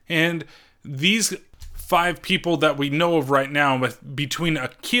 And these 5 people that we know of right now, between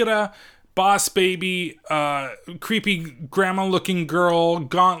Akira, Boss Baby, creepy grandma-looking girl,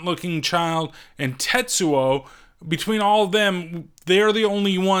 gaunt-looking child, and Tetsuo, between all of them, they're the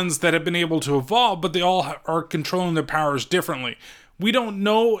only ones that have been able to evolve, but they all are controlling their powers differently. We don't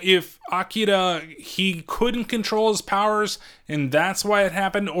know if Akira, he couldn't control his powers, and that's why it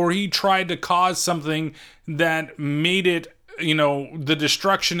happened, or he tried to cause something that made it, the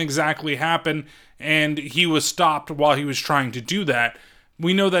destruction exactly happen, and he was stopped while he was trying to do that.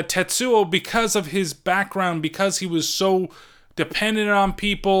 We know that Tetsuo, because of his background, because he was so dependent on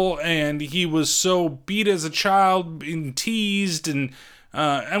people, and he was so beat as a child and teased, and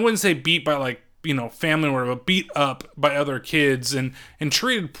I wouldn't say beat by family or whatever, but beat up by other kids and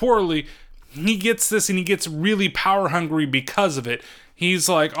treated poorly, he gets this and he gets really power hungry because of it. He's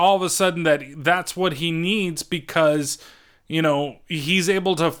like, all of a sudden that's what he needs because he's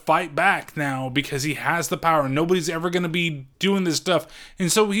able to fight back now because he has the power. Nobody's ever going to be doing this stuff. And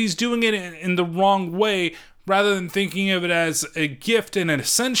so he's doing it in the wrong way. Rather than thinking of it as a gift and an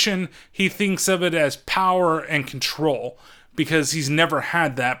ascension, he thinks of it as power and control. because he's never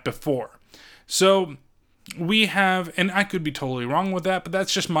had that before. So we have, and I could be totally wrong with that, but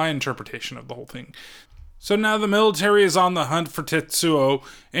that's just my interpretation of the whole thing. So now the military is on the hunt for Tetsuo,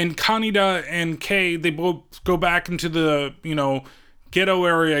 and Kaneda and Kei, they both go back into the, ghetto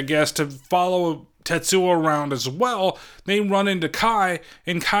area, I guess, to follow Tetsuo around as well. They run into Kai,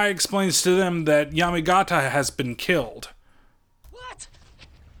 and Kai explains to them that Yamagata has been killed. What?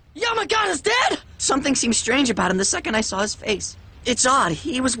 Yamagata's dead? Something seemed strange about him the second I saw his face. It's odd.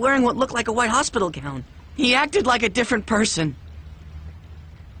 He was wearing what looked like a white hospital gown. He acted like a different person.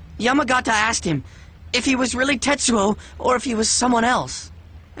 Yamagata asked him if he was really Tetsuo or if he was someone else.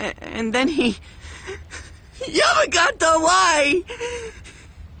 And then he... Yamagata, why?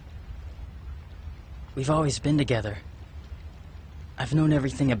 We've always been together. I've known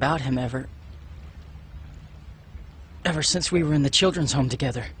everything about him ever since we were in the children's home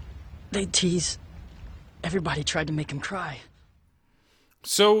together. They'd tease. Everybody tried to make him cry.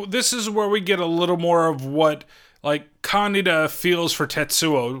 So this is where we get a little more of what, Kaneda feels for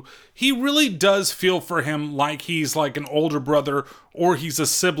Tetsuo. He really does feel for him like he's like an older brother or he's a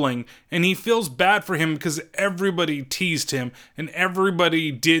sibling, and he feels bad for him because everybody teased him and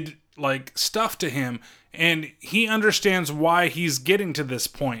everybody did stuff to him, and he understands why he's getting to this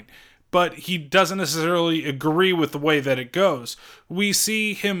point, but he doesn't necessarily agree with the way that it goes. We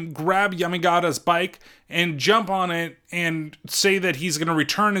see him grab Yamagata's bike and jump on it and say that he's going to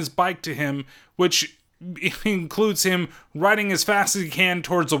return his bike to him, which includes him riding as fast as he can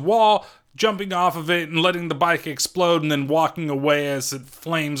towards a wall, jumping off of it and letting the bike explode, and then walking away as it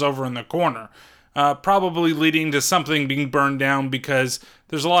flames over in the corner. Probably leading to something being burned down because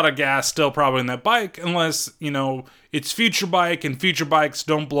there's a lot of gas still probably in that bike, unless, it's future bike and future bikes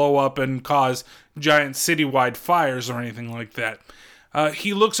don't blow up and cause giant citywide fires or anything like that.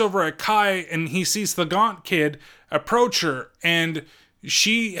 He looks over at Kai and he sees the Gaunt kid approach her, and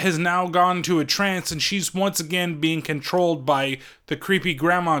she has now gone to a trance and she's once again being controlled by the creepy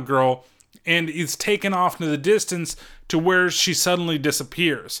grandma girl and is taken off into the distance to where she suddenly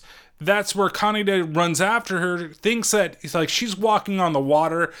disappears. That's where Kaneda runs after her, thinks that she's walking on the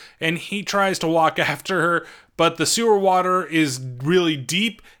water, and he tries to walk after her, but the sewer water is really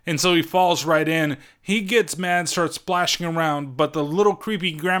deep, and so he falls right in. He gets mad, starts splashing around, but the little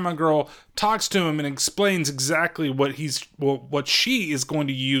creepy grandma girl talks to him and explains exactly what she is going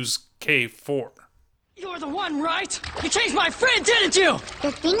to use Kei for. You're the one, right? You changed my friend, didn't you?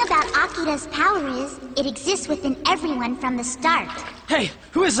 The thing about Akira's power is, it exists within everyone from the start. Hey,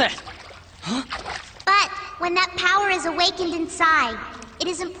 who is that? Huh? But when that power is awakened inside, it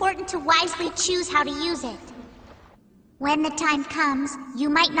is important to wisely choose how to use it. When the time comes, you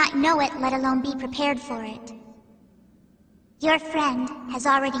might not know it, let alone be prepared for it. Your friend has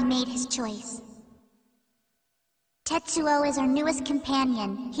already made his choice. Tetsuo is our newest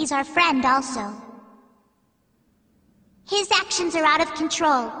companion. He's our friend also. His actions are out of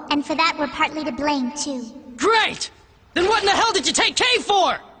control, and for that we're partly to blame, too. Great! Then what in the hell did you take Kei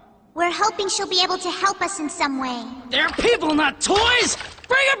for? We're hoping she'll be able to help us in some way. They're people, not toys!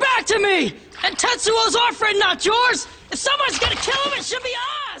 Bring her back to me! And Tetsuo's our friend, not yours! If someone's gonna kill him, it should be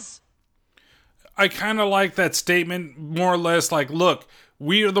us! I kind of like that statement, more or less look,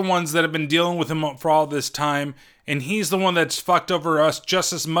 we are the ones that have been dealing with him for all this time, and he's the one that's fucked over us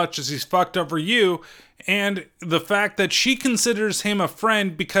just as much as he's fucked over you, and the fact that she considers him a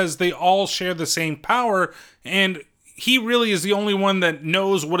friend because they all share the same power, and he really is the only one that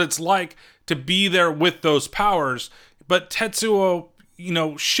knows what it's like to be there with those powers. But Tetsuo,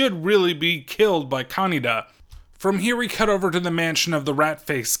 should really be killed by Kaneda. From here we cut over to the mansion of the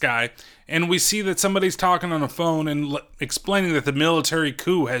rat-faced guy, and we see that somebody's talking on a phone and explaining that the military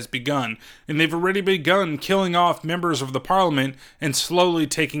coup has begun, and they've already begun killing off members of the parliament and slowly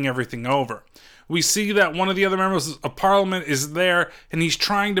taking everything over. We see that one of the other members of parliament is there, and he's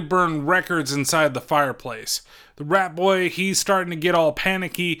trying to burn records inside the fireplace. The rat boy, he's starting to get all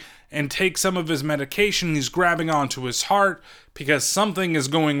panicky and take some of his medication. He's grabbing onto his heart because something is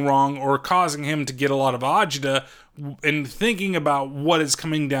going wrong or causing him to get a lot of agita, and thinking about what is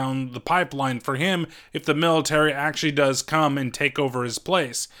coming down the pipeline for him if the military actually does come and take over his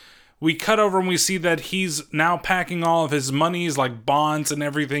place. We cut over and we see that he's now packing all of his monies, like bonds and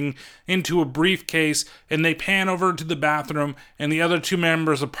everything, into a briefcase, and they pan over to the bathroom, and the other two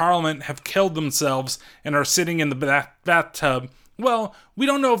members of parliament have killed themselves and are sitting in the bathtub. Well, we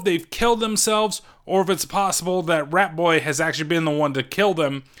don't know if they've killed themselves or if it's possible that Rat Boy has actually been the one to kill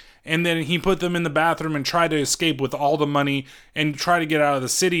them, and then he put them in the bathroom and tried to escape with all the money and try to get out of the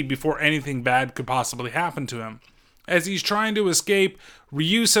city before anything bad could possibly happen to him. As he's trying to escape,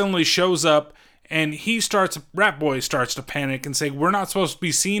 Ryu suddenly shows up and Rat Boy starts to panic and say, we're not supposed to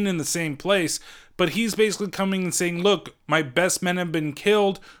be seen in the same place. But he's basically coming and saying, look, my best men have been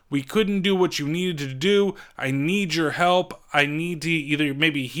killed. We couldn't do what you needed to do. I need your help. I need to either,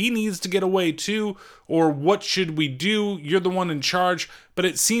 maybe he needs to get away too, or what should we do? You're the one in charge. But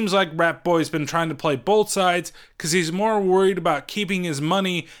it seems like Rat Boy's been trying to play both sides because he's more worried about keeping his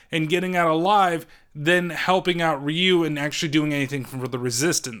money and getting out alive than helping out Ryu and actually doing anything for the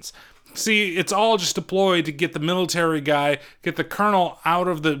resistance. See, it's all just a ploy to get the military guy, get the colonel out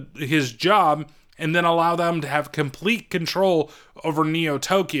of his job, and then allow them to have complete control over Neo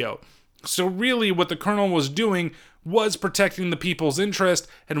Tokyo. So really what the colonel was doing was protecting the people's interest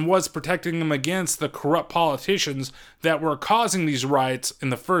and was protecting them against the corrupt politicians that were causing these riots in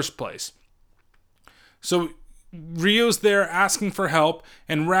the first place. So Ryu's there asking for help,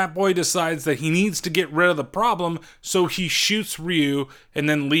 and Rat Boy decides that he needs to get rid of the problem, so he shoots Ryu and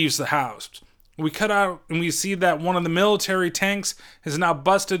then leaves the house. We cut out and we see that one of the military tanks has now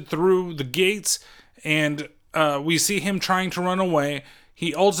busted through the gates, and we see him trying to run away.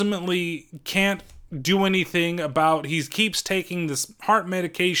 He ultimately can't do anything about, he keeps taking this heart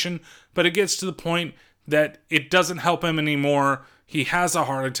medication, but it gets to the point that it doesn't help him anymore. He has a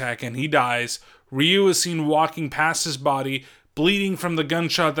heart attack and he dies. Ryu is seen walking past his body, bleeding from the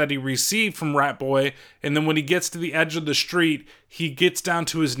gunshot that he received from Rat Boy, and then when he gets to the edge of the street, he gets down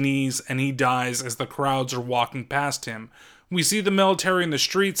to his knees and he dies as the crowds are walking past him. We see the military in the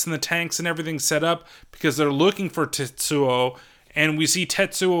streets and the tanks and everything set up because they're looking for Tetsuo, and we see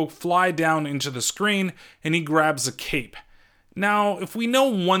Tetsuo fly down into the screen and he grabs a cape. Now, if we know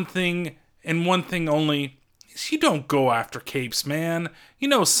one thing and one thing only, you don't go after capes, man. You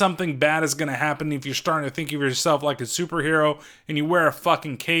know something bad is going to happen if you're starting to think of yourself like a superhero and you wear a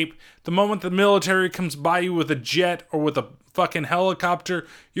fucking cape. The moment the military comes by you with a jet or with a fucking helicopter,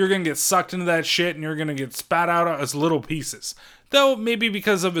 you're going to get sucked into that shit and you're going to get spat out as little pieces. Though, maybe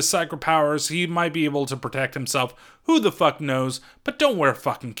because of his psycho powers, he might be able to protect himself. Who the fuck knows? But don't wear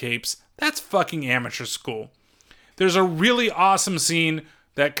fucking capes. That's fucking amateur school. There's a really awesome scene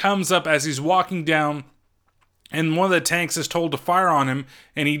that comes up as he's walking down, and one of the tanks is told to fire on him,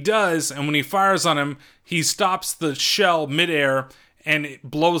 and he does, and when he fires on him, he stops the shell midair, and it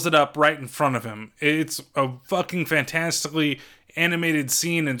blows it up right in front of him. It's a fucking fantastically animated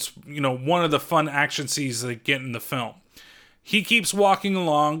scene, and it's, one of the fun action scenes they get in the film. He keeps walking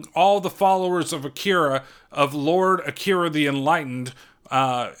along. All the followers of Akira, of Lord Akira the Enlightened,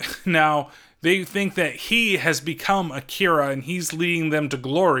 now they think that he has become Akira and he's leading them to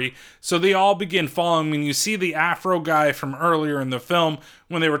glory. So they all begin following him. And you see the Afro guy from earlier in the film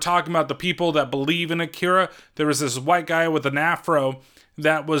when they were talking about the people that believe in Akira. There was this white guy with an Afro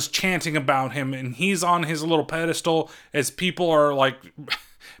that was chanting about him, and he's on his little pedestal as people are like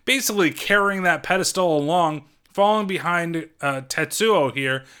basically carrying that pedestal along, following behind Tetsuo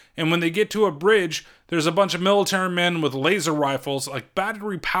here. And when they get to a bridge, there's a bunch of military men with laser rifles, like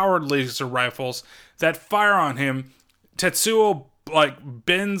battery-powered laser rifles, that fire on him. Tetsuo,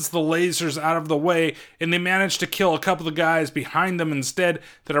 bends the lasers out of the way, and they manage to kill a couple of guys behind them instead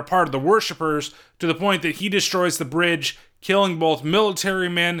that are part of the worshippers, to the point that he destroys the bridge, killing both military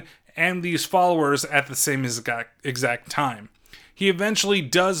men and these followers at the same exact time. He eventually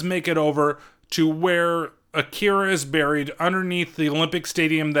does make it over to where Akira is buried underneath the Olympic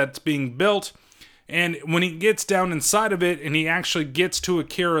Stadium that's being built. And when he gets down inside of it and he actually gets to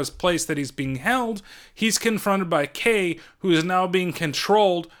Akira's place that he's being held, he's confronted by Kei, who is now being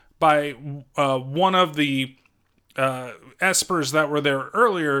controlled by one of the espers that were there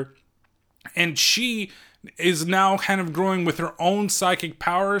earlier. And she is now kind of growing with her own psychic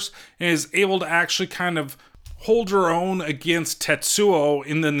powers and is able to actually kind of hold her own against Tetsuo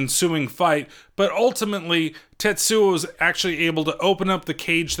in the ensuing fight, but ultimately Tetsuo is actually able to open up the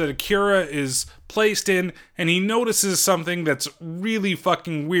cage that Akira is placed in, and he notices something that's really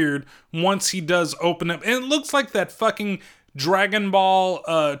fucking weird once he does open up, and it looks like that fucking Dragon Ball,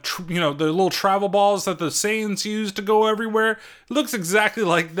 the little travel balls that the Saiyans use to go everywhere. It looks exactly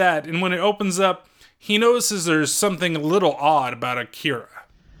like that, and when it opens up, he notices there's something a little odd about Akira.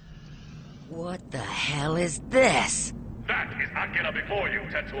 What the hell is this? That is Akira before you,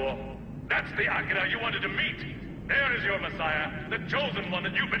 Tetsuo. That's the Akira you wanted to meet. There is your Messiah, the chosen one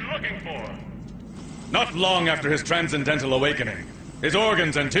that you've been looking for. Not long after his transcendental awakening, his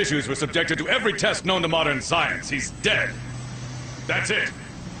organs and tissues were subjected to every test known to modern science. He's dead. That's it.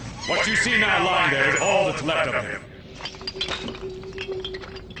 What you see now lying there is all that's left of him.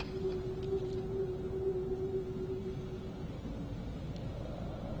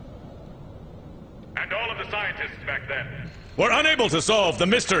 And all of the scientists back then were unable to solve the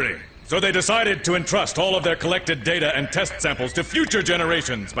mystery. So they decided to entrust all of their collected data and test samples to future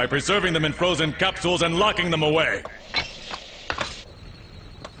generations by preserving them in frozen capsules and locking them away.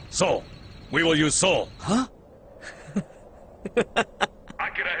 Soul. We will use Soul. Huh?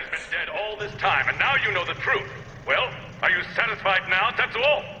 Akira has been dead all this time, and now you know the truth. Well, are you satisfied now,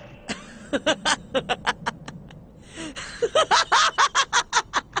 Tetsuo?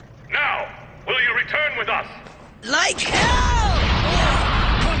 Now, will you return with us? Like hell!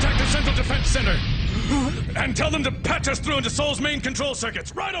 Contact the Central Defense Center and tell them to patch us through into Soul's main control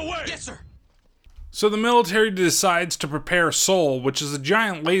circuits right away! Yes, sir. So the military decides to prepare Soul, which is a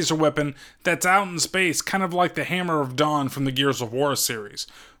giant laser weapon that's out in space, kind of like the Hammer of Dawn from the Gears of War series.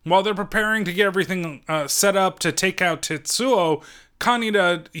 While they're preparing to get everything set up to take out Tetsuo,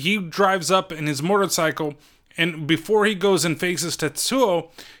 Kaneda, he drives up in his motorcycle, and before he goes and faces Tetsuo,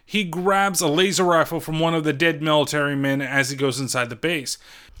 he grabs a laser rifle from one of the dead military men as he goes inside the base.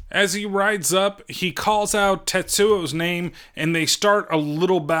 As he rides up, he calls out Tetsuo's name, and they start a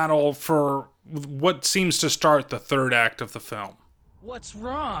little battle for what seems to start the third act of the film. What's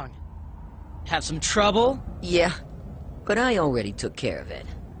wrong? Have some trouble? Yeah, but I already took care of it.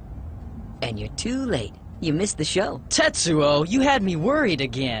 And you're too late. You missed the show. Tetsuo, you had me worried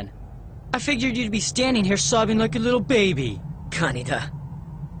again. I figured you'd be standing here sobbing like a little baby. Kaneda,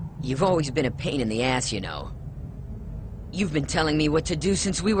 you've always been a pain in the ass, you know. You've been telling me what to do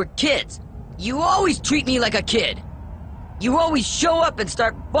since we were kids. You always treat me like a kid. You always show up and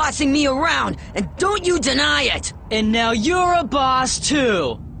start bossing me around, and don't you deny it! And now you're a boss,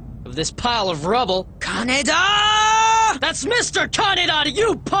 too! Of this pile of rubble. Kaneda! That's Mr. Kaneda to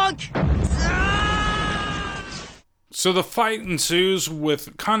you, punk! So the fight ensues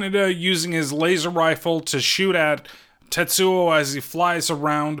with Kaneda using his laser rifle to shoot at Tetsuo as he flies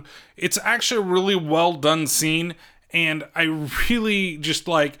around. It's actually a really well done scene, and I really just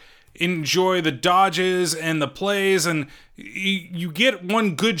enjoy the dodges and the plays, and you get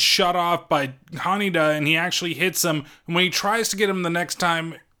one good shot off by Kaneda and he actually hits him, and when he tries to get him the next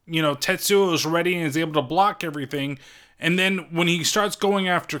time, Tetsuo is ready and is able to block everything. And then when he starts going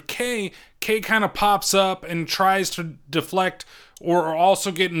after Kei kind of pops up and tries to deflect or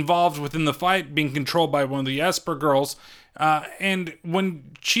also get involved within the fight, being controlled by one of the Esper girls. And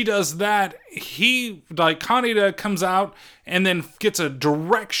when she does that, Kaneda comes out and then gets a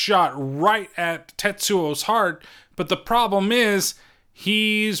direct shot right at Tetsuo's heart. But the problem is,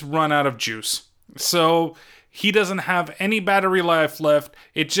 he's run out of juice. So he doesn't have any battery life left.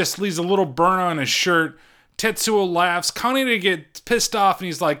 It just leaves a little burn on his shirt. Tetsuo laughs. Kaneda gets pissed off and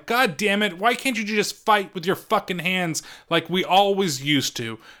he's like, God damn it, why can't you just fight with your fucking hands like we always used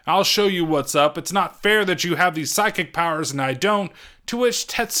to? I'll show you what's up. It's not fair that you have these psychic powers and I don't. To which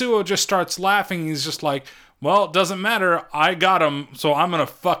Tetsuo just starts laughing. He's just like, well, it doesn't matter. I got him, so I'm gonna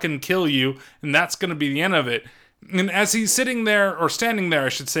fucking kill you. And that's gonna be the end of it. And as he's sitting there, or standing there, I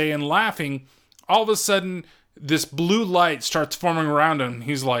should say, and laughing, all of a sudden, this blue light starts forming around him.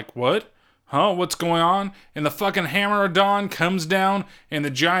 He's like, what? Huh? What's going on? And the fucking Hammer of Dawn comes down, and the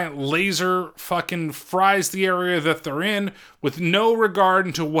giant laser fucking fries the area that they're in with no regard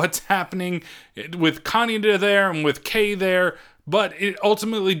into what's happening with Kaneda there and with Kei there. But it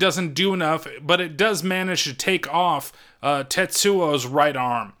ultimately doesn't do enough, but it does manage to take off Tetsuo's right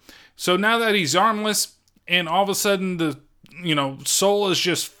arm. So now that he's armless, and all of a sudden the Soul is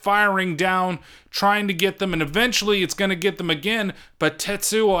just firing down, trying to get them, and eventually it's going to get them again, but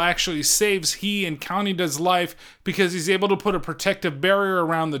Tetsuo actually saves he and Kaneda's life because he's able to put a protective barrier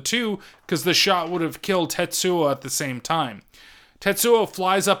around the two, because the shot would have killed Tetsuo at the same time. Tetsuo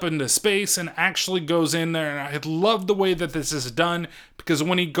flies up into space and actually goes in there, and I love the way that this is done, because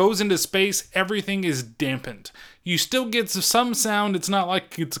when he goes into space, everything is dampened. You still get some sound, it's not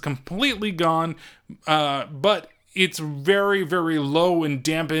like it's completely gone, but it's very, very low and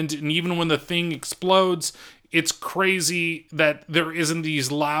dampened, and even when the thing explodes, it's crazy that there isn't these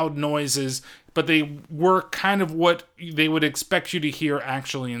loud noises, but they were kind of what they would expect you to hear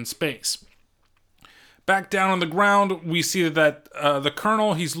actually in space. Back down on the ground, we see that the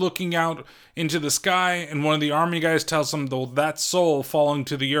colonel, he's looking out into the sky, and one of the army guys tells him, though, that's Soul falling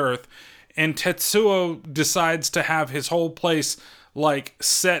to the earth. And Tetsuo decides to have his whole place,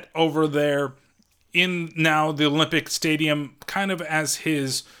 set over there in now the Olympic Stadium, kind of as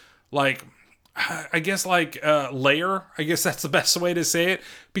his, lair. I guess that's the best way to say it,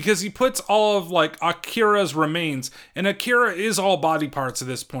 because he puts all of Akira's remains, and Akira is all body parts at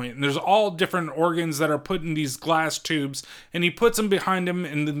this point, and there's all different organs that are put in these glass tubes, and he puts them behind him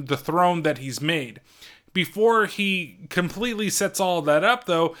in the throne that he's made. Before he completely sets all of that up,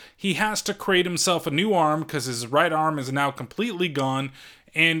 though, he has to create himself a new arm, because his right arm is now completely gone,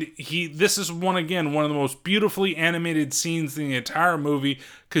 And this is one of the most beautifully animated scenes in the entire movie,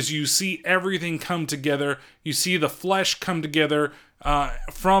 because you see everything come together. You see the flesh come together,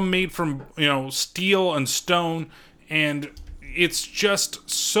 made from steel and stone, and it's just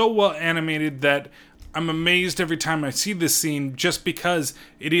so well animated that I'm amazed every time I see this scene, just because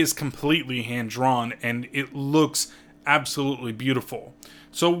it is completely hand-drawn and it looks absolutely beautiful.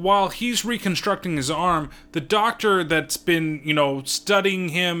 So while he's reconstructing his arm, the doctor that's been, studying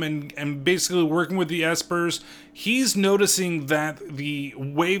him and basically working with the espers, he's noticing that the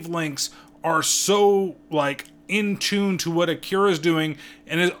wavelengths are so, in tune to what Akira's doing,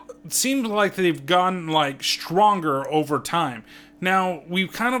 and it seems like they've gotten, stronger over time. Now,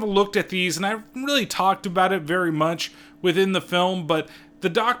 we've kind of looked at these, and I haven't really talked about it very much within the film, but the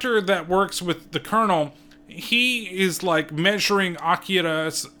doctor that works with the Colonel, he is measuring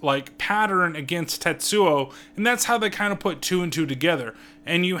Akira's pattern against Tetsuo, and that's how they kind of put two and two together.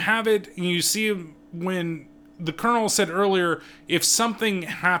 And you have it, and you see when the Colonel said earlier, if something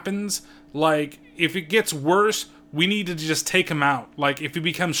happens, if it gets worse, we need to just take him out. If he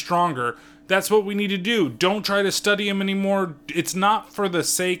becomes stronger, that's what we need to do. Don't try to study him anymore. It's not for the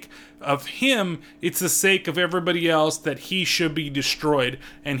sake of him, it's the sake of everybody else, that he should be destroyed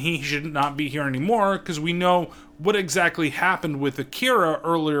and he should not be here anymore, because we know what exactly happened with Akira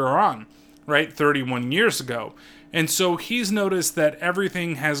earlier on, right? 31 years ago. And so he's noticed that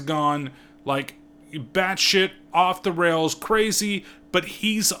everything has gone batshit off the rails crazy, but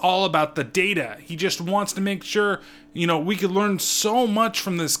he's all about the data. He just wants to make sure, we could learn so much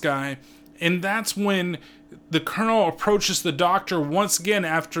from this guy. And that's when the Colonel approaches the doctor once again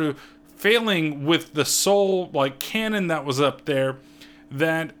after failing with the soul cannon that was up there,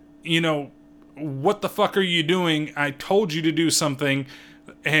 that, what the fuck are you doing? I told you to do something.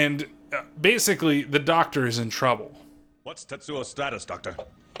 And basically the doctor is in trouble. What's Tetsuo's status, Doctor?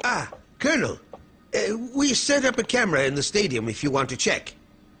 Colonel, we set up a camera in the stadium if you want to check.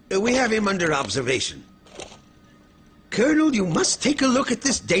 We have him under observation. Colonel, you must take a look at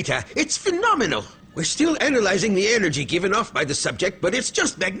this data. It's phenomenal. We're still analyzing the energy given off by the subject, but it's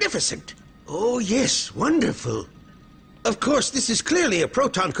just magnificent. Oh, yes, wonderful. Of course, this is clearly a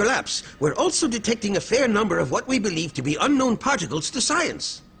proton collapse. We're also detecting a fair number of what we believe to be unknown particles to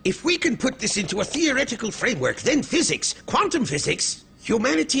science. If we can put this into a theoretical framework, then physics, quantum physics,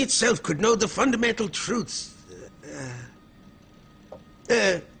 humanity itself could know the fundamental truths.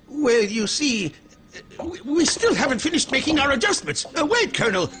 Well, you see, we still haven't finished making our adjustments. Wait,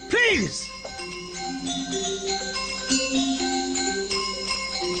 Colonel, please!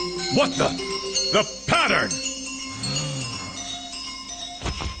 What the? The pattern!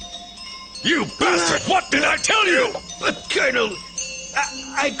 You bastard! What did I tell you? But, Colonel,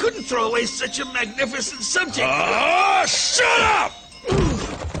 I couldn't throw away such a magnificent subject. Shut up!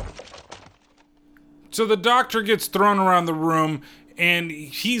 So the doctor gets thrown around the room, and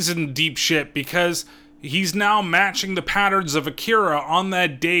he's in deep shit because he's now matching the patterns of Akira on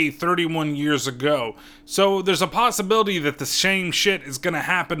that day 31 years ago. So there's a possibility that the same shit is going to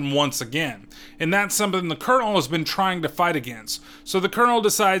happen once again. And that's something the Colonel has been trying to fight against. So the Colonel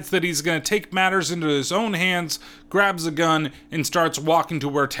decides that he's going to take matters into his own hands, grabs a gun, and starts walking to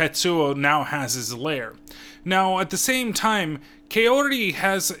where Tetsuo now has his lair. Now, at the same time, Kaori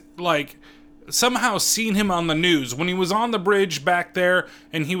has, somehow seen him on the news. When he was on the bridge back there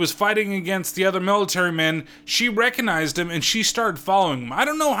and he was fighting against the other military men, she recognized him and she started following him. I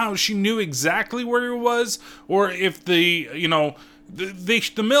don't know how she knew exactly where he was, or if the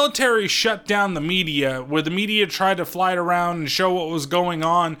military shut down the media, where the media tried to fly it around and show what was going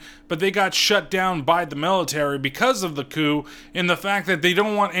on, but they got shut down by the military because of the coup and the fact that they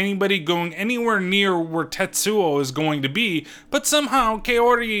don't want anybody going anywhere near where Tetsuo is going to be. But somehow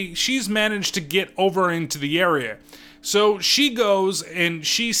Kaori, she's managed to get over into the area. So she goes and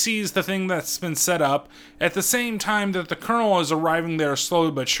she sees the thing that's been set up at the same time that the Colonel is arriving there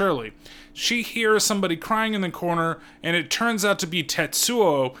slowly but surely. She hears somebody crying in the corner, and it turns out to be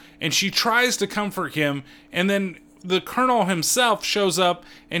Tetsuo, and she tries to comfort him, and then the Colonel himself shows up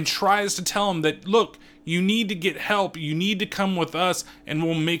and tries to tell him that, look, you need to get help, you need to come with us, and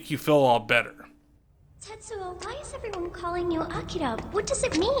we'll make you feel all better. Tetsuo, why is everyone calling you Akira? What does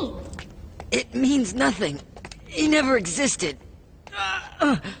it mean? It means nothing. He never existed.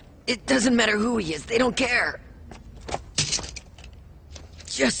 It doesn't matter who he is, they don't care.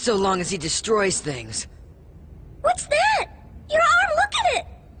 Just so long as he destroys things. What's that? Your arm, look at it!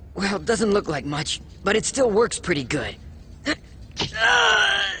 Well, it doesn't look like much, but it still works pretty good.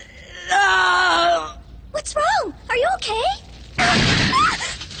 What's wrong? Are you okay?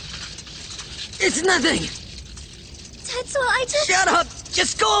 It's nothing! Tetsuo, I just... Shut up!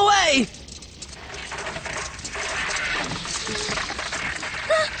 Just go away!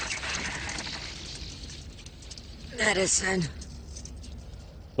 Medicine.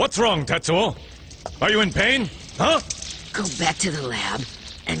 What's wrong, Tetsuo? Are you in pain? Huh? Go back to the lab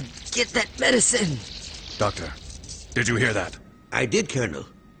and get that medicine. Doctor, did you hear that? I did, Colonel.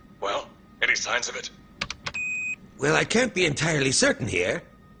 Well, any signs of it? Well, I can't be entirely certain here,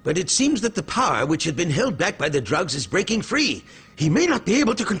 but it seems that the power which had been held back by the drugs is breaking free. He may not be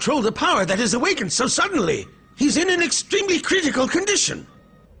able to control the power that has awakened so suddenly. He's in an extremely critical condition.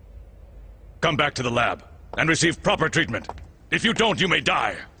 Come back to the lab and receive proper treatment. If you don't, you may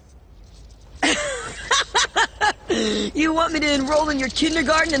die. You want me to enroll in your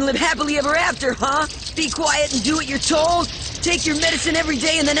kindergarten and live happily ever after, huh? Be quiet and do what you're told? Take your medicine every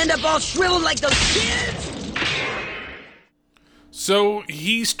day and then end up all shriveled like those kids? So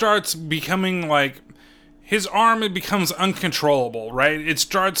he starts becoming like, his arm, it becomes uncontrollable, right? It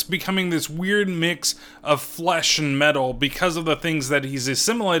starts becoming this weird mix of flesh and metal because of the things that he's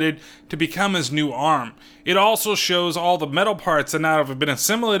assimilated to become his new arm. It also shows all the metal parts that now have been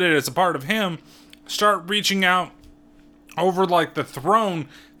assimilated as a part of him start reaching out over like the throne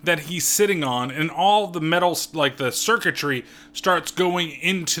that he's sitting on, and all the metal, like the circuitry, starts going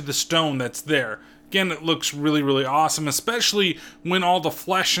into the stone that's there. Again, it looks really, really awesome, especially when all the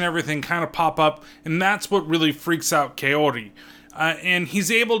flesh and everything kind of pop up, and that's what really freaks out Kaori. And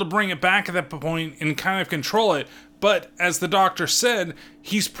he's able to bring it back at that point and kind of control it, but as the doctor said,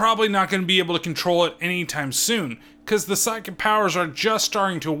 he's probably not going to be able to control it anytime soon, because the psychic powers are just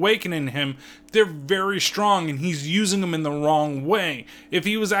starting to awaken in him. They're very strong, and he's using them in the wrong way. If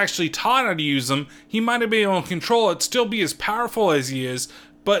he was actually taught how to use them, he might have been able to control it, still be as powerful as he is,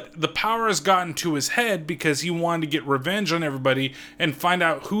 but the power has gotten to his head because he wanted to get revenge on everybody and find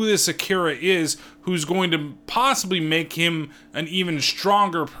out who this Akira is, who's going to possibly make him an even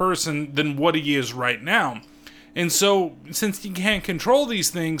stronger person than what he is right now. And so, since he can't control these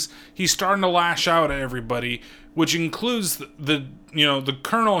things, he's starting to lash out at everybody, which includes the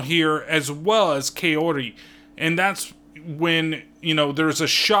colonel here as well as Kaori. And that's when, there's a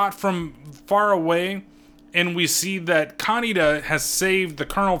shot from far away, and we see that Kaneda has saved the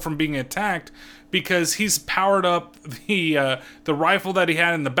colonel from being attacked because he's powered up the rifle that he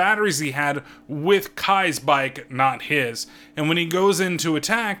had and the batteries he had with Kai's bike, not his. And when he goes in to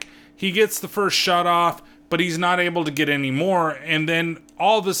attack, he gets the first shot off, but he's not able to get any more. And then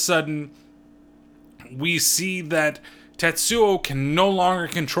all of a sudden, we see that Tetsuo can no longer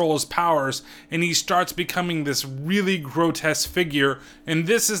control his powers, and he starts becoming this really grotesque figure. And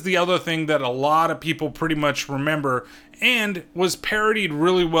this is the other thing that a lot of people pretty much remember, and was parodied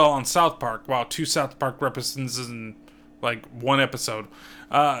really well on South Park. Wow, 2 South Park references in like 1 episode.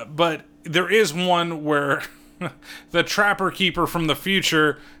 But there is one where the Trapper Keeper from the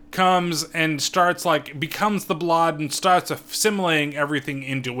future comes and starts becomes the blood and starts assimilating everything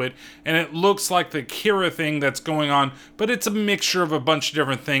into it, and it looks like the Akira thing that's going on, but it's a mixture of a bunch of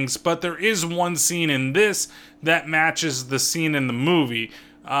different things. But there is one scene in this that matches the scene in the movie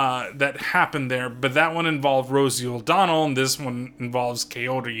that happened there, but that one involved Rosie O'Donnell, and this one involves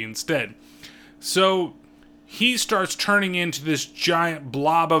Kaori instead. So he starts turning into this giant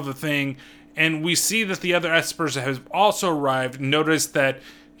blob of a thing, and we see that the other Espers have also arrived. Notice that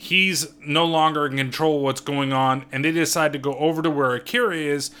he's no longer in control of what's going on, and they decide to go over to where Akira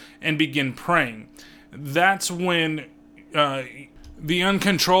is and begin praying. That's when the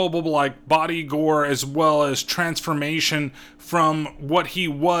uncontrollable body gore, as well as transformation from what he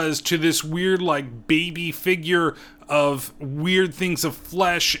was to this weird baby figure of weird things of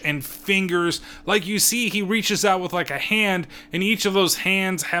flesh and fingers. Like you see, he reaches out with a hand, and each of those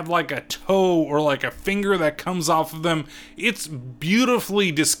hands have a toe or a finger that comes off of them. It's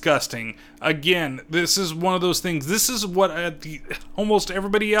beautifully disgusting. Again, this is one of those things. This is what almost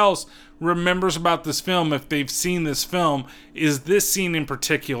everybody else remembers about this film, if they've seen this film, is this scene in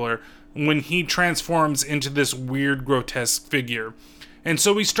particular, when he transforms into this weird, grotesque figure. And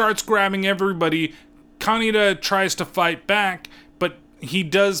so he starts grabbing everybody. Kaneda tries to fight back, but he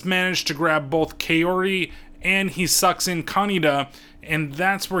does manage to grab both Kaori, and he sucks in Kaneda, and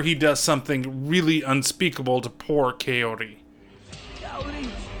that's where he does something really unspeakable to poor Kaori. Kaori!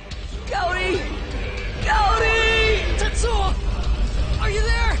 Kaori! Kaori! Tetsuo! Are you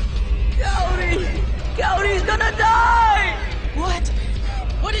there? Kaori! Kaori's gonna die! What?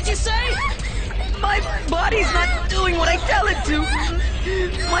 What did you say? My body's not doing what I tell it to.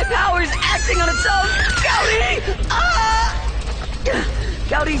 My power's acting on its own. Kaori! Ah!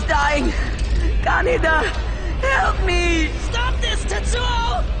 Kaori's dying. Kaneda, help me! Stop this,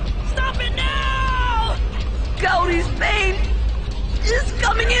 Tetsuo! Stop it now! Kaori's pain It's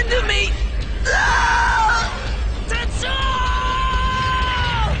coming into me! Ah! Tetsuo!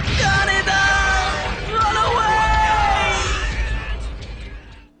 Run away!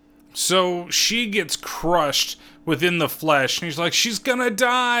 So she gets crushed within the flesh, and he's like, she's gonna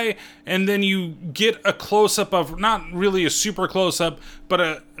die. And then you get a close-up of, not really a super close-up, but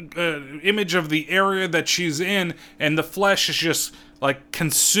a image of the area that she's in, and the flesh is just like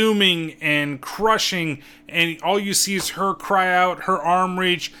consuming and crushing, and all you see is her cry out, her arm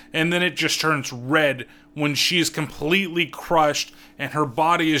reach, and then it just turns red when she is completely crushed and her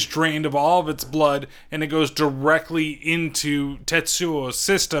body is drained of all of its blood, and it goes directly into Tetsuo's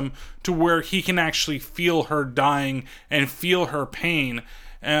system to where he can actually feel her dying and feel her pain.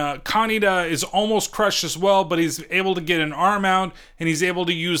 Kaneda is almost crushed as well, but he's able to get an arm out, and he's able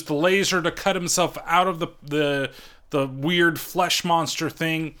to use the laser to cut himself out of the weird flesh monster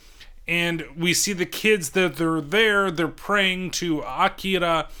thing. And we see the kids that they're praying to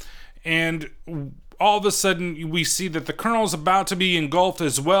Akira, and all of a sudden we see that the Colonel's about to be engulfed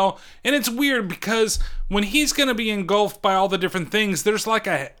as well. And it's weird because when he's going to be engulfed by all the different things, there's like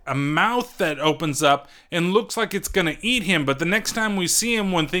a mouth that opens up and looks like it's going to eat him. But the next time we see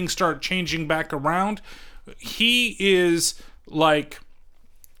him, when things start changing back around, he is like,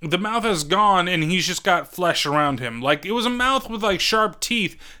 the mouth is gone and he's just got flesh around him. Like, it was a mouth with like sharp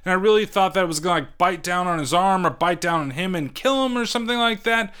teeth, and I really thought that it was gonna like bite down on his arm or bite down on him and kill him or something like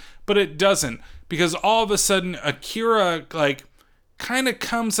that, but it doesn't, because all of a sudden Akira like kind of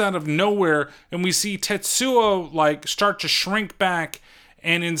comes out of nowhere, and we see Tetsuo like start to shrink back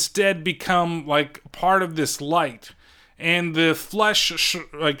and instead become like part of this light, and the flesh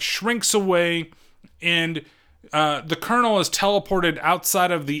shrinks away, and the Colonel is teleported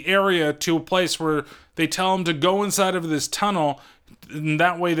outside of the area to a place where they tell him to go inside of this tunnel, and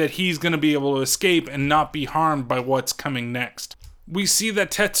that way that he's going to be able to escape and not be harmed by what's coming next. We see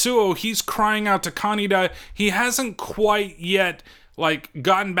that Tetsuo, he's crying out to Kaneda. He hasn't quite yet like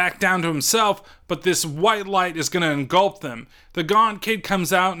gotten back down to himself, but this white light is going to engulf them. The Gaunt Kid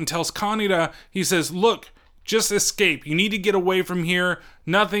comes out and tells Kaneda, he says, look, just escape. You need to get away from here.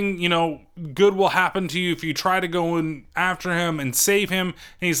 Nothing, good will happen to you if you try to go in after him and save him.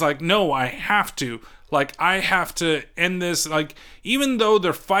 And he's like, no, I have to. Like, I have to end this. Like, even though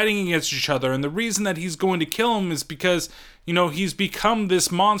they're fighting against each other, and the reason that he's going to kill him is because, he's become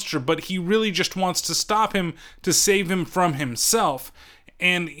this monster, but he really just wants to stop him to save him from himself.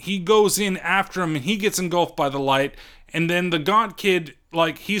 And he goes in after him, and he gets engulfed by the light. And then the Gaunt Kid,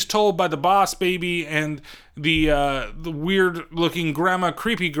 like, he's told by the boss baby and the weird-looking grandma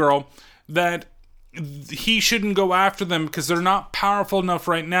creepy girl that he shouldn't go after them because they're not powerful enough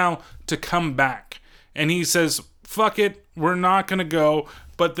right now to come back. And he says, fuck it, we're not going to go.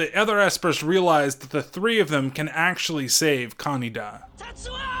 But the other Espers realize that the three of them can actually save Kaneda.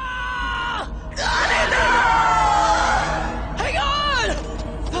 Tetsuo! Kaneda! Hang on!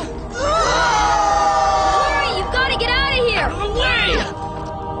 Hurry, you've got to get out of here! Out of the way!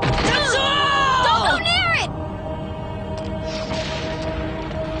 Tetsuo! Don't go near it!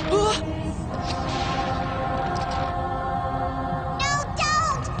 No,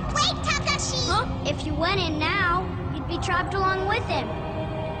 don't! Wait, Takashi! Huh? If you went in now, you'd be trapped along with him.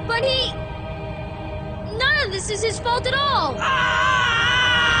 But none of this is his fault at all!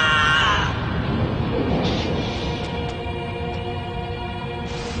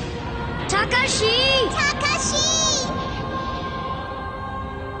 Takashi! Takashi!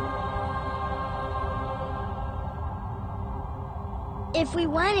 If we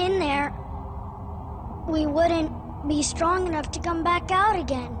went in there, we wouldn't be strong enough to come back out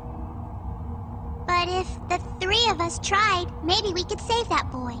again. But if the three of us tried, maybe we could save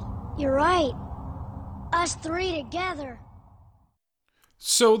that boy. You're right. Us three together.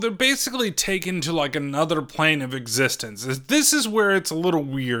 So they're basically taken to like another plane of existence. This is where it's a little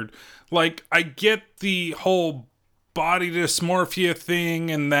weird. Like, I get the whole body dysmorphia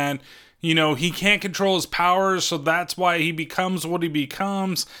thing, and that, he can't control his powers, so that's why he becomes what he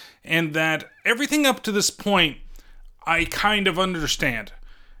becomes, and that everything up to this point, I kind of understand.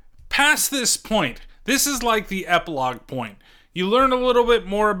 Past this point, this is like the epilogue point. You learn a little bit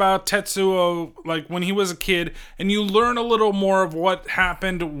more about Tetsuo, like when he was a kid, and you learn a little more of what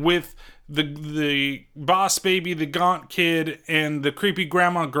happened with the boss baby, the Gaunt Kid, and the creepy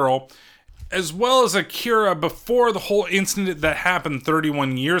grandma girl, as well as Akira before the whole incident that happened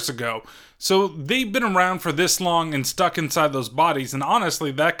 31 years ago. So they've been around for this long and stuck inside those bodies, and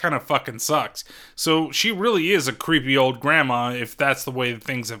honestly, that kind of fucking sucks. So she really is a creepy old grandma if that's the way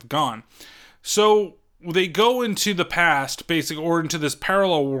things have gone. So they go into the past, basically, or into this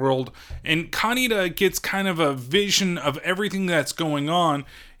parallel world, and Kaneda gets kind of a vision of everything that's going on,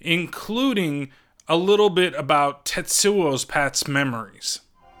 including a little bit about Tetsuo's past memories.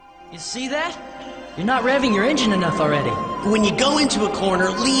 You see that? You're not revving your engine enough already. When you go into a corner,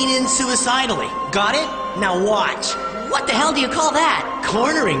 lean in suicidally. Got it? Now watch. What the hell do you call that?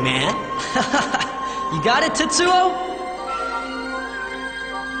 Cornering, man. You got it, Tetsuo?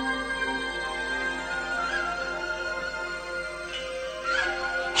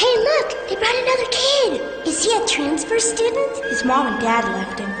 Hey, look! They brought another kid! Is he a transfer student? His mom and dad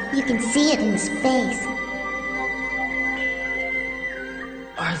left him. You can see it in his face.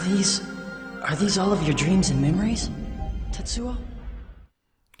 Are these all of your dreams and memories, Tetsuo?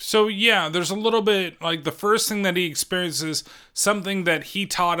 So yeah, there's a little bit, like, the first thing that he experiences, something that he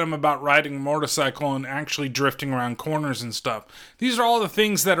taught him about riding a motorcycle and actually drifting around corners and stuff. These are all the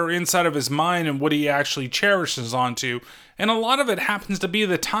things that are inside of his mind and what he actually cherishes onto, and a lot of it happens to be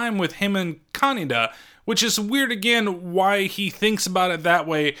the time with him and Kaneda, which is weird again why he thinks about it that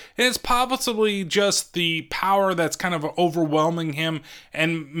way, and it's possibly just the power that's kind of overwhelming him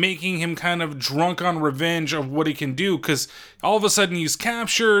and making him kind of drunk on revenge of what he can do, because all of a sudden he's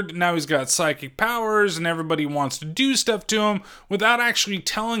captured, now he's got psychic powers, and everybody wants to do stuff to him without actually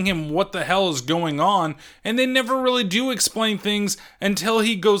telling him what the hell is going on, and they never really do explain things until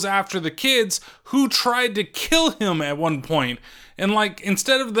he goes after the kids who tried to kill him at one point. And, like,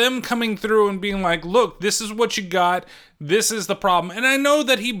 instead of them coming through and being like, look, this is what you got, this is the problem. And I know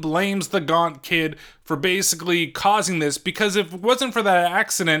that he blames the Gaunt kid for basically causing this, because if it wasn't for that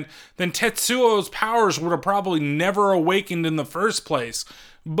accident, then Tetsuo's powers would have probably never awakened in the first place.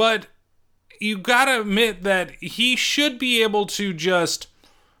 But you gotta admit that he should be able to just,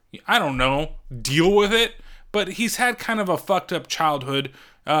 I don't know, deal with it. But he's had kind of a fucked up childhood,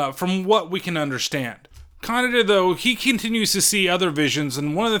 from what we can understand. Kaneda, though, he continues to see other visions,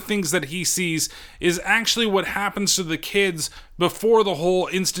 and one of the things that he sees is actually what happens to the kids before the whole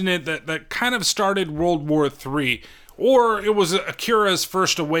incident that kind of started World War III. Or it was Akira's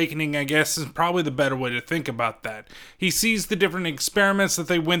first awakening, I guess, is probably the better way to think about that. He sees the different experiments that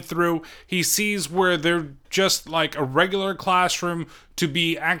they went through. He sees where they're just like a regular classroom to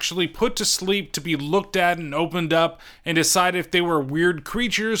be actually put to sleep, to be looked at and opened up and decide if they were weird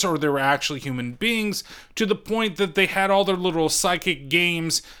creatures or they were actually human beings, to the point that they had all their little psychic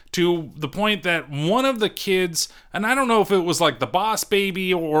games, to the point that one of the kids, and I don't know if it was like the boss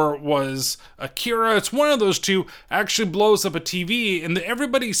baby or it was Akira, it's one of those two, actually blows up a TV, and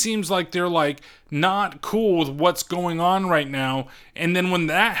everybody seems like they're like not cool with what's going on right now, and then when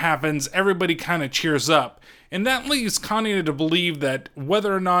that happens, everybody kind of cheers up. And that leads Kaneda to believe that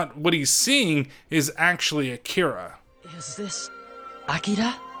whether or not what he's seeing is actually Akira. Is this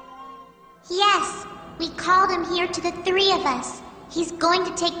Akira? Yes, we called him here to the three of us. He's going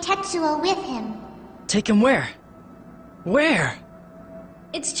to take Tetsuo with him. Take him where? Where?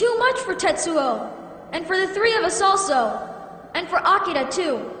 It's too much for Tetsuo. And for the three of us also. And for Akira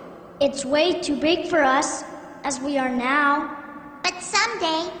too. It's way too big for us, as we are now. But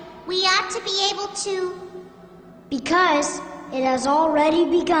someday, we ought to be able to... Because it has already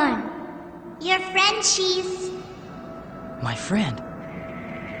begun. Your friend, she's... My friend?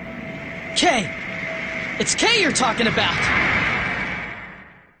 Kay! It's Kay you're talking about!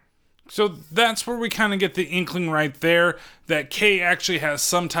 So that's where we kind of get the inkling right there that Kay actually has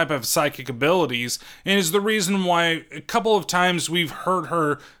some type of psychic abilities, and is the reason why a couple of times we've heard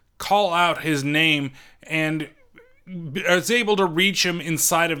her call out his name and is able to reach him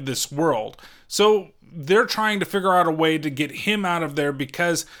inside of this world. So they're trying to figure out a way to get him out of there,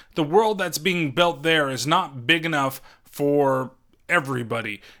 because the world that's being built there is not big enough for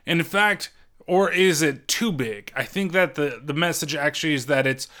everybody. And in fact, or is it too big? I think that the message actually is that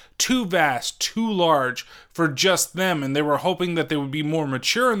it's too vast, too large for just them, and they were hoping that they would be more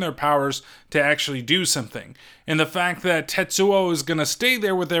mature in their powers to actually do something. And the fact that Tetsuo is going to stay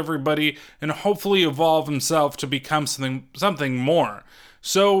there with everybody and hopefully evolve himself to become something more.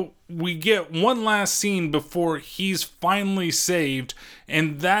 So we get one last scene before he's finally saved,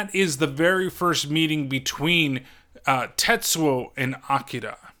 and that is the very first meeting between Tetsuo and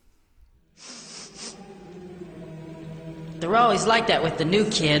Akira. They're always like that with the new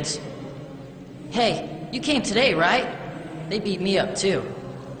kids. Hey, you came today, right? They beat me up too.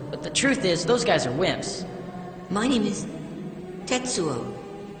 But the truth is, those guys are wimps. My name is Tetsuo.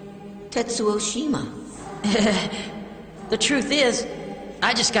 Tetsuo Shima. The truth is,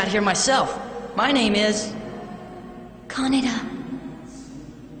 I just got here myself. My name is... Kaneda.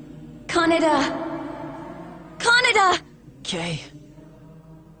 Kaneda! Kaneda! Kay.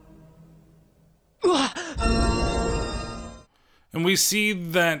 And we see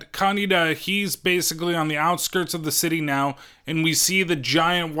that Kaneda, he's basically on the outskirts of the city now, and we see the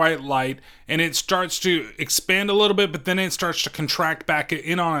giant white light, and it starts to expand a little bit, but then it starts to contract back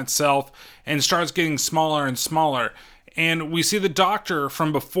in on itself, and starts getting smaller and smaller. And we see the doctor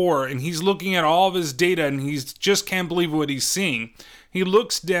from before, and he's looking at all of his data, and he just can't believe what he's seeing. He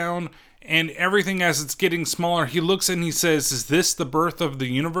looks down, and everything as it's getting smaller, he looks and he says, is this the birth of the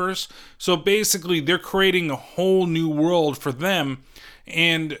universe? So basically, they're creating a whole new world for them.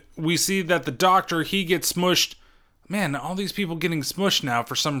 And we see that the doctor, he gets smushed. Man, all these people getting smushed now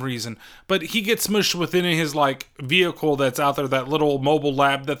for some reason. But he gets smushed within his, vehicle that's out there, that little mobile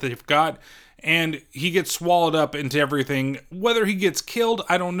lab that they've got. And he gets swallowed up into everything. Whether he gets killed,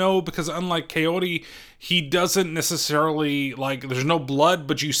 I don't know, because unlike Coyote, he doesn't necessarily, there's no blood,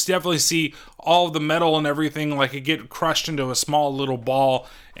 but you definitely see all of the metal and everything, it get crushed into a small little ball,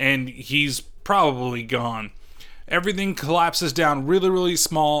 and he's probably gone. Everything collapses down really, really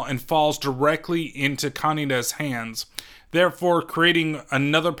small and falls directly into Kaneda's hands, therefore creating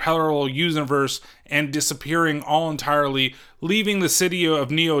another parallel universe and disappearing all entirely, leaving the city of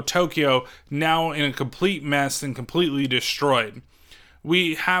Neo-Tokyo now in a complete mess and completely destroyed.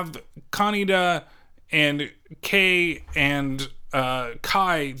 We have Kaneda and Kei and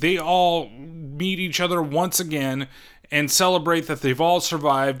Kai, they all meet each other once again and celebrate that they've all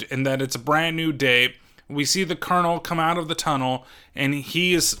survived and that it's a brand new day. We see the Colonel come out of the tunnel, and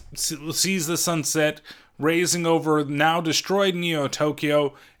he sees the sunset raising over now destroyed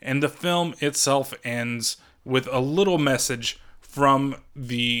Neo-Tokyo, and the film itself ends with a little message from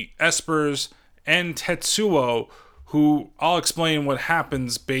the Espers and Tetsuo, who I'll explain what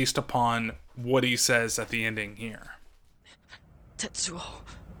happens based upon what he says at the ending here. Tetsuo.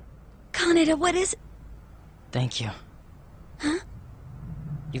 Kaneda, what is it? Thank you. Huh?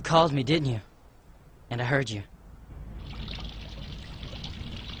 You called me, didn't you? And I heard you.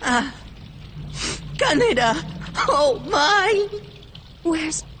 Kaneda! Oh my!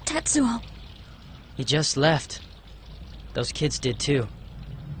 Where's Tetsuo? He just left. Those kids did too.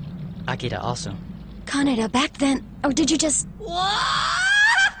 Akira also. Kaneda, back then... Or did you just... What?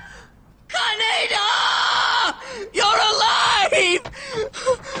 Kaneda! You're alive!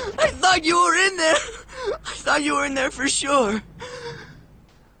 I thought you were in there. I thought you were in there for sure.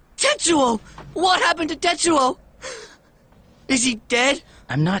 Tetsuo! What happened to Tetsuo? Is he dead?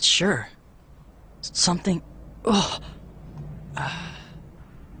 I'm not sure. Something... Oh.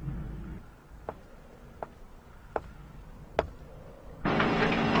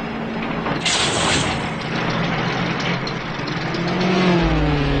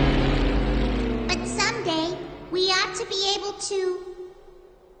 But someday, we ought to be able to...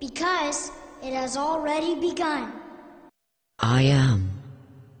 Because it has already begun. I am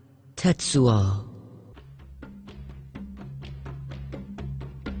Tetsuo.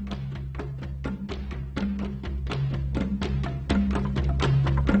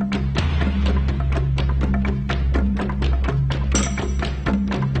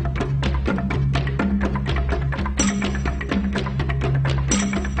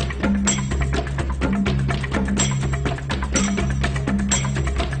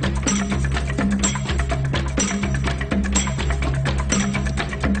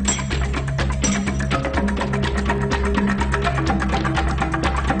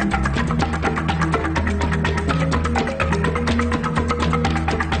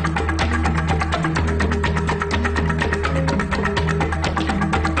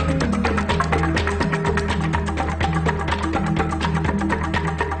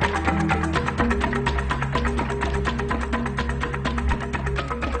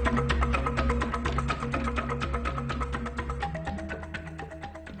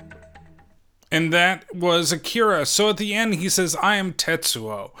 And that was Akira. So at the end, he says, I am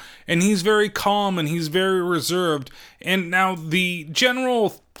Tetsuo. And he's very calm and he's very reserved. And now the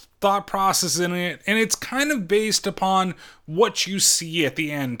general thought process in it, and it's kind of based upon what you see at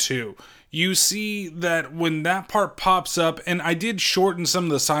the end, too. You see that when that part pops up, and I did shorten some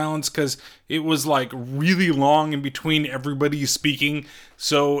of the silence because it was really long in between everybody speaking.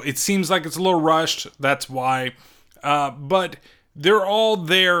 So it seems like it's a little rushed. That's why. But they're all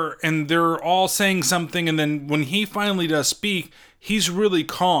there and they're all saying something, and then when he finally does speak, he's really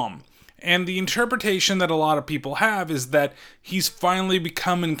calm. And the interpretation that a lot of people have is that he's finally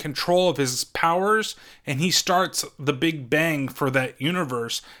become in control of his powers, and he starts the Big Bang for that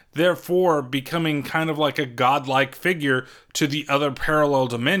universe, therefore becoming kind of like a godlike figure to the other parallel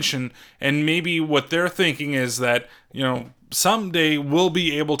dimension. And maybe what they're thinking is that, someday we'll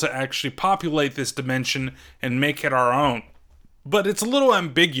be able to actually populate this dimension and make it our own. but it's a little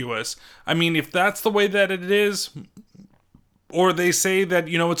ambiguous. I mean, if that's the way that it is, or they say that,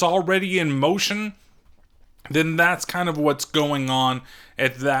 it's already in motion, then that's kind of what's going on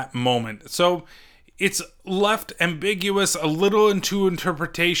at that moment. So it's left ambiguous, a little into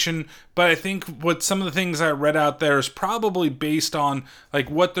interpretation, but I think what some of the things I read out there is probably based on like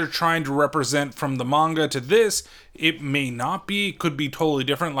what they're trying to represent from the manga to this. It may not be, it could be totally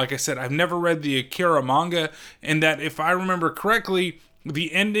different. Like I said, I've never read the Akira manga, and that if I remember correctly,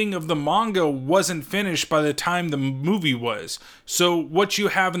 the ending of the manga wasn't finished by the time the movie was. So what you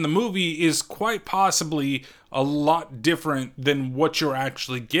have in the movie is quite possibly a lot different than what you're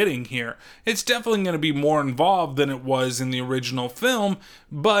actually getting here. It's definitely going to be more involved than it was in the original film,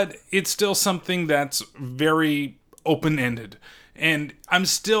 but it's still something that's very open-ended. And I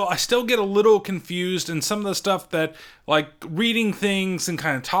still get a little confused, and some of the stuff that, like reading things and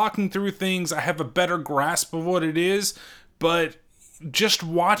kind of talking through things, I have a better grasp of what it is, but just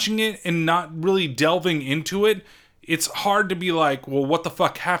watching it and not really delving into it, it's hard to be like, well, what the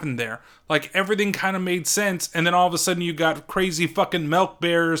fuck happened there? Like, everything kind of made sense, and then all of a sudden you got crazy fucking milk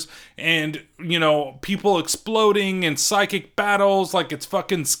bears and, people exploding and psychic battles like it's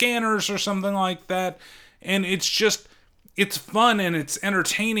fucking Scanners or something like that. And it's fun and it's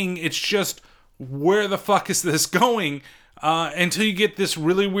entertaining. It's just, where the fuck is this going? Until you get this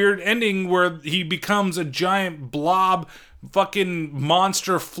really weird ending where he becomes a giant blob fucking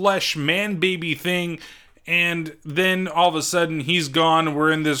monster flesh man baby thing, and then all of a sudden he's gone.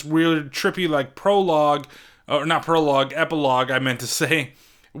 We're in this weird trippy like epilogue I meant to say,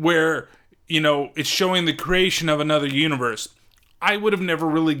 where it's showing the creation of another universe. I would have never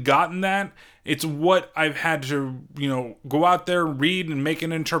really gotten that. It's what I've had to go out there and read and make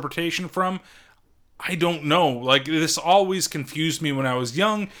an interpretation from. I don't know. Like, this always confused me when I was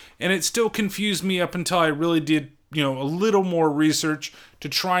young, and it still confused me up until I really did a little more research to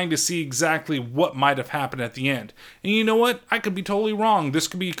trying to see exactly what might have happened at the end. And you know what? I could be totally wrong. This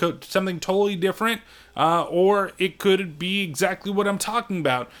could be something totally different, or it could be exactly what I'm talking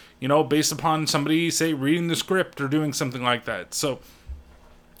about, based upon somebody, say, reading the script or doing something like that. So,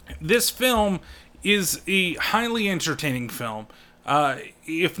 this film is a highly entertaining film.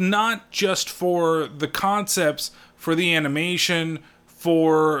 If not just for the concepts, for the animation,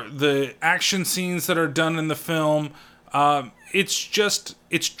 for the action scenes that are done in the film, it's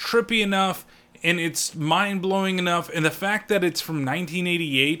trippy enough and it's mind-blowing enough. And the fact that it's from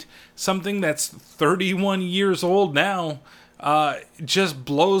 1988, something that's 31 years old now, just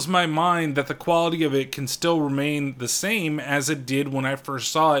blows my mind that the quality of it can still remain the same as it did when I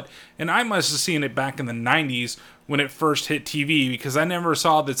first saw it. And I must have seen it back in the 90s when it first hit TV, because I never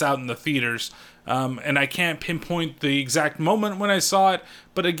saw this out in the theaters. And I can't pinpoint the exact moment when I saw it,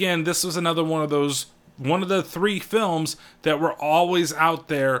 but again, this was another one of the 3 films that were always out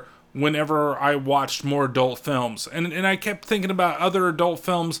there whenever I watched more adult films. And I kept thinking about other adult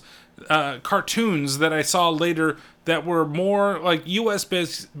films, cartoons that I saw later that were more like US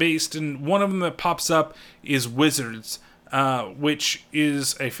based, and one of them that pops up is Wizards, which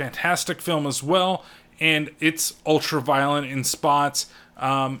is a fantastic film as well, and it's ultra violent in spots.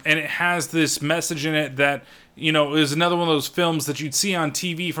 And it has this message in it that, is another one of those films that you'd see on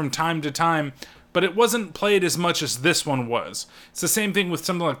TV from time to time, but it wasn't played as much as this one was. It's the same thing with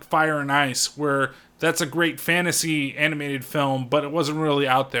something like Fire and Ice, where that's a great fantasy animated film, but it wasn't really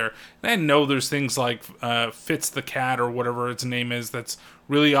out there. And I know there's things like Fitz the Cat or whatever its name is that's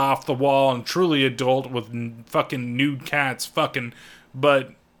really off the wall and truly adult with fucking nude cats fucking,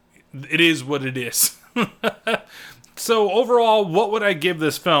 but it is what it is. So overall, what would I give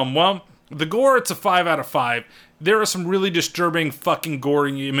this film? Well, the gore, it's a 5 out of 5. There are some really disturbing fucking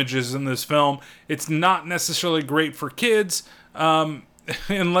gory images in this film. It's not necessarily great for kids,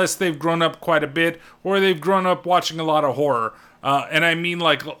 unless they've grown up quite a bit, or they've grown up watching a lot of horror. And I mean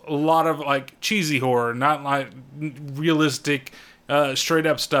like a lot of like cheesy horror, not like realistic, straight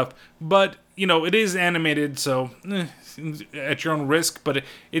up stuff. But, it is animated, so at your own risk, but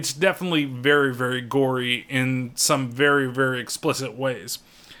it's definitely very, very gory in some very, very explicit ways.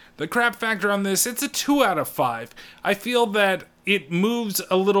 The crap factor on this, it's a 2 out of 5. I feel that it moves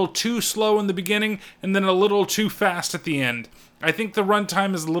a little too slow in the beginning and then a little too fast at the end. I think the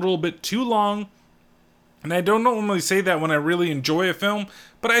runtime is a little bit too long, and I don't normally say that when I really enjoy a film,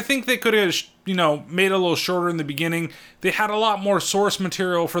 but I think they could have, made it a little shorter in the beginning. They had a lot more source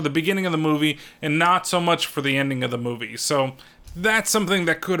material for the beginning of the movie and not so much for the ending of the movie. So that's something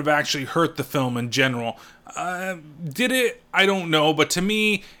that could have actually hurt the film in general. Did it? I don't know, but to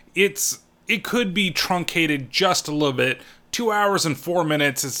me, it could be truncated just a little bit. 2 hours and 4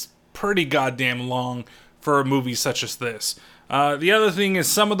 minutes is pretty goddamn long for a movie such as this. The other thing is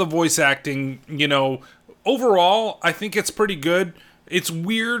some of the voice acting, overall, I think it's pretty good. It's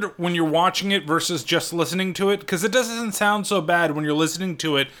weird when you're watching it versus just listening to it, because it doesn't sound so bad when you're listening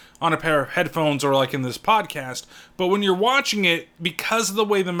to it on a pair of headphones or like in this podcast. But when you're watching it, because of the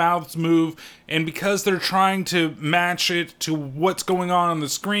way the mouths move and because they're trying to match it to what's going on the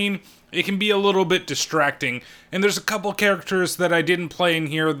screen, it can be a little bit distracting. And there's a couple characters that I didn't play in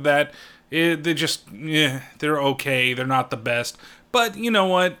here that they're okay. They're not the best. But you know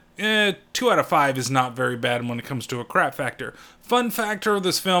what? 2 out of 5 is not very bad when it comes to a crap factor. Fun factor of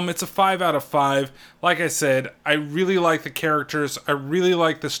this film, it's a 5 out of 5. Like I said, I really like the characters. I really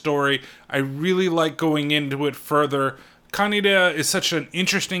like the story. I really like going into it further. Kaneda is such an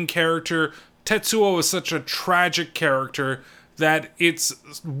interesting character. Tetsuo is such a tragic character that it's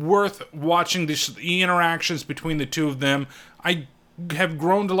worth watching the interactions between the two of them. I have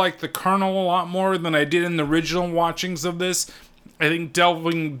grown to like the Colonel a lot more than I did in the original watchings of this. I think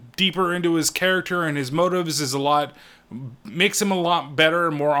delving deeper into his character and his motives makes him a lot better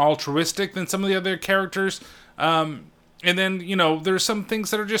and more altruistic than some of the other characters. And then, there's some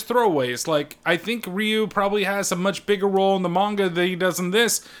things that are just throwaways. Like, I think Ryu probably has a much bigger role in the manga than he does in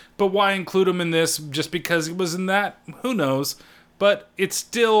this, but why include him in this just because he was in that? Who knows? But it's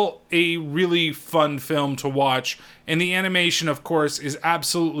still a really fun film to watch, and the animation, of course, is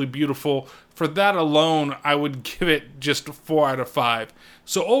absolutely beautiful. For that alone, I would give it just 4 out of 5.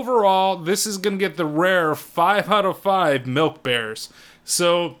 So overall, this is going to get the rare 5 out of 5 Milk Bears.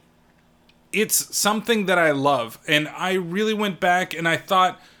 So it's something that I love, and I really went back and I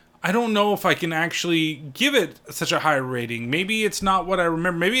thought, I don't know if I can actually give it such a high rating. Maybe it's not what I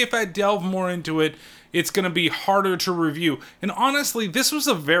remember. Maybe if I delve more into it, it's going to be harder to review. And honestly, this was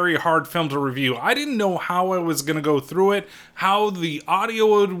a very hard film to review. I didn't know how I was going to go through it, how the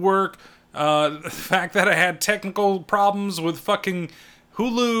audio would work, the fact that I had technical problems with fucking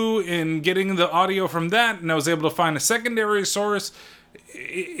Hulu and getting the audio from that, and I was able to find a secondary source.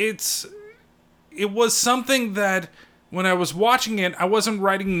 It was something that when I was watching it, I wasn't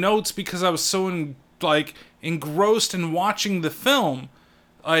writing notes because I was so engrossed in watching the film.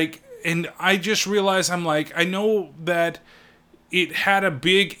 And I just realized, I know that it had a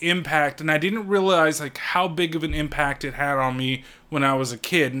big impact, and I didn't realize how big of an impact it had on me when I was a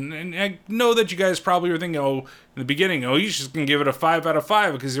kid. And I know that you guys probably were thinking, in the beginning, you're just gonna give it a 5 out of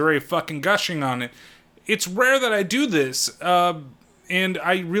 5 because you're already fucking gushing on it. It's rare that I do this, and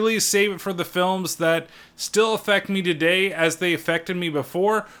I really save it for the films that still affect me today as they affected me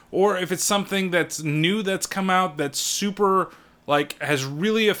before, or if it's something that's new that's come out that's super has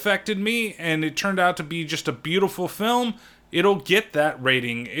really affected me and it turned out to be just a beautiful film, it'll get that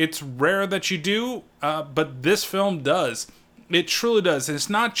rating. It's rare that you do, but this film does. It truly does. And it's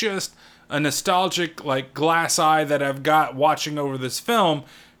not just a nostalgic glass eye that I've got watching over this film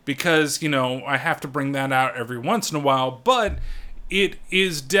because, I have to bring that out every once in a while, but it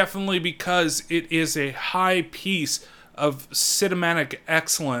is definitely because it is a high piece of cinematic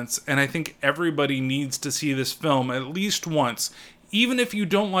excellence, and I think everybody needs to see this film at least once. Even if you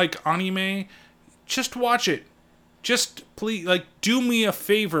don't like anime, just watch it. Just please, do me a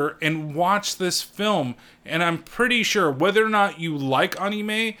favor and watch this film. And I'm pretty sure whether or not you like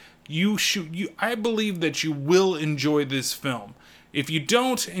anime, I believe that you will enjoy this film. If you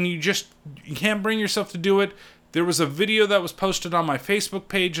don't and you can't bring yourself to do it, there was a video that was posted on my Facebook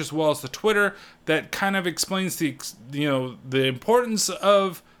page as well as the Twitter that kind of explains the importance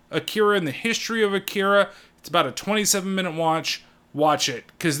of Akira and the history of Akira. It's about a 27-minute watch. Watch it,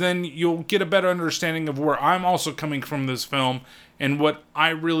 because then you'll get a better understanding of where I'm also coming from this film and what I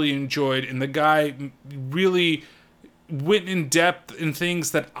really enjoyed. And the guy really went in depth in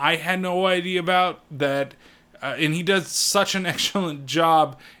things that I had no idea about, and he does such an excellent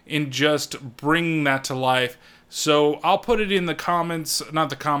job in just bringing that to life. So I'll put it in the comments, not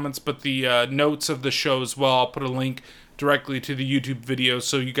the comments, but the notes of the show as well. I'll put a link directly to the YouTube video,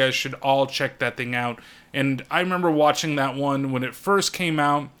 so you guys should all check that thing out. And I remember watching that one when it first came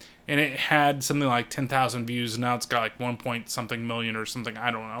out, and it had something like 10,000 views, and now it's got 1 point something million or something,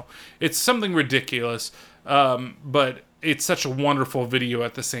 I don't know. It's something ridiculous, but it's such a wonderful video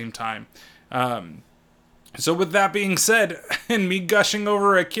at the same time. So with that being said, and me gushing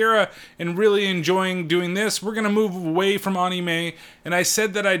over Akira and really enjoying doing this, we're going to move away from anime, and I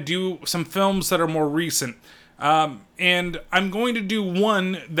said that I'd do some films that are more recent. And I'm going to do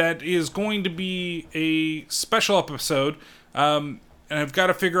one that is going to be a special episode, and I've got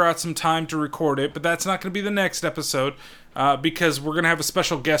to figure out some time to record it, but that's not going to be the next episode, because we're going to have a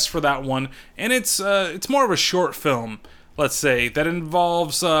special guest for that one, and it's more of a short film, let's say, that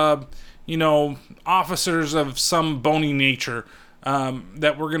involves, officers of some bony nature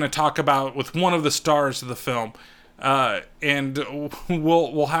that we're going to talk about with one of the stars of the film. And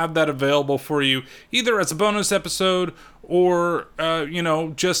we'll have that available for you either as a bonus episode or,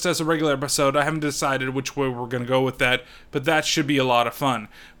 just as a regular episode. I haven't decided which way we're going to go with that, but that should be a lot of fun.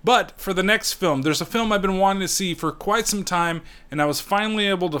 But for the next film, there's a film I've been wanting to see for quite some time, and I was finally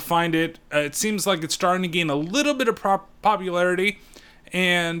able to find it. It seems like it's starting to gain a little bit of popularity,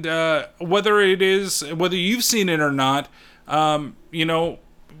 and whether you've seen it or not,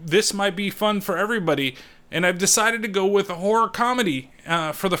 this might be fun for everybody. And I've decided to go with a horror comedy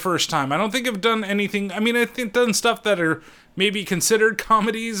for the first time. I don't think I've done anything. I mean, I think I've done stuff that are maybe considered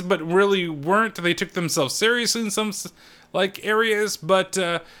comedies, but really weren't. They took themselves seriously in some areas. But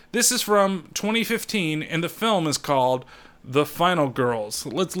this is from 2015, and the film is called The Final Girls.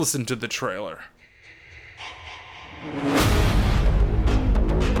 Let's listen to the trailer.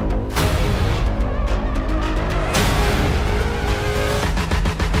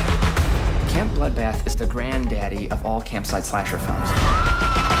 Camp Bloodbath is the granddaddy of all campsite slasher films.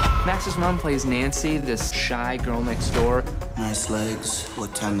 Max's mom plays Nancy, this shy girl next door. Nice legs.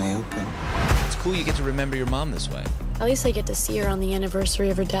 What time they open? It's cool you get to remember your mom this way. At least I get to see her on the anniversary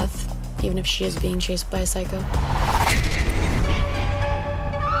of her death, even if she is being chased by a psycho.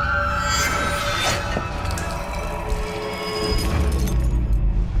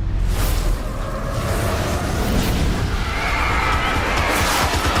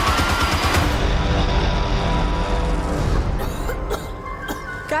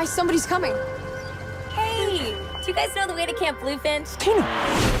 Guys, somebody's coming. Hey, do you guys know the way to Camp Bluefinch? Tina!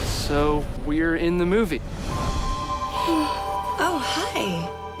 So, we're in the movie. Oh, hi.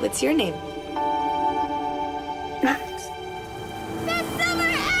 What's your name? Max. Best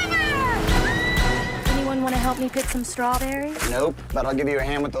summer ever! Anyone want to help me pick some strawberries? Nope, but I'll give you a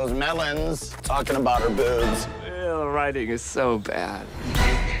hand with those melons. Talking about her boobs. The writing is so bad.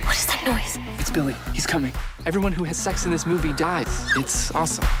 What is that noise? It's Billy. He's coming. Everyone who has sex in this movie dies. It's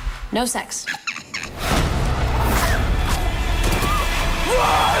awesome. No sex.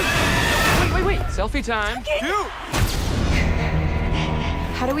 Wait. Selfie time.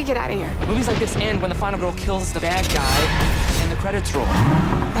 How do we get out of here? Movies like this end when the final girl kills the bad guy and the credits roll.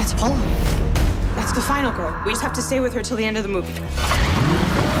 That's Paula. That's the final girl. We just have to stay with her till the end of the movie.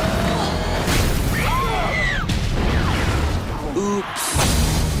 Oops.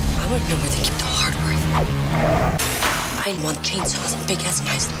 I want to know where they keep the hardware. I want chainsaws and big-ass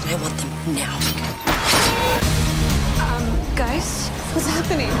knives, and I want them now. Guys? What's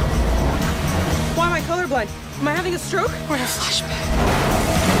happening? Why am I colorblind? Am I having a stroke? Or in a flashback?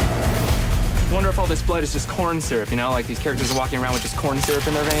 I wonder if all this blood is just corn syrup, like these characters are walking around with just corn syrup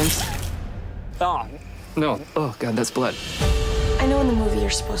in their veins. Oh, no. Oh, God, that's blood. I know in the movie you're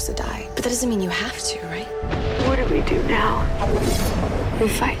supposed to die, but that doesn't mean you have to, right? What do we do now? We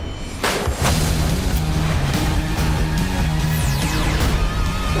fight.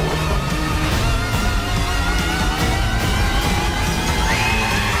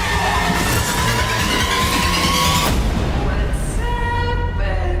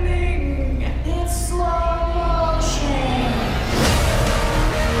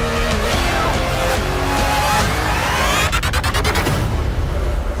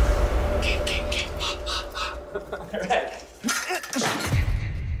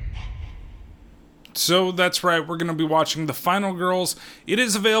 So that's right, we're going to be watching The Final Girls. It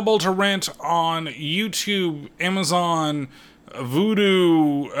is available to rent on YouTube, Amazon,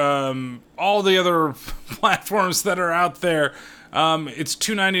 Vudu, all the other platforms that are out there. It's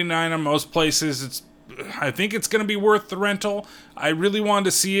 $2.99 on most places. I think it's going to be worth the rental. I really wanted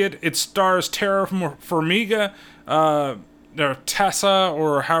to see it. It stars Terra Farmiga, or Tessa,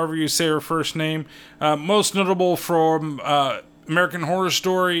 or however you say her first name. Most notable from American Horror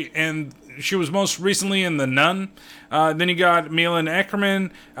Story, and she was most recently in The Nun. Then you got Milan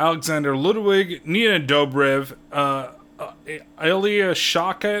Ackerman, Alexander Ludwig, Nina Dobrev, Elia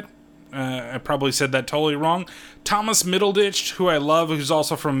Shawkat, I probably said that totally wrong, Thomas Middleditch, who I love, who's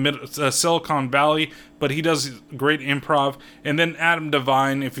also from Silicon Valley, but he does great improv, and then Adam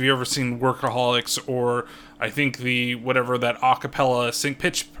Devine, if you've ever seen Workaholics, or I think that acapella sing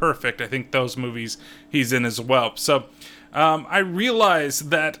Pitch Perfect, I think those movies he's in as well. So I realize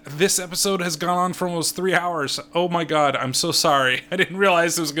that this episode has gone on for almost 3 hours. Oh my god, I'm so sorry. I didn't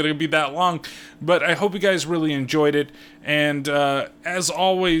realize it was going to be that long, but I hope you guys really enjoyed it. And as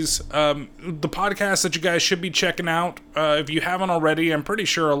always, the podcast that you guys should be checking out, if you haven't already, I'm pretty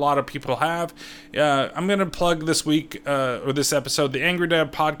sure a lot of people have. I'm going to plug this week, or this episode, the Angry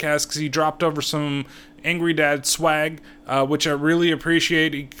Dad podcast, because he dropped over some Angry Dad swag, which I really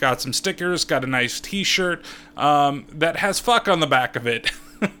appreciate. He got some stickers, got a nice t-shirt that has fuck on the back of it.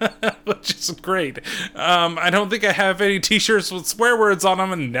 Which is great. I don't think I have any t-shirts with swear words on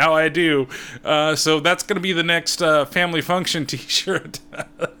them, and now I do. So that's going to be the next family function t-shirt.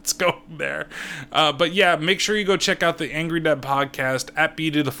 Let's go there. But yeah, make sure you go check out the Angry Dad podcast at B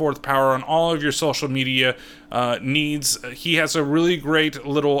to the Fourth Power on all of your social media needs. He has a really great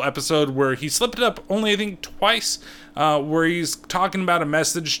little episode where he slipped it up only, I think, twice, where he's talking about a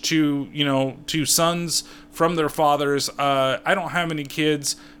message to sons from their fathers. I don't have any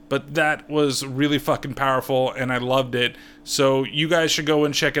kids, but that was really fucking powerful, and I loved it. So you guys should go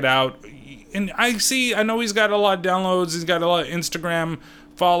and check it out. And I know he's got a lot of downloads, he's got a lot of Instagram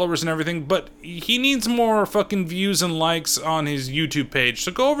followers and everything, but he needs more fucking views and likes on his YouTube page.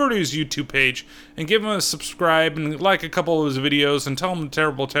 So go over to his YouTube page and give him a subscribe and like a couple of his videos and tell him the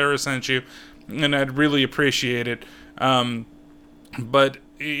Terrible Terror sent you, and I'd really appreciate it. But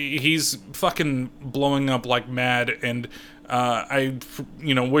he's fucking blowing up like mad, and I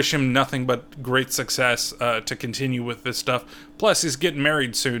wish him nothing but great success to continue with this stuff. Plus, he's getting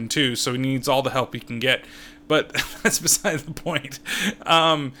married soon too, so he needs all the help he can get. But that's beside the point.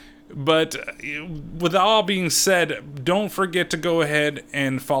 But with all being said, don't forget to go ahead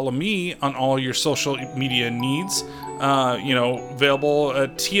and follow me on all your social media needs. Available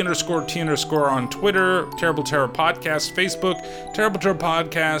at T_T_ on Twitter, Terrible Terror Podcast, Facebook, Terrible Terror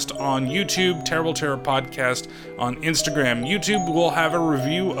Podcast on YouTube, Terrible Terror Podcast on Instagram. YouTube will have a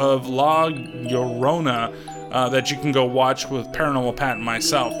review of La Llorona that you can go watch with Paranormal Pat and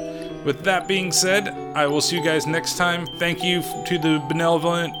myself. With that being said, I will see you guys next time. Thank you to the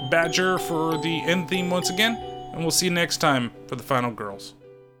Benevolent Badger for the end theme once again, and we'll see you next time for the final girls.